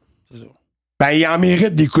pas. Ben, il en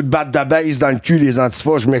mérite des coups de batte de base dans le cul, les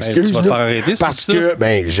antifas. Je m'excuse. Tu vas te faire arrêter, parce que,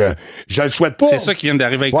 ben, je le souhaite pas. C'est ça qui vient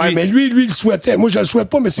d'arriver avec lui. Ouais, mais lui, il le souhaitait. Moi, je le souhaite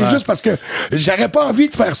pas, mais c'est juste parce que j'aurais pas envie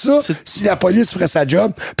de faire ça si la police ferait sa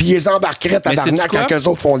job, puis ils embarqueraient tabarnak quand eux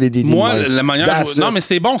autres font les délits. Moi, la manière. Non, mais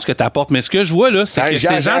c'est bon ce que t'apportes. Mais ce que je vois, là, c'est que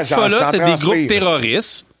ces antifas-là, c'est des groupes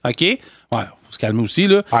terroristes. OK? Ouais, faut se calmer aussi,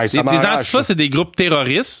 là. Des antifas, c'est des groupes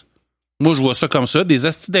terroristes. Moi, je vois ça comme ça. Des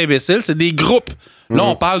astis d'imbéciles, c'est des groupes. Là,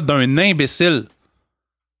 on parle d'un imbécile.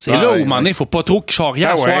 C'est là où, à un moment donné, il faut pas trop qu'il charrie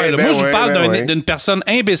à soir. Moi, je parle d'une personne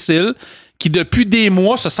imbécile qui, depuis des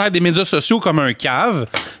mois, se sert des médias sociaux comme un cave,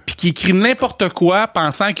 puis qui écrit n'importe quoi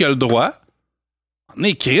pensant qu'il a le droit.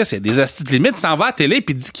 Mais Chris, il y a des astis de limite, il s'en va à la télé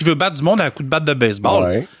puis dit qu'il veut battre du monde à un coup de batte de baseball.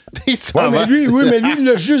 Ouais. Mais lui, il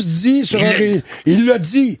l'a juste dit sur il l'a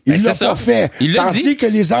dit. Il l'a pas fait. Tandis que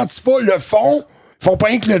les antifas le font pas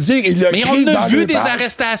rien que le dire, ils le crient dans le. Mais on a vu des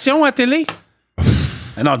arrestations à la télé.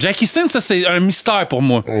 Non, Jackie Sin, ça, c'est un mystère pour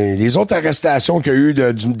moi. Les autres arrestations qu'il y a eu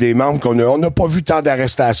des membres on n'a pas vu tant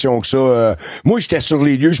d'arrestations que ça. Moi, j'étais sur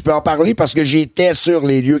les lieux. Je peux en parler parce que j'étais sur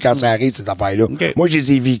les lieux quand ça arrive, ces affaires-là. Okay. Moi, je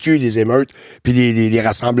les ai vécues, les émeutes, puis les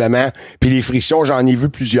rassemblements, puis les frictions, j'en ai vu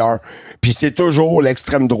plusieurs. Puis c'est toujours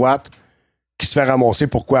l'extrême droite qui se fait ramasser.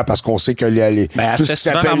 Pourquoi? Parce qu'on sait que tout ce qui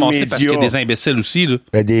s'appelle médias... parce qu'il y a des imbéciles aussi, là.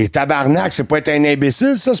 Ben, des tabarnaks, c'est pas être un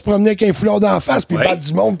imbécile, ça, se promener avec un foulard d'en face puis battre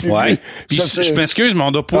du monde. Puis je m'excuse, mais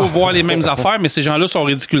on doit pas voir les mêmes affaires, mais ces gens-là sont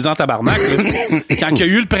ridiculisants tabarnak. Quand il y a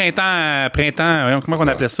eu le printemps, comment on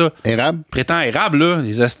appelait ça? Érable. Printemps érable, là.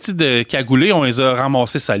 Les astis de cagoulés, on les a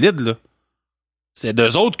ramassés solides, là. C'est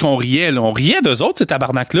d'eux autres qu'on riait, là. On riait d'eux autres, ces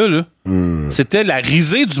tabarnaks-là, là. C'était la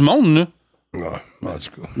risée du monde, là. En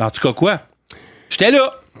tout cas. En tout cas, quoi? J'étais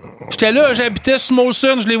là, j'habitais sur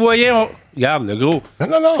Molson, je les voyais. Regarde, le gros.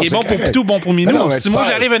 Non, ce qui est bon pour Pitou, bon pour Minou. Si moi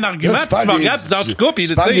j'arrive un argument, puis tu me regardes, tu dis en tout cas, puis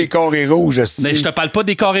tu parles des carrés rouges, mais je te parle pas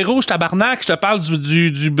des carrés rouges, tabarnak, je te parle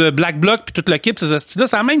du Black Bloc puis toute l'équipe, ces hosties-là,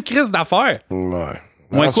 c'est la même crise d'affaires.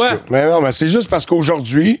 Ouais. Quoi? Mais non, mais c'est juste parce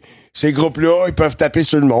qu'aujourd'hui, ces groupes-là, ils peuvent taper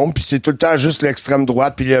sur le monde, puis c'est tout le temps juste l'extrême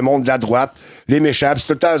droite, puis le monde de la droite, les méchants, puis c'est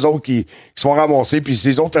tout le temps eux autres qui se font ramasser, puis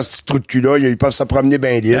ces autres petits trous de cul-là, ils peuvent se promener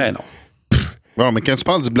bien libre. Ben non. Bon, mais quand tu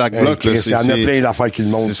parles du Black Bloc, il y en a plein d'affaires qui le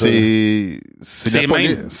montrent. C'est la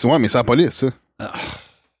police. Ouais, mais c'est la police, ça.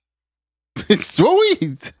 Tu vois,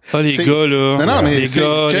 oui. Pas les gars, là. Non, mais les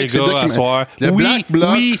gars, à soir. Le Black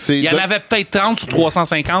Bloc, c'est... Il y en avait peut-être 30 sur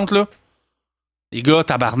 350, là. Les gars,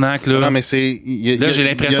 tabarnak, là. Non, mais c'est... Là, j'ai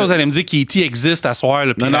l'impression que vous allez me dire qu'E.T. existe à soir,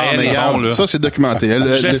 là. Non, mais regarde, ça, c'est documenté.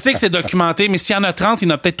 Je sais que c'est documenté, mais s'il y en a 30, il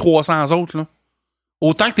y en a peut-être 300 autres, là.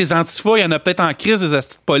 Autant que tes antifas, il y en a peut-être en crise des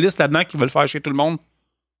astis de police là-dedans qui veulent faire chier tout le monde.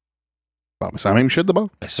 Bon, mais c'est la même shit d'abord.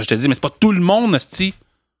 Ben, ça, je te dis, mais c'est pas tout le monde, asti.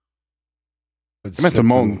 Mais tout le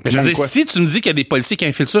monde. Je veux dire, si tu me dis qu'il y a des policiers qui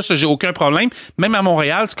infiltrent ça, j'ai aucun problème. Même à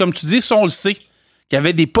Montréal, c'est comme tu dis, ça, on le sait. Qu'il y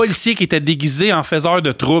avait des policiers qui étaient déguisés en faiseurs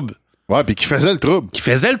de troubles. Ouais, puis qui faisaient le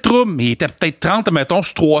trouble. Mais il était peut-être 30, mettons,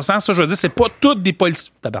 sur 300. Ça, je veux dire, c'est pas tous des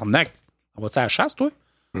policiers. Tabarnak. On va-tu à la chasse, toi?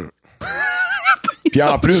 Puis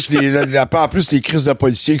en plus, les crises de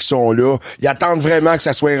policiers qui sont là, ils attendent vraiment que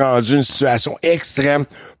ça soit rendu une situation extrême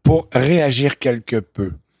pour réagir quelque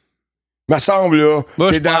peu. Me semble, là... Moi,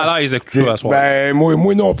 je suis pas à l'aise avec tout ça, à soir. Ben,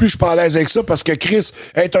 moi non plus, je suis pas à l'aise avec ça, parce que Chris,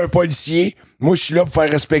 être un policier, moi, je suis là pour faire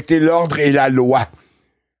respecter l'ordre et la loi.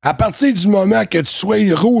 À partir du moment que tu sois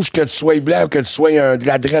rouge, que tu sois blanc, que tu sois un de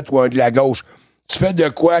la droite ou un de la gauche, tu fais de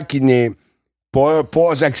quoi qui n'est pas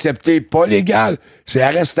accepté, pas légal. C'est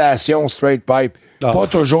arrestation, straight pipe. Pas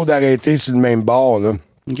toujours d'arrêter sur le même bord, là.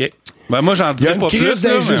 OK. Ben, moi, j'en dis pas plus. Il y a une crise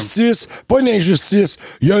d'injustice, pas une injustice.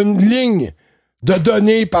 Il y a une ligne de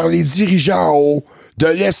données par les dirigeants en haut de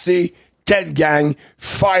laisser telle gang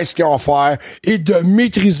faire ce qu'ils ont à faire et de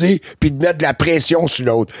maîtriser puis de mettre de la pression sur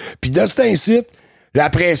l'autre. Puis de cet incite, la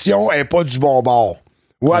pression est pas du bon bord.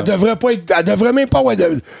 Ou elle devrait pas être, elle devrait même pas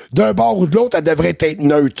être d'un bord ou de l'autre, elle devrait être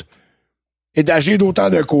neutre. Et d'agir d'autant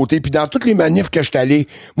d'un côté. Puis dans toutes les manifs que je suis allé,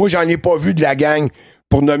 moi j'en ai pas vu de la gang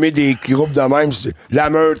pour nommer des groupes de même, la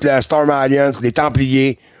Meute, la Storm Alliance, les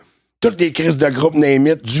Templiers, toutes les crises de groupes name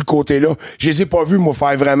it, du côté-là, je les ai pas vus, moi,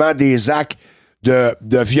 faire vraiment des actes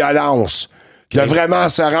de violence. Okay. De vraiment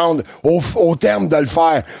se rendre au terme de le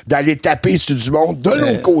faire, d'aller taper sur du monde de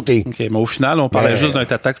l'autre côté. OK, mais au final, on parlait juste d'un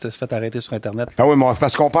tata qui s'était fait arrêter sur Internet. Ah oui, mais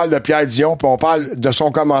parce qu'on parle de Pierre Dion, puis on parle de son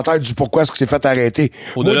commentaire du pourquoi est-ce qu'il s'est fait arrêter.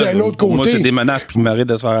 Moi, d'un autre côté... Moi, c'est des menaces puis il m'arrête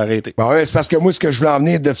de se faire arrêter. Ben ouais, c'est parce que moi, ce que je voulais en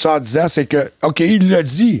venir de ça en disant, c'est que, OK, il l'a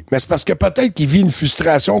dit, mais c'est parce que peut-être qu'il vit une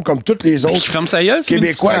frustration comme toutes les autres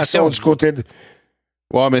Québécois qui sont du côté de...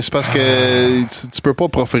 Ouais, mais c'est parce que tu peux pas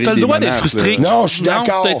proférer des menaces. T'as le droit d'être frustré. Non, je suis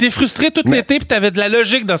d'accord. T'as été frustré tout l'été pis t'avais de la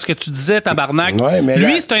logique dans ce que tu disais, tabarnak. Ouais, mais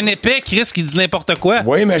lui, c'est un épais qui risque qu'il dit n'importe quoi.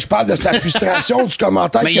 Oui, mais je parle de sa frustration du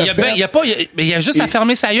commentaire qu'il a fait. Il a juste à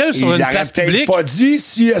fermer sa gueule sur une place publique. Il n'a pas dit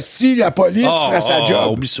si la police ferait sa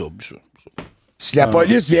job. Oublie ça. Si la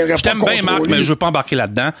police viendrait pas contrôler... Je t'aime bien, Marc, mais je veux pas embarquer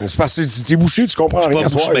là-dedans. C'est parce que t'es bouché, tu comprends rien.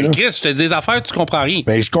 Chris, je te dis des affaires, tu comprends rien.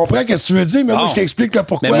 Mais je comprends ce que tu veux dire, mais moi, je t'explique le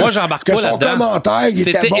pourquoi. Mais moi, j'embarque pas là-dedans. Que son commentaire, il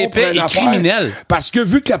était bon pour une affaire. Criminel. Parce que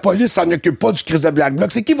vu que la police s'en occupe pas du crise de Black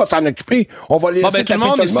Bloc, c'est qui va s'en occuper? On va les laisser taper tout le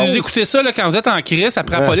monde. Si vous écoutez ça, là, quand vous êtes en crise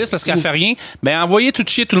après la police parce qu'elle fait rien, ben envoyez tout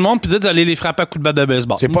chier tout le monde puis dites d'aller les frapper à coups de batte de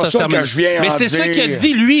baseball. C'est pas ça que je viens en dire. Mais c'est ça qu'il a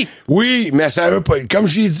dit, lui. Oui, mais ça veut pas... Comme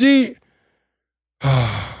j'ai dit...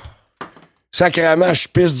 Sacrément, je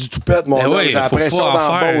pisse du toupette, mon homme. J'ai l'impression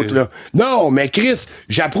dans la botte, là. Non, mais Chris,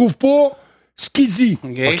 j'approuve pas ce qu'il dit.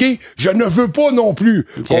 OK? Je ne veux pas non plus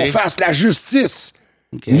qu'on fasse la justice.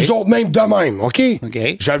 Nous autres même de même. OK?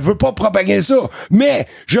 Je ne veux pas propager ça. Mais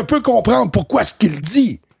je peux comprendre pourquoi ce qu'il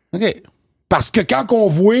dit. Parce que quand on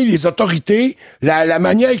voit les autorités, la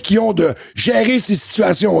manière qu'ils ont de gérer ces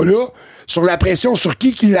situations-là, sur la pression sur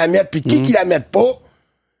qui la mettent puis qui la mettent pas,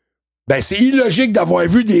 ben, c'est illogique d'avoir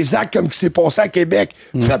vu des actes comme qui s'est passé à Québec,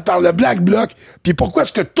 faits par le Black Bloc. Puis pourquoi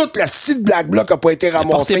est-ce que toute la style Black Bloc a pas été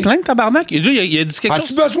ramassée? Porter plainte, tabarnak? Il a dit quelque chose.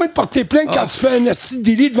 As-tu besoin de porter plainte quand tu fais un esti de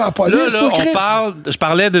délit devant la police? Là,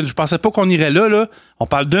 je pensais pas qu'on irait là. On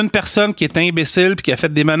parle d'une personne qui est imbécile puis qui a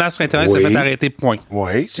fait des menaces sur Internet, s'est fait arrêter, point.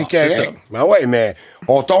 Oui, c'est correct. Ben ouais, mais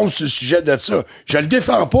on tombe sur le sujet de ça. Je le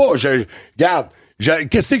défends pas. Regarde.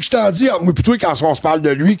 Qu'est-ce que je t'en dis? Moi, plutôt quand on se parle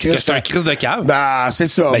de lui, Chris. C'est un crise de cave. Ben, c'est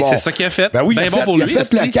ça. Ben, c'est ça qu'il a fait. Ben oui, il a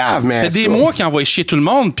fait la cave, mais. Il y a des mois qui envoie chier tout le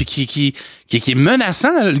monde, puis qui est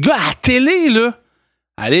menaçant. Le gars, à la télé, là.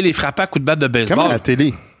 Allez les frapper à coups de batte de baseball. Comment à la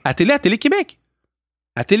télé? À Télé-Québec.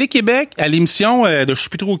 À Télé-Québec, à l'émission de je sais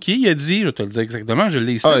plus trop qui, il a dit, je vais te le dire exactement, je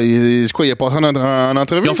l'ai ici. C'est quoi, il a passé en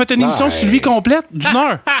entrevue? Ils ont fait une émission sur lui complète, d'une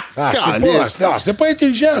heure. C'est pas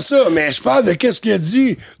intelligent, ça, mais je parle de qu'est-ce qu'il a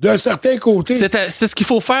dit d'un certain côté. C'est ce qu'il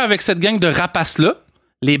faut faire avec cette gang de rapaces-là,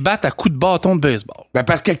 les battre à coups de bâton de baseball. Ben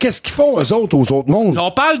parce que qu'est-ce qu'ils font, eux autres, aux autres mondes?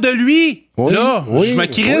 On parle de lui, là. Je me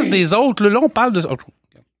crisse des autres, là, on parle de...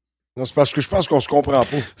 Non, c'est parce que je pense qu'on se comprend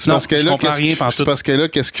pas. C'est parce que là,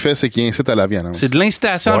 qu'est-ce qu'il fait, c'est qu'il incite à la violence. C'est de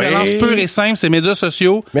l'incitation à la violence pure et simple, c'est médias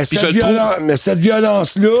sociaux. Mais cette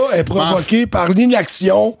violence-là est provoquée par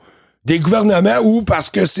l'inaction des gouvernements ou parce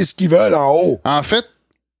que c'est ce qu'ils veulent en haut. En fait,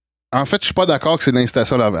 je suis pas d'accord que c'est de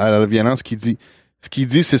l'incitation à la violence qu'il dit. Ce qu'il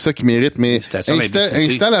dit, c'est ça qui mérite, mais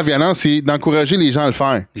inciter à la violence, c'est d'encourager les gens à le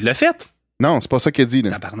faire. Il l'a fait. Non, c'est pas ça qu'il a dit.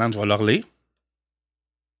 Tabarnak, je vais leur lire.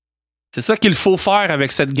 C'est ça qu'il faut faire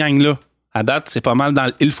avec cette gang-là. À date, c'est pas mal dans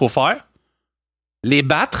le « il faut faire ». Les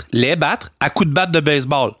battre à coups de batte de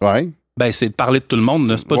baseball. Ouais. Ben, c'est de parler de tout le monde,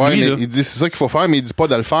 là. C'est pas de lui, là. Il dit c'est ça qu'il faut faire, mais il dit pas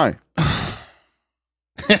de le faire.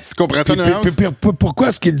 Tu comprends ça, pourquoi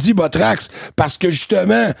est-ce qu'il dit Botrax? Parce que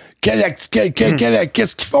justement,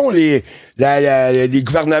 qu'est-ce qu'ils font les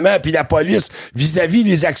gouvernements puis la police vis-à-vis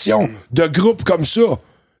des actions de groupes comme ça?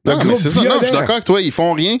 Non, je suis d'accord avec toi, ils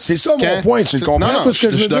font rien. C'est ça mon point, tu comprends pas ce que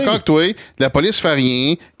je veux dire? Je suis d'accord avec toi, la police fait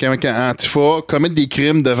rien quand Antifa commettent des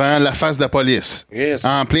crimes devant la face de la police. Yes.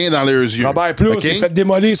 En plein dans leurs yeux. Robert Plus s'est fait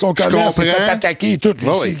démolir son commerce, s'est fait attaquer et tout.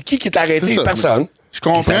 Qui est arrêté? Personne. Je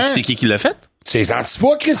comprends. C'est qui l'a fait? C'est les Antifa,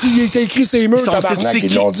 Chris, il a écrit ses murs, tabarnak,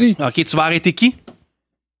 ils l'ont dit. OK, tu vas arrêter qui?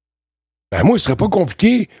 Ben moi, ce serait pas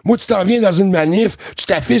compliqué. Moi, tu t'en viens dans une manif, tu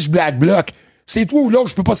t'affiches Black Bloc. C'est toi ou l'autre,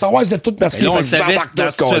 je peux pas savoir, vous êtes tous masqués. On le savait dans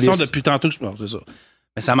la situation depuis tantôt. C'est ça.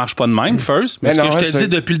 Mais ça marche pas de même, first. Mais ce que je te dis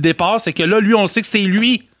depuis le départ, c'est que là, lui, on sait que c'est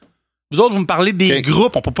lui. Vous autres, vous me parlez des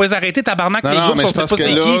groupes. On peut pas les arrêter, tabarnak, les groupes, on sait pas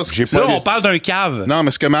c'est qui. Là, on parle d'un cave. Non,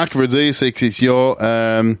 mais ce que Marc veut dire, c'est qu'il y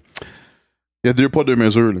a 2 poids, 2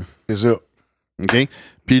 mesures. Là. C'est ça. OK?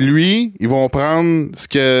 Puis lui, ils vont prendre ce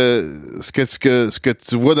que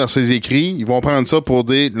tu vois dans ses écrits, ils vont prendre ça pour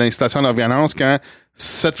dire l'incitation à la violence quand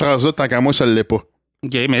cette phrase-là, tant qu'à moi, ça l'est pas.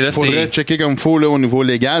 OK, mais là, faudrait checker comme il faut là, au niveau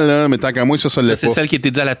légal, là, mais tant qu'à moi, ça l'est pas. C'est celle qui était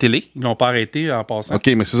dit à la télé. Ils l'ont pas arrêté en passant. OK,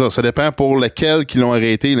 mais c'est ça. Ça dépend pour lequel qu'ils l'ont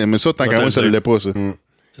arrêté. Là. Mais ça, tant qu'à moi, ça l'est pas, ça.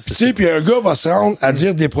 Tu sais, puis un gars va se rendre à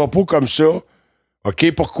dire des propos comme ça.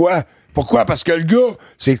 OK, pourquoi? Pourquoi? Parce que le gars,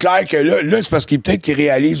 c'est clair que là c'est parce qu'il peut-être qu'il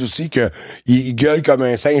réalise aussi que il gueule comme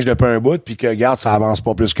un singe depuis un bout puis que, regarde, ça avance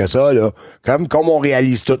pas plus que ça, là. Comme on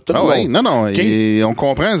réalise tout ah oui, non. Okay? Et on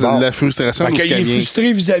comprend la frustration. Fait qu'il est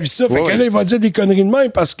frustré vis-à-vis ça. Fait que là, il va dire des conneries de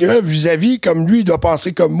même parce que vis-à-vis, comme lui, il doit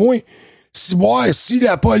penser comme moi. Si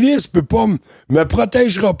la police peut pas me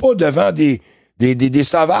protégera pas devant des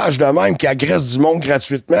sauvages de même qui agressent du monde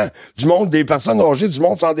gratuitement, du monde, des personnes âgées, du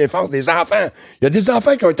monde sans défense, des enfants. Il y a des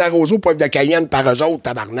enfants qui ont été arrosés au poivre de Cayenne par eux autres,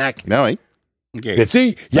 tabarnak. Ben oui. Okay. Mais tu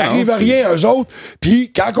sais, il arrive à rien, eux autres.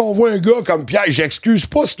 Puis quand on voit un gars comme Pierre, j'excuse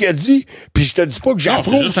pas ce qu'il a dit, puis je te dis pas que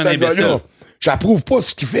j'approuve ce gars-là. J'approuve pas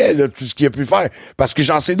ce qu'il fait, là, tout ce qu'il a pu faire. Parce que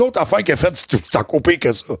j'en sais d'autres affaires qu'il a fait, c'est encore pire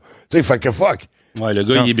que ça. Tu sais, fait que fuck. Ouais, le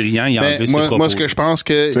gars, il est brillant, il a enlevé ses propos. Moi, ce que je pense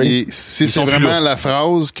que si c'est vraiment la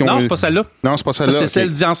phrase qui ont... Non, c'est pas celle-là. Non, c'est pas celle-là. Ça, c'est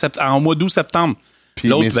celle dit en mois d'août-septembre.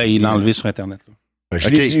 L'autre, il l'a enlevé sur Internet. Là. Je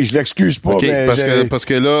l'ai dit, je l'excuse pas, mais... Parce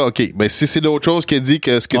que là, OK, ben si c'est d'autres choses qu'il a dit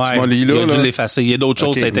que ce que tu m'as lu là... Il a dû l'effacer. Il y a d'autres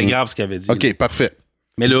choses, ça a été grave ce qu'il avait dit. OK, là. parfait.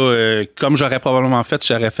 Mais là, comme j'aurais probablement fait,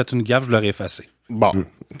 j'aurais fait une gaffe, je l'aurais effacé. Bon,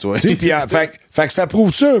 tu vois. Tu sais, puis fait que ça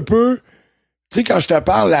prouve-tu un peu... Tu sais, quand je te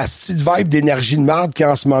parle, la petite vibe d'énergie de marde qu'il y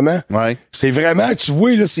a en ce moment, c'est vraiment, tu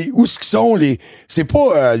vois, là, c'est où ce qu'ils sont, c'est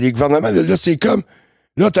pas les gouvernements, là, c'est comme,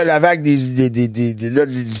 là, t'as la vague de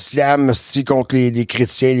l'islam, contre les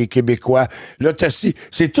chrétiens, les Québécois, là,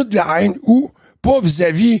 c'est toute la haine où, pas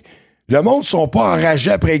vis-à-vis, le monde sont pas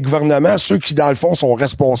enragés après les gouvernements, ceux qui, dans le fond, sont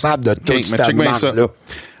responsables de toute cette marde-là.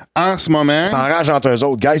 En ce moment... Ça enrage entre eux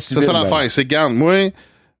autres, guys, c'est ça l'affaire, c'est, garde, moi,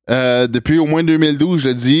 depuis au moins 2012, je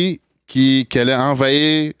le dis, qu'elle a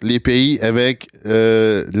envahi les pays avec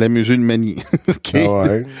la musulmanie. Okay? Ah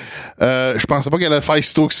ouais. Je pensais pas qu'elle allait le faire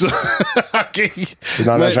si tôt que ça. Okay. C'est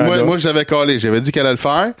dans l'agenda. Moi, je l'avais collé. J'avais dit qu'elle allait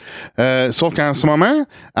le faire. Sauf qu'en ce moment,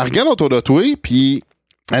 elle regarde autour de toi puis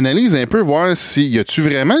analyse un peu, voir s'il y a-tu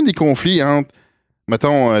vraiment des conflits entre,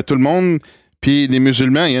 mettons, tout le monde puis les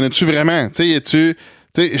musulmans. Y en a-tu vraiment? Tu sais, y a-tu...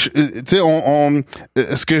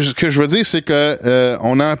 ce que je veux dire, c'est que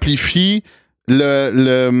on amplifie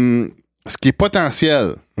ce qui est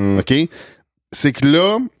potentiel, OK? C'est que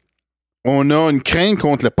là, on a une crainte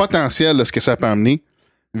contre le potentiel de ce que ça peut amener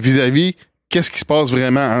vis-à-vis qu'est-ce qui se passe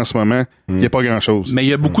vraiment en ce moment. Il n'y a pas grand-chose. Mais il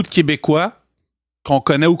y a beaucoup de Québécois qu'on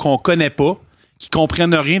connaît ou qu'on connaît pas, qui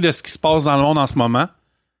comprennent rien de ce qui se passe dans le monde en ce moment,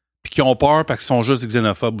 puis qui ont peur parce qu'ils sont juste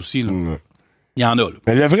xénophobes aussi. Là. Il y en a. Là.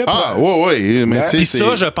 Mais le vrai oui. Puis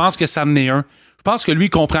ça, je pense que ça en est un. Je pense que lui,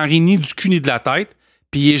 il comprend rien ni du cul ni de la tête.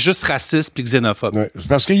 Puis il est juste raciste puis xénophobe. Ouais,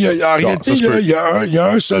 parce qu'il y a en réalité, il y a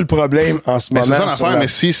un seul problème en ce moment. C'est ça l'affaire, mais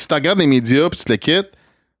si tu regardes les médias puis tu te le quittes,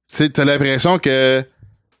 t'as l'impression que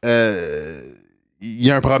il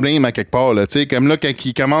y a un problème à quelque part. Là, comme là, quand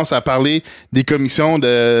il commence à parler des commissions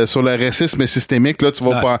sur le racisme systémique, là, tu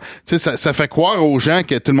vas pas. Ça fait croire aux gens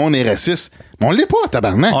que tout le monde est raciste. Mais on l'est pas,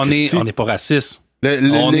 tabarnak. On n'est pas raciste.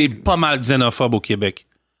 On est pas mal xénophobe au Québec.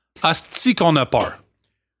 Asti qu'on a peur.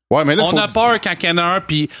 Ouais, mais là, on a peur quand il y en a un,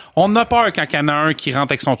 puis on a peur quand il y en a un qui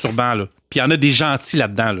rentre avec son turban, là. Puis il y en a des gentils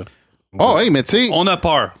là-dedans, là. Oh, hey, mais tu sais. On a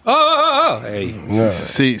peur. Hey.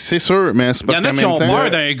 C'est sûr, mais c'est parce qu'il y en a qui ont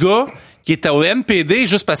peur d'un gars qui est au NPD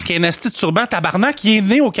juste parce qu'il y a un asti de turban tabarnak qui est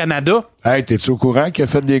né au Canada. Hey, t'es-tu au courant qu'il a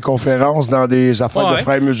fait des conférences dans des affaires de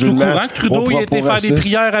frères musulmans? T'es au courant que Trudeau, il a été faire des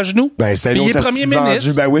prières à genoux? Ben, c'était un autre premier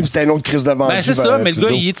ministre. Ben oui, c'était un autre crise de vendu. Ben, c'est ça, mais le gars,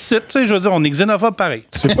 il est ici, tu sais, je veux dire, on est xénophobe pareil.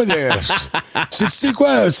 C'est pas des... Tu sais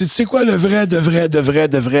quoi le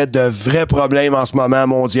vrai problème en ce moment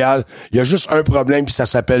mondial? Il y a juste un problème puis ça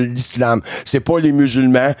s'appelle l'islam. C'est pas les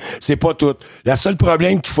musulmans, c'est pas tout. Le seul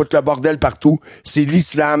problème qui fout le bordel partout, c'est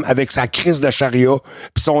l'islam avec sa crise de charia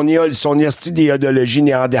puis son idéologie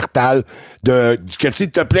néandertale que tu sais,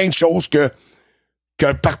 t'as plein de choses que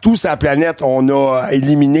partout sur la planète, on a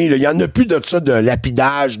éliminé. Il y en a plus de ça, de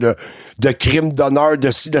lapidage, de crimes d'honneur,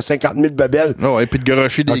 de 50 000 babelles. Oh, et puis de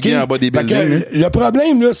garocher des gays en bas des buildings. Le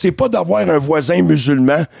problème, là, c'est pas d'avoir un voisin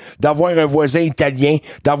musulman, d'avoir un voisin italien,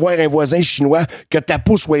 d'avoir un voisin chinois, que ta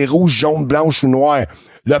peau soit rouge, jaune, blanche ou noire.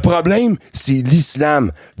 Le problème, c'est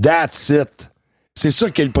l'islam. That's it. C'est ça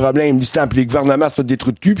qui est le problème. L'islam, puis les gouvernements, c'est tous des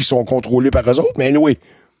trous de cul, puis ils sont contrôlés par eux autres. Mais oui,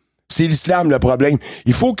 c'est l'islam le problème.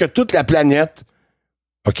 Il faut que toute la planète,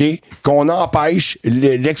 OK, qu'on empêche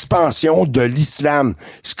l'expansion de l'islam.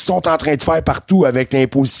 Ce qu'ils sont en train de faire partout avec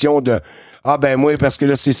l'imposition de Ah ben moi, parce que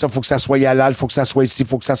là, c'est ça, faut que ça soit halal, faut que ça soit ici,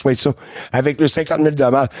 faut que ça soit ça. Avec le 50 000 de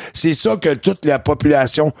mal. C'est ça que toute la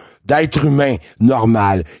population d'êtres humains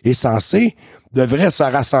normal et sensés devrait se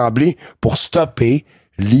rassembler pour stopper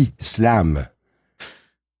l'islam.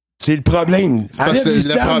 C'est le problème. Parce que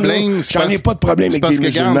le problème, j'en ai pas de problème avec des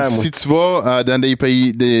musulmans. Regarde, si tu vas dans des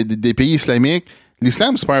pays islamiques,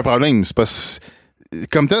 l'islam, c'est pas un problème. C'est pas,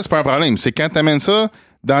 comme tel, c'est pas un problème. C'est quand t'amènes ça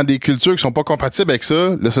dans des cultures qui sont pas compatibles avec ça,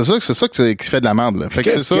 là, c'est ça qui fait de la merde, là. Fait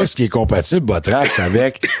que qu'est-ce qui est compatible, Botrax,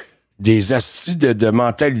 avec des astis de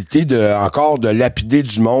mentalité encore de lapider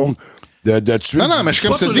du monde, de tuer. Non, mais je suis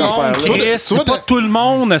comme ça. C'est pas tout le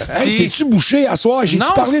monde, hey, t'es-tu bouché à soir?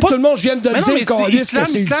 J'ai-tu parlé de tout le monde? Je viens de le dire, Carlis, que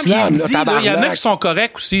c'est l'islam, là, tabarnak. Il y en a qui sont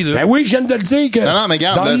corrects aussi, là. Ben oui, je viens de le dire que mais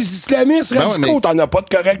regarde, dans les islamistes radicaux, t'en as pas de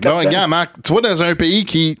correct là-dedans. Non, regarde, Marc, tu vois, dans un pays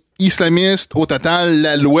qui islamiste, au total,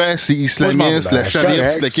 la loi, c'est islamiste, la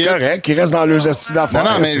charia, c'est correct, ils restent dans leurs astuces d'affaires.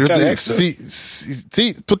 Non, mais je veux dire, tu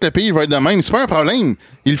sais, tout le pays va être de même. C'est pas un problème.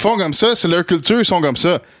 Ils le font comme ça, c'est leur culture, ils sont comme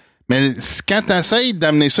ça. Mais quand t'essayes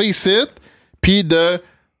d'amener ça ici, puis de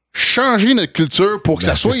changer notre culture pour que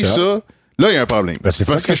ça soit ça, là, il y a un problème. Ben, c'est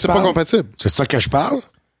parce que c'est pas compatible. C'est ça que je parle.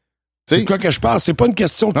 C'est quoi que je parle? C'est pas une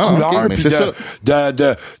question de couleur puis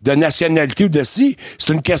de nationalité ou de si.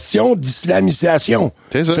 C'est une question d'islamisation.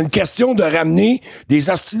 C'est une question de ramener des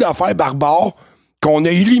astis d'affaires barbares qu'on a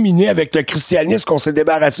éliminés avec le christianisme, qu'on s'est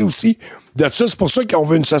débarrassé aussi de ça. C'est pour ça qu'on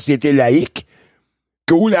veut une société laïque,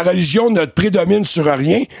 où la religion ne prédomine sur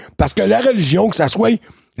rien, parce que la religion, que ça soit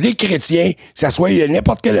les chrétiens, que ça soit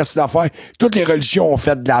n'importe quelle assis d'affaires, toutes les religions ont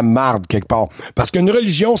fait de la marde quelque part. Parce qu'une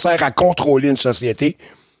religion sert à contrôler une société.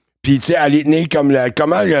 Puis, tu sais, à les tenir comme dans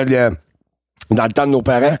le temps de nos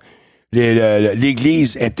parents,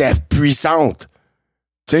 l'Église était puissante.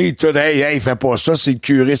 Tu sais, tout, hey, fais pas ça, c'est le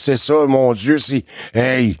curé, c'est ça, mon Dieu, c'est,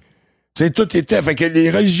 hey. Tu sais, tout était, fait que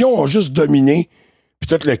les religions ont juste dominé, puis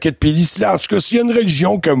tout le kit. Puis l'islam, en tout cas, s'il y a une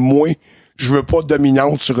religion que moi, je veux pas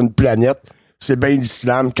dominante sur une planète, c'est bien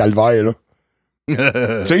l'islam, calvaire, là. Tu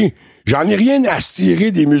sais, j'en ai rien à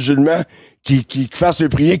cirer des musulmans qui fassent le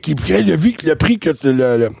prière, qui prient le prix que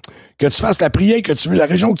tu fasses la prière que tu veux, la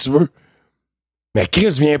région que tu veux. Mais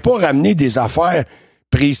Chris vient pas ramener des affaires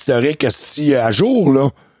préhistoriques à jour, là.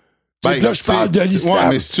 Là, je parle de l'islam. Ouais,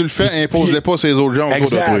 mais si tu le fais, impose-les pas ces autres gens autour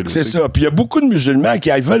de toi. C'est ça. Puis il y a beaucoup de musulmans qui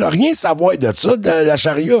veulent rien savoir de ça, de la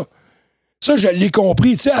charia. Ça, je l'ai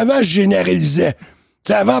compris. Tu sais, avant, je généralisais. Tu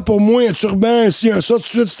sais, avant, pour moi, un turban, un ça, tout de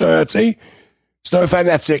suite, c'est un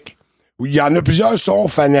fanatique. Il y en a plusieurs qui sont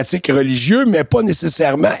fanatiques religieux, mais pas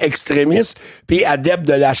nécessairement extrémistes puis adeptes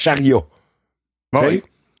de la charia. Oui.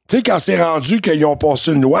 Tu sais, quand c'est rendu qu'ils ont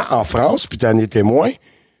passé une loi en France, puis t'en es témoin,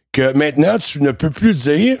 que maintenant, tu ne peux plus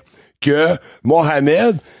dire que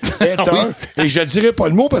Mohamed est et je dirais pas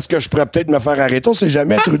le mot parce que je pourrais peut-être me faire arrêter, on sait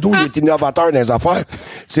jamais, Trudeau, il est innovateur dans les affaires.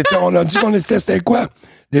 On a dit qu'on c'était quoi?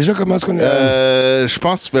 Déjà, comment est-ce qu'on est... je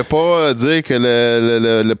pense que tu ne pas dire que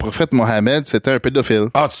le prophète Mohamed, c'était un pédophile.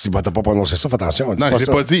 Ah, t'as pas prononcé ça, fais attention. Non, je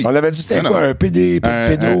l'ai pas dit. On avait dit c'était quoi?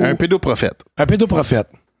 Un pédoprophète. Un pédoprophète.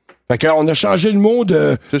 Fait qu'on a changé le mot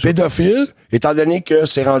de pédophile, étant donné que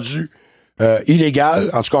c'est rendu illégal,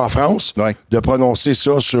 en tout cas en France, de prononcer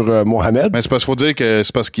ça sur Mohamed. Mais c'est parce qu'il faut dire que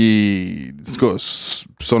c'est parce qu'il... En tout cas,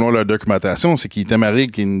 selon leur documentation, c'est qu'il était marié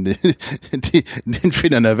avec une fille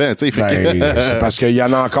de 9 ans, tu sais. C'est parce qu'il y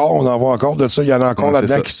en a encore, on en voit encore de ça, il y en a encore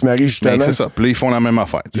là-dedans qui se marient justement. Ben, c'est ça. Puis là, ils font la même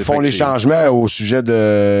affaire. Ils font les changements au sujet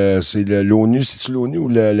de... C'est l'ONU, c'est-tu l'ONU ou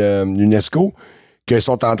l'UNESCO? Qu'ils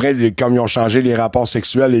sont en train de, comme ils ont changé les rapports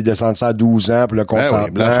sexuels, ils descendent ça à 12 ans pour le consentement.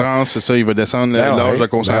 Oui, la France, c'est ça, il va descendre l'âge de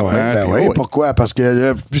consentement. Oui, pourquoi? Parce que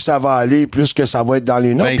là, plus ça va aller, plus que ça va être dans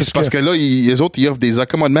les notes. C'est parce que là, les autres, ils offrent des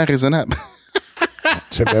accommodements raisonnables.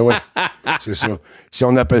 C'est ça. Si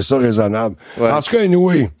on appelle ça raisonnable. Ouais. En tout cas,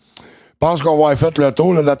 anyway, je pense qu'on va avoir fait le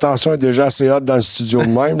tour. Là, la tension est déjà assez haute dans le studio de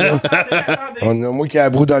même. Là. On a moi qui ai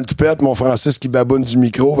la broue dans le toupette, mon Francis qui baboune du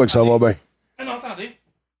micro, fait que ça va bien. Non, attendez.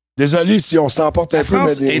 Désolé si on s'emporte un peu. La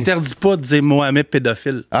France interdit pas de dire Mohamed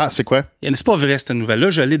pédophile. Ah, c'est quoi? C'est pas vrai, cette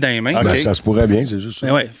nouvelle-là. Je l'ai dans les mains. Okay. Ben, ça se pourrait bien, c'est juste ça.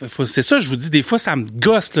 Mais ouais, c'est ça, je vous dis, des fois, ça me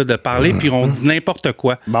gosse là, de parler, puis on dit n'importe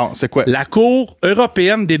quoi. Bon, c'est quoi? La Cour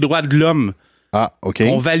européenne des droits de l'homme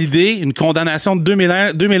ont validé une condamnation de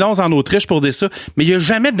 2011 en Autriche pour dire ça. Mais il n'y a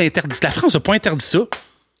jamais d'interdit. La France n'a pas interdit ça.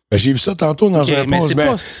 Ben, j'ai vu ça tantôt dans un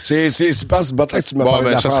post. C'est pas que tu m'as parlé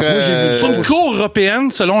de la France. Moi, j'ai vu sur une cour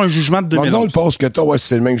européenne, selon un jugement de 2011. Non, le post que t'as,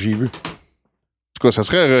 c'est le même que j'ai vu. En tout cas, ça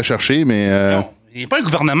serait recherché, mais... Non, il n'y a pas un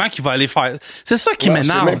gouvernement qui va aller faire... C'est ça qui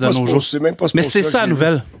m'énerve de nos jours. Mais c'est ça, la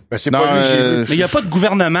nouvelle. Ben, c'est pas lui que j'ai vu. Mais il n'y a pas de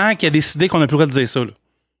gouvernement qui a décidé qu'on n'a plus le droit de dire ça. Là.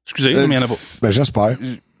 Excusez, mais il n'y en a pas. Ben, j'espère.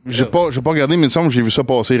 J'ai pas regardé, mais il me semble que j'ai vu ça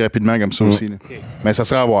passer rapidement comme ça aussi. Là. Okay. Mais ça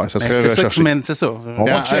serait à voir. Ça serait recherché. C'est ça. On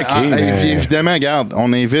va checker. Évidemment, regarde,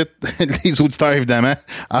 on invite les auditeurs, évidemment,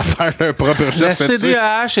 à faire leur propre recherche. La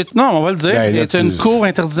CDAH, non, on va le dire, est une cour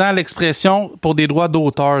interdisant l'expression pour des droits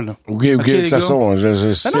d'auteur. Là. OK, de toute façon,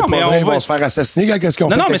 c'est pas vrai, ils vont se faire assassiner quand qu'est-ce qu'on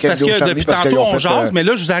fait. Non, mais c'est parce que depuis tantôt, on jase, mais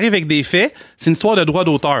là, je vous arrive avec des faits. C'est une histoire de droits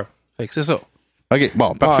d'auteur. Fait que c'est ça. OK,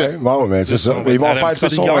 bon, parfait. Ouais, bon, mais c'est ça. Ils vont faire de toute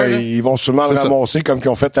façon, ils vont sûrement le ramasser comme qu'ils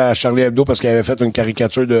ont fait à Charlie Hebdo parce qu'ils avaient fait une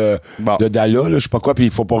caricature de Dalla, là, je sais pas quoi, puis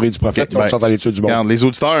il faut pas rire du prophète, donc ils sont dans l'étude du monde. Regarde, les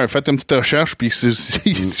auditeurs, faites une petite recherche, puis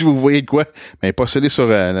si vous voyez de quoi, ben, postez sur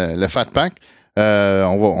le FatPack.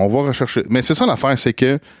 On va rechercher. Mais c'est ça l'affaire, c'est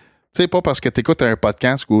que, tu sais, pas parce que t'écoutes un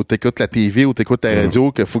podcast ou t'écoutes la TV ou t'écoutes la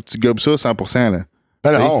radio qu'il faut que tu gobes ça 100%,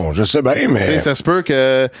 là. Non, je sais bien, mais. Ça se peut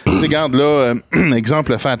que, tu sais, regarde là,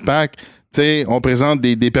 exemple, le FatPack, tu sais, on présente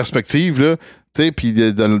des perspectives, là. Tu sais, puis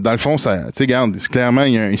dans le fond, ça, tu sais, regarde, clairement,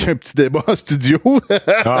 il y a un petit débat en studio.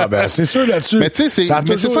 Ah, ben, c'est sûr là-dessus. Mais tu sais, ça a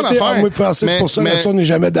toujours été moi et Francis, pour ça, là-dessus, on n'est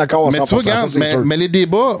jamais d'accord à 100%. Regarde, ça, c'est sûr. Mais les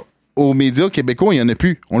débats aux médias québécois, il n'y en a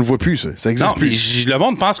plus. On le voit plus, ça existe plus. Le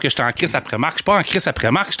monde pense que je suis en crise après Marc. Je suis pas en crise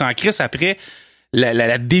après Marc, je suis en crise après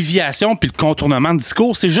la déviation puis le contournement de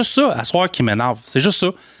discours. C'est juste ça, à soir, qui m'énerve. C'est juste ça.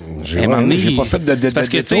 J'ai pas fait de parce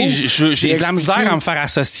que, tu sais, j'ai de la misère à me faire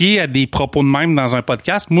associer à des propos de même dans un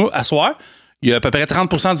podcast. Moi, à soir, il y a à peu près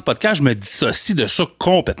 30% du podcast, je me dissocie de ça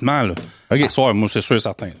complètement, là. Okay. À soir, moi, c'est sûr et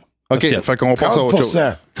certain. Là. OK, fait qu'on passe à autre chose.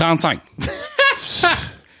 35.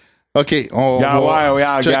 OK, on va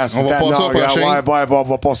passer au prochain. On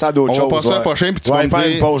va passer à d'autres choses. On va passer au prochain, puis tu vas me dire...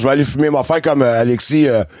 une pause. Je vais aller fumer. Je vais faire comme Alexis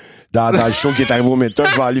dans le show qui est arrivé au méthode.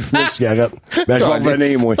 Je vais aller fumer une cigarette. Ben, je vais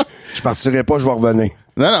revenir, moi. Je partirai pas, je vais revenir.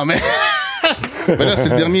 Non, mais... Ben là, c'est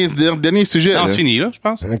le dernier sujet. Non, c'est fini, là, je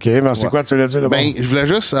pense. OK, mais c'est quoi tu voulais dire, là? Ben, je voulais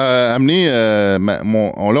juste amener... là,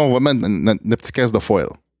 on va mettre notre petit caisse de foil.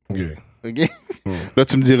 OK? Là,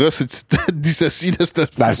 tu me diras si tu te dissocies de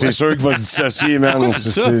cette... Ben, c'est sûr qu'il va se dissocier, man.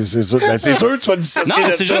 C'est sûr. Ben, c'est sûr que tu vas te dissocier de ça.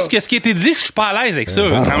 Non, c'est juste que ce qui a été dit, je suis pas à l'aise avec ça.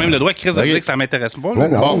 Quand même, le droit de crise de dire que ça m'intéresse pas. Là.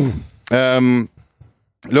 Non. Bon.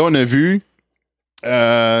 Là, on a vu... OK.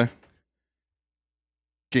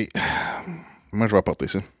 Moi, je vais apporter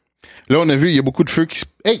ça. Là, on a vu, il y a beaucoup de feux qui...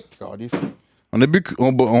 Hey!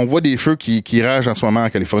 On voit des feux qui ragent en ce moment en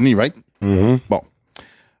Californie, right? Mm-hmm. Bon.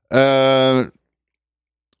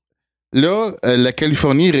 Là, la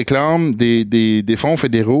Californie réclame des fonds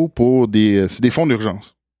fédéraux pour c'est des fonds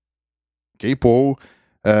d'urgence. OK?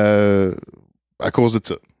 À cause de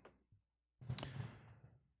ça.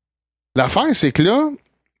 L'affaire, c'est que là,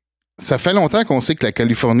 ça fait longtemps qu'on sait que la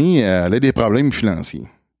Californie elle a des problèmes financiers.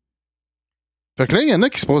 Fait que là, il y en a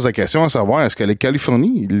qui se posent la question à savoir, est-ce que la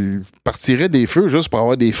Californie partirait des feux juste pour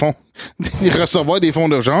avoir des fonds, recevoir des fonds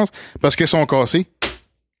d'urgence parce qu'ils sont cassés?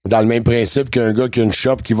 Dans le même principe qu'un gars qui a une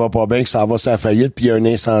shop qui va pas bien, que ça va sa faillite, puis il y a un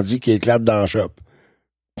incendie qui éclate dans la shop.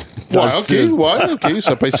 OK,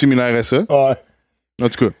 ça peut être similaire à ça. Ouais. En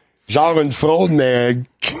tout cas. Genre une fraude, mais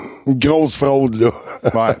une grosse fraude, là.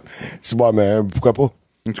 Ouais. C'est bon, mais pourquoi pas?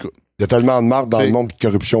 En tout cas. Il y a tellement de marques dans le monde de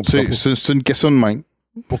corruption. C'est une question de même.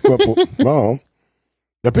 Pourquoi pas? Non.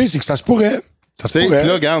 Le pire, c'est que ça se pourrait. Ça se pourrait.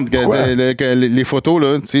 Là, regarde, les photos,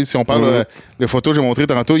 là, si on parle des photos que j'ai montrées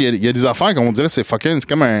tantôt, il y a des affaires qu'on dirait c'est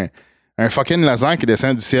comme un fucking laser qui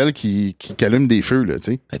descend du ciel qui allume des feux, là,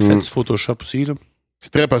 tu sais. Peut-être fait du Photoshop aussi, là.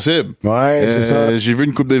 C'est très possible. Ouais, c'est ça. J'ai vu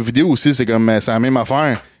une couple de vidéos aussi, c'est la même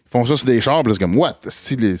affaire. Ils font ça sur des chars, c'est comme, what?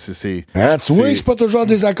 C'est tu vois, je suis pas toujours en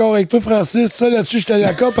désaccord avec toi, Francis. Ça, là-dessus, je suis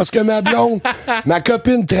d'accord parce que ma blonde, ma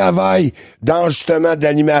copine travaille dans, justement, de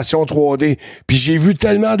l'animation 3D. Puis j'ai vu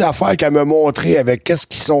tellement d'affaires qu'elle m'a montré avec qu'est-ce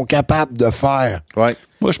qu'ils sont capables de faire. Ouais.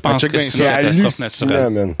 Moi, je pense que c'est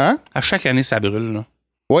hallucinant, man. Hein? À chaque année, ça brûle, là.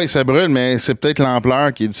 Oui, ça brûle, mais c'est peut-être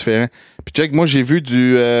l'ampleur qui est différente. Puis check, moi, j'ai vu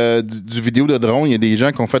du vidéo de drone. Il y a des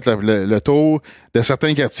gens qui ont fait le tour de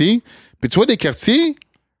certains quartiers. Puis tu vois, des quartiers...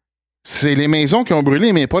 C'est les maisons qui ont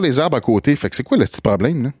brûlé, mais pas les arbres à côté. Fait que c'est quoi le petit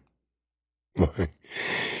problème, là? Ouais.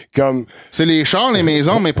 Comme... C'est les chars, les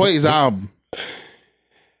maisons, mais pas les arbres.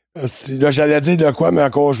 Là, j'allais dire de quoi, mais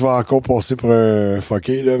je vais encore passer pour un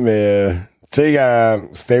fucké, là, mais... tu sais,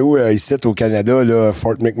 c'était où, ici, au Canada, là,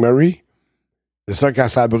 Fort McMurray? C'est ça, quand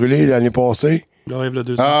ça a brûlé l'année passée? Là, arrive le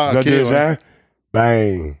 2 ans. Ah, le 2 ans.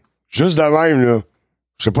 Ben, juste de même, là.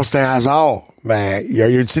 Je sais pas si c'était un hasard. Ben, il y a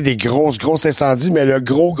eu, tu sais, des grosses incendies, mais le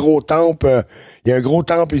gros temple, il y a un gros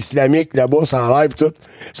temple islamique là-bas, ça a l'air pis tout.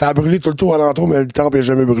 Ça a brûlé tout le tour alentour, mais le temple n'a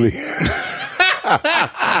jamais brûlé.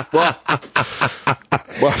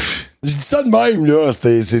 Je dis ça de même, là.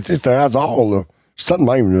 C'était un hasard, là. ça de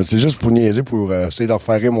même, là. C'est juste pour niaiser, pour essayer d'en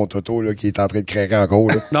faire mon toto, là, qui est en train de craquer encore,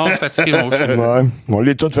 là. Non, fatigué, mon chien. Ouais. On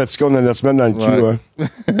l'est tous fatigués, on a notre semaine dans le cul, hein.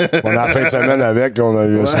 On a la fin de semaine avec, là, on a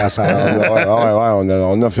eu ça.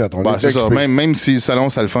 On a fait. On c'est ça. Même si le salon,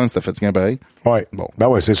 ça le fun, c'était fatigant pareil. Ouais. Bon. Ben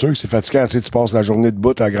ouais, c'est sûr que c'est fatigant. Tu sais, tu passes la journée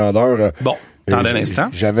debout à grandeur. Bon, attendez un instant.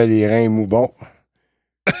 J'avais les reins mous. Bon.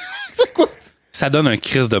 C'est quoi? Ça donne un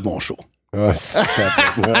crise de bon show. Ah,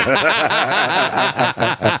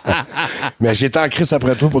 mais j'étais en crise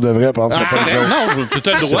après tout pour de vrai. Non, tu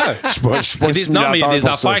as le droit. Je suis pas non, mais il y a des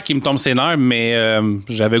affaires qui me tombent ses nerfs, mais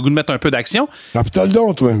j'avais le goût de mettre un peu d'action. Ah, putain, le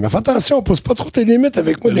don, toi. Mais fais attention, on pousse pas trop tes limites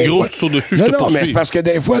avec moi. Le gros saut dessus, je te poursuis. Non, mais c'est parce que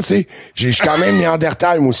des fois, tu sais, je suis quand même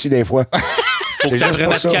néandertal, moi aussi, des fois. Faut que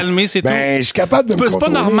t'apprennes à te calmer, c'est tout. Ben, je suis capable de me C'est pas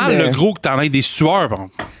normal, le gros, que t'en aies des sueurs.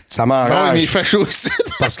 Ça m'enrage. mais il fait chaud aussi.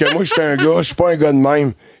 Parce que moi, je suis un gars, je suis pas un gars de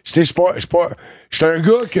même. Tu sais, je suis un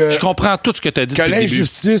gars que... Je comprends tout ce que t'as dit depuis le début. Que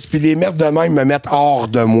l'injustice puis les merdes de même me mettent hors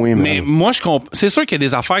de moi, man. Mais moi, c'est sûr qu'il y a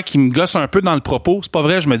des affaires qui me gossent un peu dans le propos. C'est pas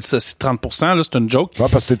vrai, je me dis ça, c'est 30%, là, c'est une joke. Ouais,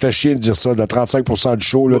 parce que t'étais chiant de dire ça. De 35% du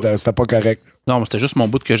show, là, c'était pas correct. Non, mais c'était juste mon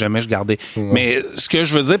bout que jamais je gardais. Mais ce que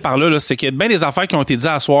je veux dire par là, c'est qu'il y a bien des affaires qui ont été dites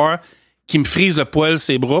à soir qui me frisent le poil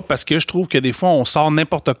ses bras parce que je trouve que des fois, on sort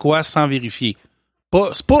n'importe quoi sans vérifier. Non,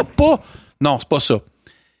 c'est pas ça.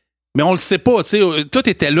 Mais on le sait pas, tu sais. Toi,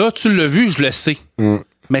 t'étais là, tu l'as vu, je le sais.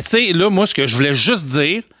 Mais tu sais, là, moi, ce que je voulais juste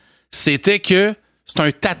dire, c'était que c'est un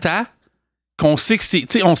tata qu'on sait que c'est,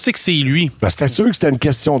 tu sais, on sait que c'est lui. Ben, c'était sûr que c'était une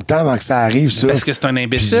question de temps avant que ça arrive, ça. Parce que c'est un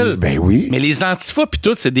imbécile. Puis, ben oui. Mais les antifas pis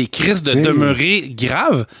tout, c'est des crises de demeurer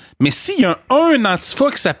graves. Mais s'il y a un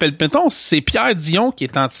antifa qui s'appelle, mettons, c'est Pierre Dion qui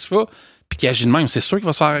est antifa puis qui agit de même, c'est sûr qu'il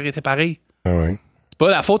va se faire arrêter pareil. Ah oui. Pas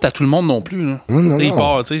la faute à tout le monde non plus. Là.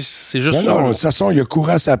 Non. C'est juste ça. Non, de toute façon, il a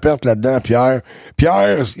couru à sa perte là-dedans, Pierre.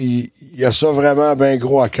 Pierre, il a ça vraiment bien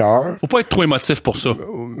gros à cœur. Faut pas être trop émotif pour ça.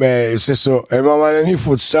 Mais c'est ça. À un moment donné, il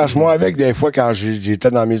faut que tu saches. Moi, avec, des fois, quand j'étais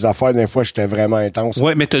dans mes affaires, des fois, j'étais vraiment intense.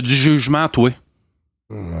 Ouais, mais t'as du jugement, toi.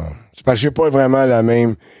 Non. C'est parce que j'ai pas vraiment la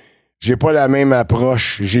même... J'ai pas la même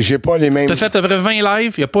approche. J'ai pas les mêmes... T'as fait à peu près 20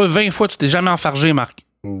 lives. Il y a pas 20 fois tu t'es jamais enfargé, Marc.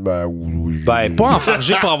 Ben oui. Ben, pas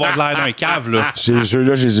enfargé pour avoir de l'air d'un cave, là.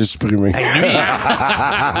 Ceux-là, je les ai supprimés. Hey, lui,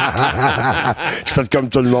 je fais comme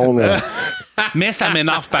tout le monde. Mais ça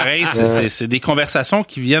m'énerve pareil. C'est des conversations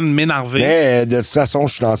qui viennent m'énerver. Mais de toute façon,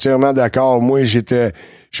 je suis entièrement d'accord. Moi,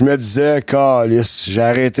 je me disais, câlisse, j'ai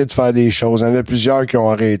arrêté de faire des choses. Il y en a plusieurs qui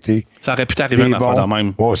ont arrêté. Ça aurait pu t'arriver une affaire de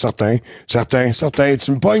même. Oh, certain. Tu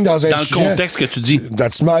me pognes dans un Dans sujet. le contexte que tu dis.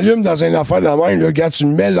 Tu m'allumes dans une affaire de même, là. Gars, tu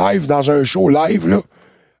me mets live dans un show live, là.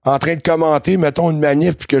 En train de commenter, mettons une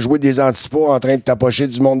manif puis que jouer des antifas en train de tapocher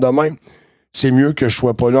du monde de même. C'est mieux que je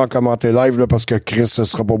sois pas là en commenter live, là, parce que Chris, ce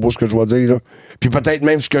sera pas beau ce que je vais dire, là. Puis peut-être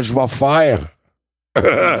même ce que je vais faire.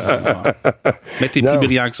 Mais t'es plus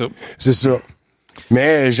brillant que ça. C'est ça.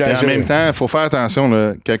 Mais en même temps, il faut faire attention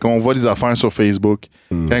là, quand on voit des affaires sur Facebook,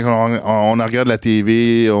 quand on regarde la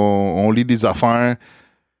TV, on lit des affaires,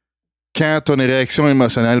 quand tu as une réaction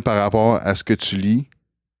émotionnelle par rapport à ce que tu lis,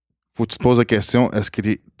 faut que tu te poses la question, est-ce que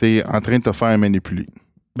tu es en train de te faire manipuler?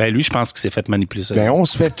 Ben lui, je pense qu'il s'est fait manipuler ça. Ben on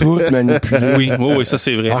se fait tout manipuler. Oui, ça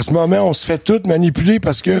c'est vrai. En ce moment, on se fait tout manipuler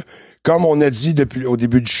parce que, comme on a dit au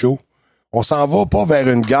début du show, on s'en va pas vers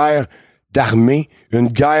une guerre d'armée, une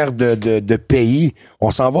guerre de pays. On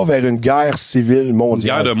s'en va vers une guerre civile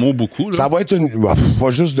mondiale. Une guerre de mots beaucoup. Là. Ça va être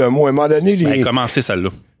pas juste de mots. À un moment donné, Ben, commencer celle-là.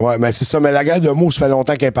 Ouais, mais c'est ça. Mais la guerre de mots, ça fait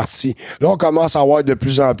longtemps qu'elle est partie. Là, on commence à avoir de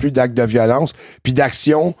plus en plus d'actes de violence, puis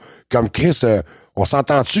d'actions comme Chris. On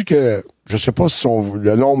s'entend-tu que, je sais pas si sont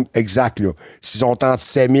le nombre exact, là. S'ils ont entre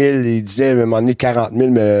 7 000, ils disaient à un moment donné 40 000,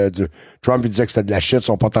 mais Trump, il disait que c'était de la shit, ils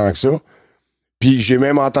sont pas tant que ça. Puis j'ai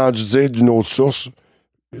même entendu dire d'une autre source.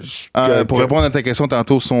 Pour répondre à ta question,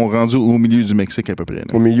 tantôt, ils sont rendus au milieu du Mexique à peu près. Là.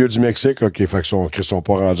 Au milieu du Mexique, OK, fait qu'ils sont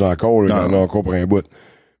pas rendus encore, là, il y en a encore pour un bout.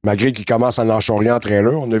 Malgré qu'ils commencent à en charrier en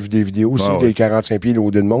trailer, on a vu des vidéos aussi, des 45 pieds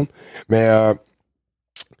au de monde. Mais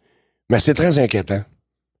c'est très inquiétant.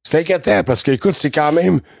 C'est inquiétant parce que, écoute, c'est quand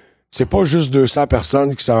même, c'est pas juste 200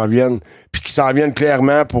 personnes qui s'en viennent, puis qui s'en viennent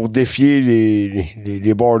clairement pour défier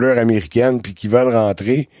les borders américaines, puis qui veulent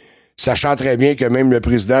rentrer, sachant très bien que même le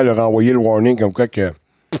président leur a envoyé le warning comme quoi que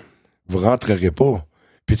vous rentrerez pas.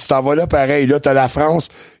 Puis tu t'en vas là pareil, là t'as la France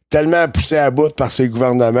tellement poussée à bout par ses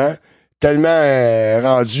gouvernements, tellement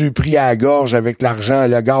rendu pris à la gorge avec l'argent,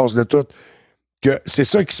 le gaz, le tout, que c'est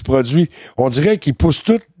ça qui se produit. On dirait qu'ils poussent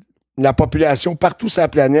toute la population partout sur la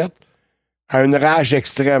planète à une rage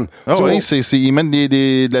extrême. Ah oui, ils mettent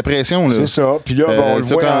de la pression, là. C'est ça. Puis là, on le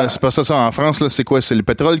voit. C'est pas ça en France, là. C'est quoi? C'est le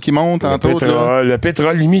pétrole qui monte, entre autres, là? Le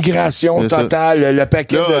pétrole, l'immigration totale, le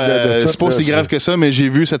paquet de tout. C'est pas aussi grave que ça, mais j'ai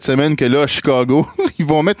vu cette semaine que là, à Chicago, ils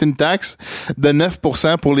vont mettre une taxe de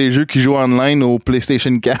 9% pour les jeux qui jouent online au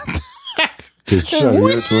PlayStation 4. T'es-tu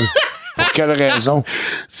sérieux, toi? Pour quelle raison?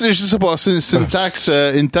 Je sais pas, c'est une taxe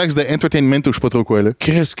de entertainment ou je sais pas trop quoi, là.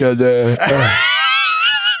 Qu'est-ce que de...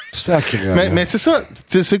 Sacré. Mais c'est ça.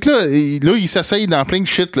 C'est que là, il s'essaye dans plein de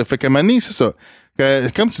shit, là. Fait qu'à un moment donné, c'est ça.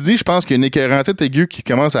 Comme tu dis, je pense qu'il y a une écœurantite aiguë qui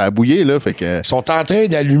commence à bouiller, là. Fait que... Ils sont en train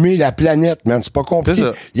d'allumer la planète, man. C'est pas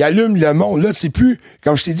compliqué. Ils allument le monde. Là, c'est plus,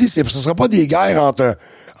 comme je t'ai dit, ce sera pas des guerres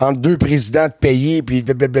entre deux présidents de pays, puis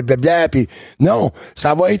blablabla, puis non.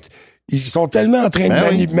 Ça va être, ils sont tellement en train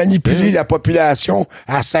de manipuler la population,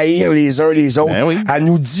 à saillir les uns les autres, à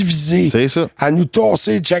nous diviser. C'est ça. À nous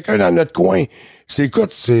tosser chacun dans notre coin.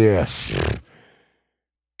 Écoute, c'est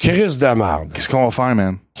crise de merde. Qu'est-ce qu'on va faire,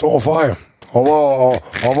 man? Qu'est-ce qu'on va faire?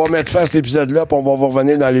 On va mettre fin à cet épisode-là, puis on va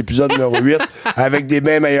revenir dans l'épisode numéro 8 avec des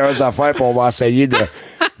bien meilleures affaires, puis on va essayer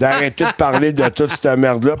d'arrêter de parler de toute cette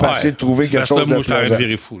merde-là, puis essayer de trouver quelque chose de plaisant. Je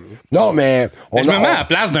virer fou, là. Non, mais... Je me mets à la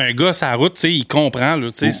place d'un gars sur la route, tu sais, il comprend, là,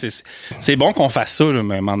 tu sais, c'est bon qu'on fasse ça, là,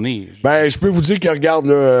 mais à un moment donné... Ben, je peux vous dire que, regarde,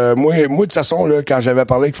 là, moi, de toute façon, là, quand j'avais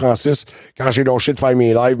parlé avec Francis, quand j'ai lâché de faire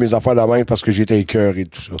mes lives, mes affaires de même, parce que j'étais écœuré de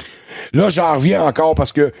tout ça. Là, j'en reviens encore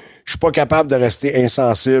parce que je suis pas capable de rester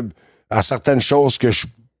insensible à certaines choses que je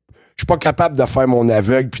suis pas capable de faire mon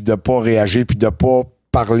aveugle puis de pas réagir puis de pas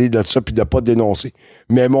parler de ça puis de pas dénoncer.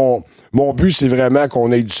 Mais mon but, c'est vraiment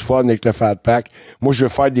qu'on ait du fun avec le FatPack. Moi, je veux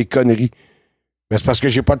faire des conneries. Mais c'est parce que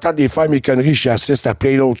j'ai pas le temps de faire mes conneries. J'assiste à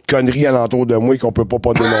plein d'autres conneries alentour de moi qu'on peut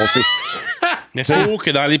pas dénoncer. Mais c'est pour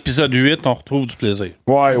que dans l'épisode 8, on retrouve du plaisir.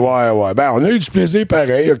 Ouais. Ben, on a eu du plaisir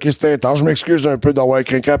pareil. OK, c'était intense. Je m'excuse un peu d'avoir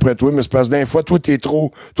craqué après toi, mais c'est parce que d'un fois, toi, t'es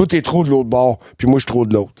trop de l'autre bord, puis moi, je suis trop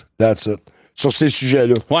de l'autre. That's it. Sur ces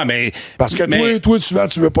sujets-là. Ouais, mais... Parce que toi, souvent,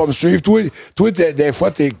 tu veux pas me suivre. Toi, des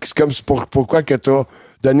fois, c'est comme pourquoi que t'as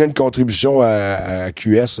donné une contribution à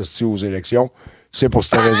QS aux élections. C'est pour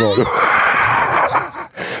cette raison-là.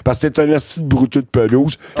 Parce que t'es un esti de brouteux de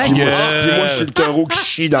pelouse. Puis moi, je suis le taureau qui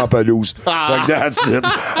chie dans la pelouse. Donc, that's it.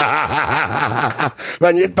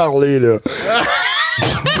 Manier de parler, là.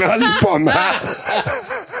 Prends-les pas mal.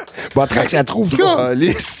 Bon, traque, ça trouve, toi.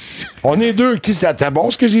 On est deux. Qui c'était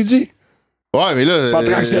bon, ce que j'ai dit? Ouais, mais là,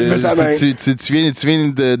 tu viens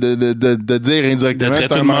de dire indirectement que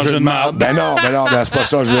c'est un mangeur de marde. Ben non, c'est pas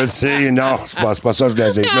ça que je veux dire. Non, c'est pas ça que je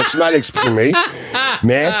voulais dire. Je me suis mal exprimé.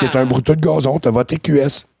 Mais t'es un brouteux de gazon, t'as voté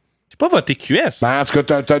QS. J'ai pas voté QS. Ben, en tout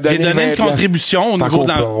cas, t'as donné une contribution au niveau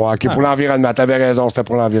de pour l'environnement. T'avais raison, c'était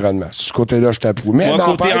pour l'environnement. Sur ce côté-là, je t'approuve. Mais moi,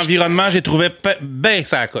 côté environnement, j'ai trouvé bien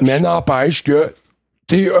ça coche. Mais n'empêche que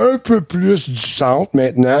t'es un peu plus du centre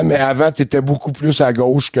maintenant, mais avant, t'étais beaucoup plus à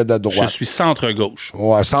gauche que de droite. Je suis centre-gauche.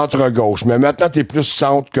 Ouais, centre-gauche. Mais maintenant, t'es plus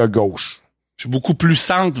centre que gauche. Je suis beaucoup plus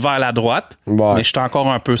centre vers la droite, mais je suis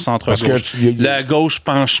encore un peu centre-gauche. La gauche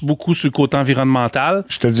penche beaucoup sur le côté environnemental.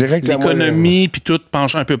 Je te dirais que l'économie puis tout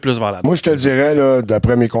penche un peu plus vers la droite. Moi, je te dirais, là,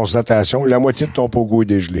 d'après mes constatations, la moitié de ton pogo est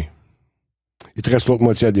dégelé. Il te reste l'autre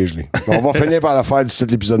moitié à dégeler. On va finir par la faire d'ici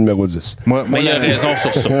l'épisode numéro 10. Mais il a raison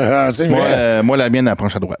sur ça. C'est vrai. Moi, la mienne, elle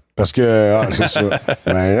penche à droite. Parce que, c'est ça.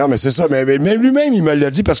 Ben, non, mais c'est ça. Mais même lui-même, il me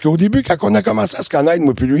l'a dit parce qu'au début, quand on a commencé à se connaître,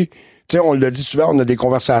 moi puis lui, tu sais, on l'a dit souvent, on a des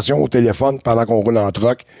conversations au téléphone pendant qu'on roule en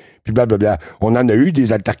truck, puis blablabla. On en a eu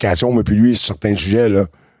des altercations, moi puis lui, sur certains sujets, là.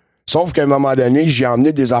 Sauf qu'à un moment donné, j'ai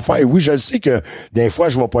emmené des affaires. Et oui, je le sais que des fois,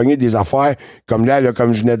 je vais pogner des affaires comme là,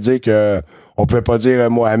 comme je venais de dire que on pouvait pas dire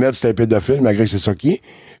Mohamed c'était un pédophile, malgré que c'est ça qui est.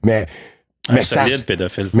 Mais ça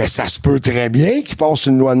se peut très bien qu'il passe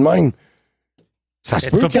une loi de même. Ça se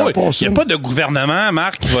peut qu'il passe. Il n'y a pas de gouvernement,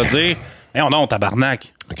 Marc, qui va dire hey, on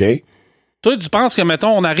tabarnak. OK. Toi, tu penses que,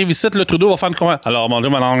 mettons, on arrive ici, le Trudeau va faire une conversation. Alors, mon Dieu,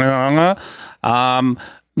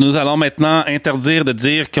 nous allons maintenant interdire de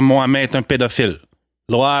dire que Mohamed est un pédophile.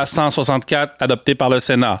 Loi 164 adoptée par le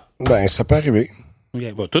Sénat. Ben, ça peut arriver.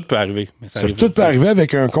 Okay, bon, tout peut arriver. Mais tout peut arriver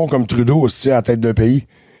avec un con comme Trudeau aussi à la tête d'un pays.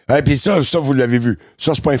 Et puis ça, vous l'avez vu.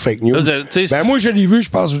 Ça, c'est pas une fake news. Ben, moi, je l'ai vu, je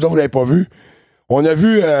pense que vous l'avez pas vu. On a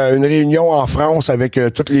vu une réunion en France avec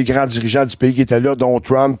tous les grands dirigeants du pays qui étaient là, dont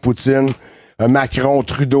Trump, Poutine, Macron,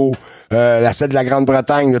 Trudeau, la celle de la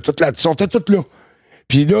Grande-Bretagne, ils sont tous là.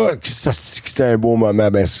 Puis là, ça se dit que c'était un beau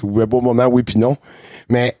moment. Ben, c'est un beau moment, oui puis non.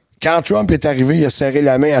 Mais quand Trump est arrivé, il a serré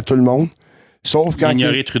la main à tout le monde. Sauf quand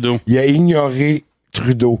Trudeau. Il a ignoré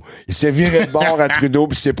Trudeau. Il s'est viré de bord à Trudeau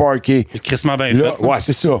puis s'est parké. C'est crissement bien là, fait. Ouais,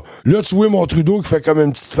 c'est ça. Là, tu vois mon Trudeau qui fait comme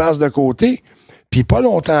une petite face de côté. Puis pas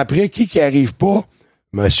longtemps après, qui arrive pas?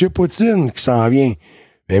 Monsieur Poutine qui s'en vient.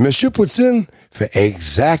 Mais M. Poutine fait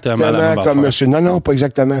exactement comme M. Non, pas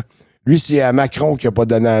exactement. Lui, c'est à Macron qui a pas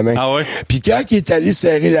donné la main. Ah ouais? Puis quand il est allé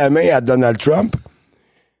serrer la main à Donald Trump,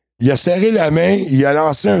 il a serré la main, il a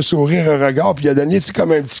lancé un sourire, un regard, puis il a donné, tu sais,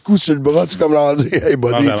 comme un petit coup sur le bras, tu sais, comme l'on dit, hey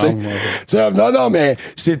buddy, tu sais. Non, mais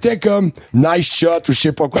c'était comme nice shot ou je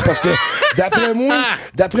sais pas quoi, parce que d'après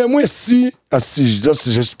moi,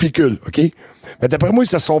 je spécule, OK? Mais d'après moi, ils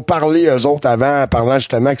se sont parlé, eux autres, avant, en parlant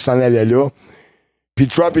justement qu'ils s'en allaient là. Puis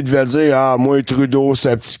Trump, il devait dire, moi, Trudeau,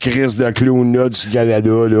 c'est un petit Chris de clown là, du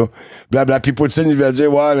Canada, là. Blabla. Puis Poutine, il devait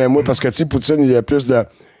dire, ouais, mais moi, parce que, tu sais, Poutine, il a plus de,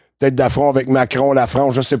 peut-être d'affront avec Macron, la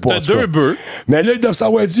France, je sais pas. T'as deux bœufs. Mais là, il doit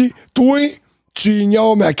savoir dit, toi, tu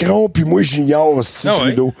ignores Macron, puis moi, j'ignore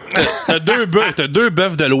Trudeau. T'as deux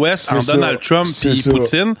bœufs de l'Ouest entre Donald Trump puis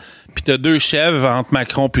Poutine. Puis t'as deux chèvres entre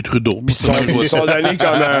Macron puis Trudeau. Puis ils sont donnés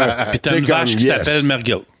comme un... Puis t'as une vache qui s'appelle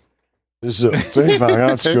Mergel. C'est ça, tu sais,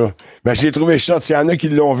 en tout cas. Ben, j'ai trouvé ça. Il y en a qui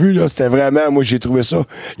l'ont vu, là, c'était vraiment, moi, j'ai trouvé ça.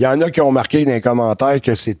 Il y en a qui ont marqué dans les commentaires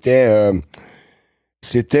que c'était,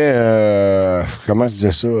 comment je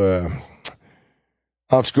disais ça,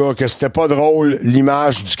 en tout cas, que c'était pas drôle,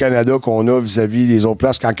 l'image du Canada qu'on a vis-à-vis des autres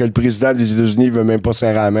places quand que le président des États-Unis veut même pas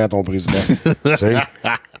serrer la main à ton président. Tu sais?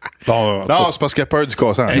 Bon, non, c'est parce qu'il a peur du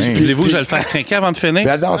croissant. Voulez-vous que je le fasse craquer avant de finir?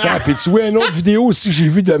 Ben, attends, puis tu vois une autre vidéo aussi, j'ai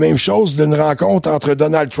vu de la même chose, d'une rencontre entre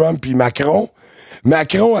Donald Trump et Macron.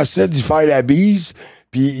 Macron essaie d'y faire la bise,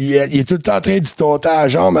 puis il est tout le temps en train d'y tâter à la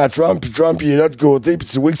jambe à Trump, puis Trump, il est là de côté, puis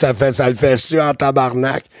tu vois que ça le fait suer en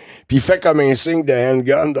tabarnak. Puis il fait comme un signe de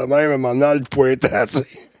handgun, de même, à un moment donné, le pointant, tu sais.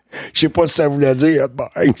 Je sais pas si ça voulait dire,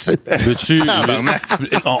 veux-tu,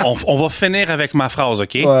 on va finir avec ma phrase,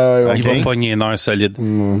 OK? Ouais, il va pogner une heure solide.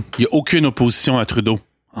 Il n'y a aucune opposition à Trudeau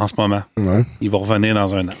en ce moment. Ouais. Il va revenir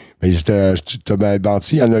dans un an. Mais t'as bien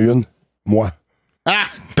menti, il y en a une. Moi.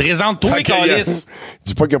 Présente-toi, Calis.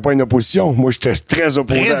 Dis pas qu'il n'y a pas une opposition. Moi, j'étais très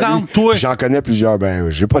opposé. Présente-toi. J'en connais plusieurs. Ben,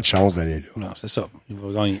 j'ai pas de chance d'aller là. Non, c'est ça. Il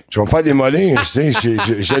va gagner. Je vais me faire démolir. Tu sais,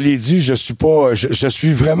 je l'ai dit, je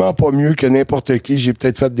suis vraiment pas mieux que n'importe qui. J'ai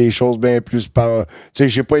peut-être fait des choses bien plus par, tu sais,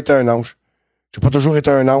 j'ai pas été un ange. J'ai pas toujours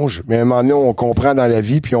été un ange. Mais à un moment donné, on comprend dans la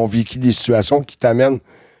vie puis on vécu des situations qui t'amènent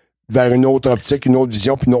vers une autre optique, une autre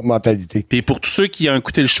vision puis une autre mentalité. Puis pour tous ceux qui ont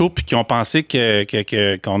écouté le show puis qui ont pensé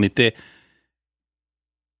qu'on était...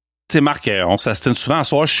 Tu sais, Marc, on s'astine souvent. À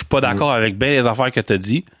soir, je suis pas d'accord avec bien les affaires que tu as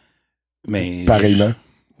dit. Mais. Pareillement.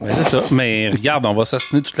 Ben, c'est ça. Mais regarde, on va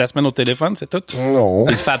s'astiner toute la semaine au téléphone, c'est tout. Non.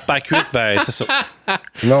 Et le FatPack 8, ben, c'est ça.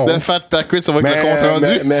 Non. Le FatPack 8, ça va être le compte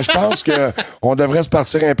rendu. Mais je pense que on devrait se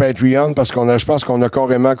partir un Patreon parce je pense qu'on a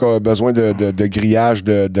carrément besoin de grillage,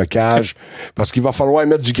 de cage. Parce qu'il va falloir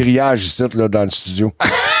mettre du grillage ici, là, dans le studio.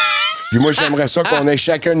 Puis moi, j'aimerais ça qu'on ait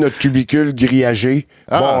chacun notre cubicule grillagé,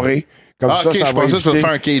 barré. Comme ça, okay, ça je va pensais éviter... que tu vas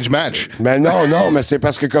faire un cage match. Mais non, mais c'est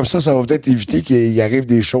parce que comme ça va peut-être éviter qu'il arrive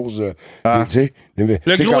des choses.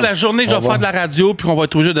 Le gros, la journée que je vais faire de la radio puis qu'on va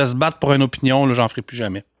être obligé de se battre pour une opinion, là, j'en ferai plus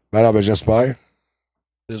jamais. Ben j'espère.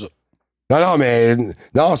 C'est ça.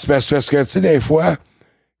 Non, c'est parce que, tu sais, des fois,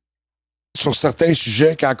 sur certains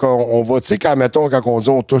sujets, quand on va, tu sais, quand on dit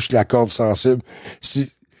on touche la corde sensible,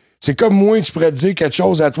 c'est comme moi, tu pourrais te dire quelque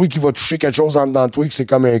chose à toi qui va toucher quelque chose en dedans de toi, que c'est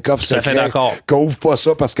comme un coffre secret. Tout à fait d'accord. Qu'ouvre pas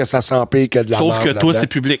ça parce que ça s'empire que de la merde. Sauf que toi, c'est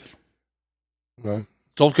public. Ouais.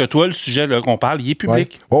 Sauf que toi, le sujet là, qu'on parle, il est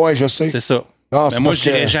public. Ouais, je sais. C'est ça. Non, mais moi, je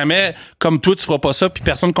dirais jamais, comme toi, tu feras pas ça, puis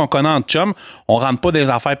personne qu'on connaît en chum, on rentre pas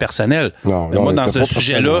des affaires personnelles. Non, moi, dans ce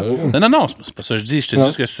sujet-là... Non, c'est pas ça que je dis. Je te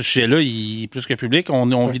dis que ce sujet-là, il est plus que public,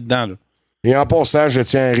 on vit dedans. Là. Et en passant, je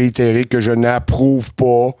tiens à réitérer que je n'approuve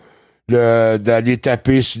pas d'aller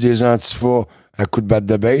taper sur des antifas à coups de batte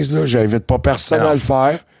de base. Là. J'invite pas personne à le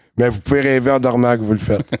faire, mais vous pouvez rêver en dormant que vous le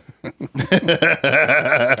faites.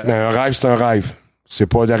 Mais un rêve, c'est un rêve. C'est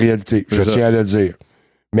pas de la réalité. Je tiens à le dire.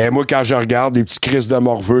 Mais moi, quand je regarde des petits crises de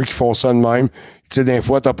morveux qui font ça de même, tu sais, des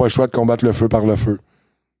fois, t'as pas le choix de combattre le feu par le feu.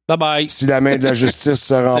 Bye-bye. Si la main de la justice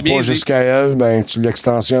se rend pas jusqu'à elle, ben tu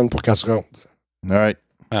l'extensionnes pour qu'elle se rende. All right.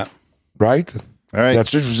 Right?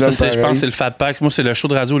 Là-dessus, je vous aime pareil. Je pense que c'est le FatPack. Moi, c'est le show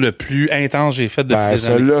de radio le plus intense que j'ai fait depuis des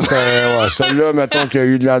années. Celle-là, mettons qu'il y a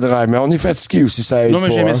eu de la drive. Mais on est fatigué aussi, ça aide pas. Non,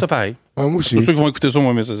 mais j'ai aimé ça pareil. Ah, moi aussi. Pour ceux qui vont écouter ça,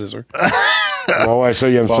 moi, mais ça, c'est sûr. Ça,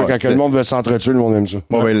 ils aiment ça. Quand le monde veut s'entretuer, le monde aime ça.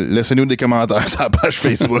 Bon, laissez-nous des commentaires sur la page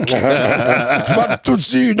Facebook. Je vote tout de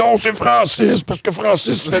suite. Non, c'est Francis, parce que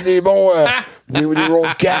Francis fait des bons... des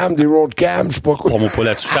roadcams, je sais pas quoi. On m'a pas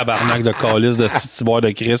là-dessus, tabarnak de calice de ce petit boire de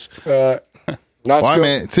Chris.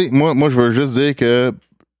 Mais tu sais, moi, je veux juste dire que,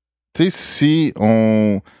 tu sais, si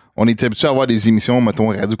on est habitué à avoir des émissions, mettons,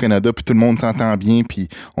 Radio-Canada, puis tout le monde s'entend bien, puis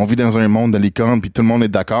on vit dans un monde de licorne, puis tout le monde est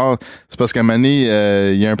d'accord, c'est parce qu'à un moment donné,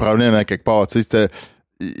 il y a un problème à quelque part. Tu sais,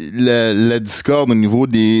 la discorde au niveau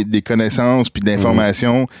des connaissances, puis de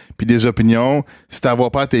l'information, puis des opinions, si t'en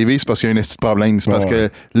vois pas à TV, c'est parce qu'il y a un petit problème. C'est parce que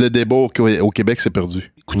le débat au Québec, c'est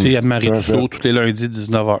perdu. Écoutez Anne-Marie Dussault tous les lundis,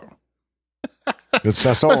 19h. De toute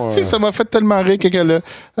façon... ça m'a fait tellement rire qu'elle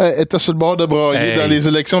était sur le bord de brailler dans les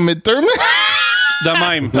élections midterm. De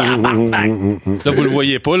même. Là, vous le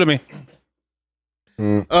voyez pas, là, mais...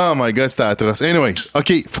 Oh my God, c'était atroce. Anyway,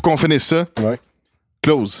 OK, faut qu'on finisse ça. Ouais.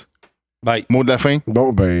 Close. Bye. Mot de la fin?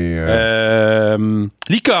 Bon,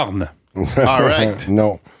 licorne. All right.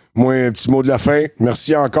 Non. Moi, un petit mot de la fin.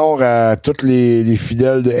 Merci encore à tous les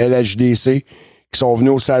fidèles de LHDC qui sont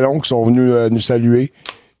venus au salon, qui sont venus nous saluer.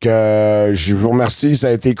 Que je vous remercie, ça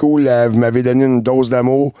a été cool. Vous m'avez donné une dose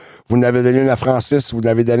d'amour. Vous l'avez donné une à Francis, vous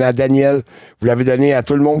l'avez donné à Daniel, vous l'avez donné à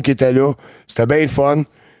tout le monde qui était là. C'était bien le fun.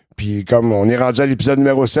 Puis comme on est rendu à l'épisode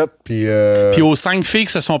numéro 7, puis aux 5 filles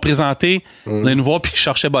qui se sont présentées, on est nous voir puis qui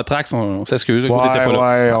cherchaient Botrax, on s'excuse, t'étais pas là.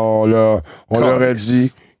 Ouais, on leur a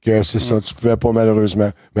dit que c'est ça, tu pouvais pas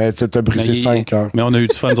malheureusement. Mais tu t'as brisé 5 cœurs. Mais on a eu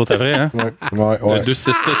du fun, nous autres, après, hein? Ouais. Le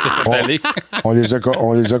 2-6-6, c'est pas allé. On les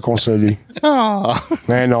a consolés.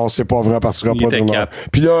 Mais non, c'est pas vrai, on partira pas de moi.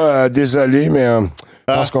 Puis là, désolé, mais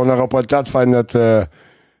je pense qu'on n'aura pas le temps de faire notre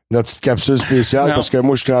petite capsule spéciale parce que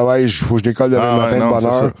moi, je travaille, il faut que je décolle demain matin de bonne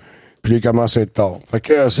heure. Puis il commence à être tard. Fait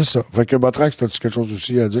que c'est ça. Fait que Botrax, t'as-tu quelque chose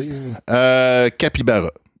aussi à dire? Capybara.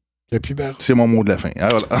 Capybara. C'est mon mot de la fin. Ah,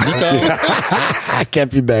 voilà.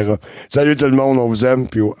 Capybara. Salut tout le monde, on vous aime.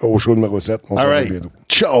 Puis au show numéro 7, on se revoit bientôt.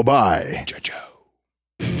 Ciao, bye. Ciao.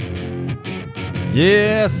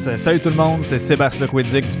 Yes! Salut tout le monde, c'est Sébastien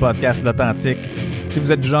Lequiddick du podcast L'Authentique. Si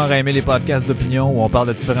vous êtes du genre à aimer les podcasts d'opinion où on parle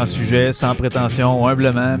de différents sujets, sans prétention,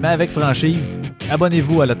 humblement, mais avec franchise,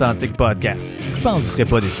 abonnez-vous à l'Authentique Podcast. Je pense que vous serez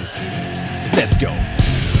pas déçus. Let's go!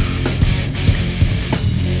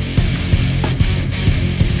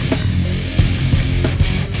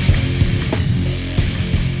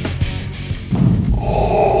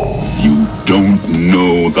 You don't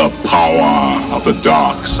know the power of the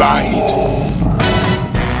dark side.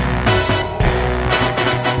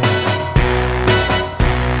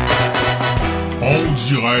 En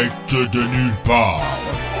direct de nulle part,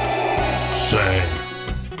 c'est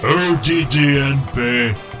eddnp.net.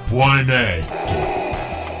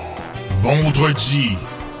 Vendredi,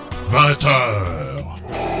 20h.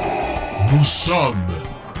 Nous sommes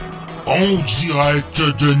en direct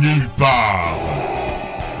de nulle part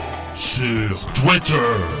sur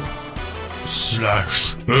Twitter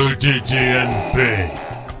 /eddnp.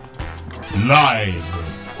 Live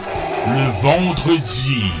le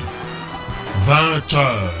vendredi 20h.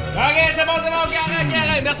 OK, c'est bon,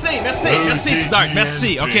 carré. Merci, T-Dart,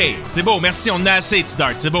 merci. OK, c'est beau, merci, on a assez,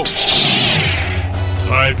 T-Dart, c'est beau.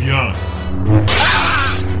 Très bien.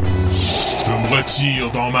 Je me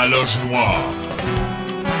retire dans ma loge noire.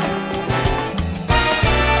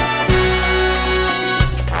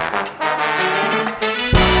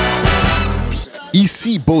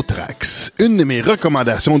 Ici Botrax. Une de mes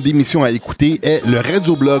recommandations d'émissions à écouter est le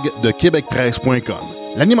radioblog de québecpresse.com.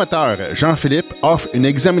 L'animateur Jean-Philippe offre une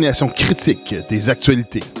examination critique des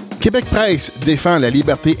actualités. Québec Presse défend la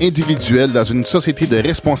liberté individuelle dans une société de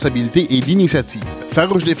responsabilité et d'initiative.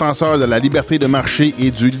 Farouche défenseur de la liberté de marché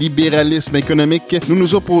et du libéralisme économique, nous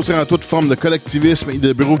nous opposons à toute forme de collectivisme et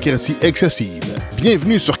de bureaucratie excessive.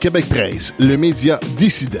 Bienvenue sur Québec Presse, le média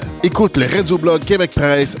dissident. Écoute le radioblog Québec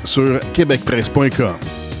Presse sur québecpresse.com.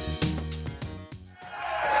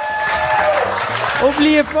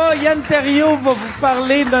 Oubliez pas, Yann Terriot va vous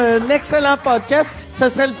parler d'un excellent podcast.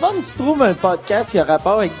 Ça serait le fun que tu trouves un podcast qui a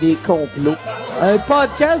rapport avec des complots. Un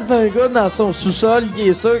podcast d'un gars dans son sous-sol, il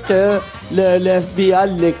est sûr que le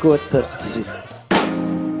FBI l'écoute.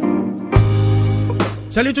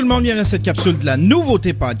 Salut tout le monde, bienvenue à cette capsule de la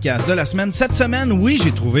nouveauté podcast de la semaine. Cette semaine, oui,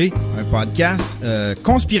 j'ai trouvé un podcast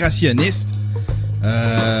conspirationniste.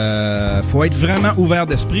 Faut être vraiment ouvert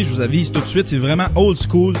d'esprit, je vous avise tout de suite, c'est vraiment old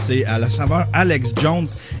school, c'est à la saveur Alex Jones,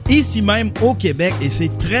 ici même au Québec, et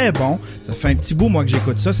c'est très bon. Ça fait un petit bout, moi, que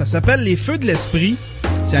j'écoute ça. Ça s'appelle Les Feux de l'Esprit.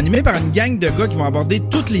 C'est animé par une gang de gars qui vont aborder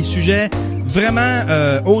tous les sujets vraiment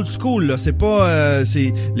old school, là. C'est pas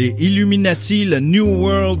c'est les Illuminati, le New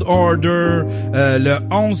World Order, le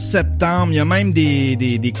 11 septembre, il y a même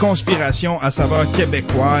des conspirations à saveur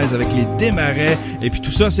québécoise avec les démarrais et puis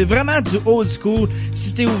tout ça, c'est vraiment du old school.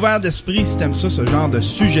 Si t'es ouvert d'esprit, si t'aimes ça, ce genre de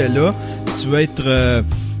sujet-là, si tu veux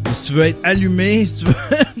être allumé, si tu veux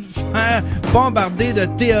faire bombarder de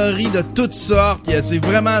théories de toutes sortes. C'est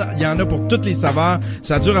vraiment, il y en a pour toutes les saveurs.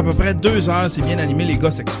 Ça dure à peu près 2 heures. C'est bien animé. Les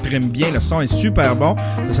gars s'expriment bien. Le son est super bon.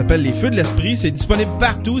 Ça s'appelle Les Feux de l'Esprit. C'est disponible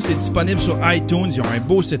partout. C'est disponible sur iTunes. Ils ont un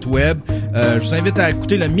beau site web. Je vous invite à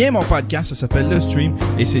écouter le mien, mon podcast. Ça s'appelle Le Stream.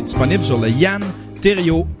 Et c'est disponible sur le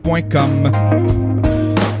yanterio.com.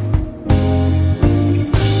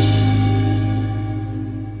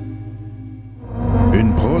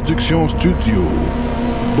 Une production studio.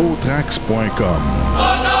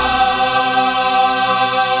 Beautrax.com.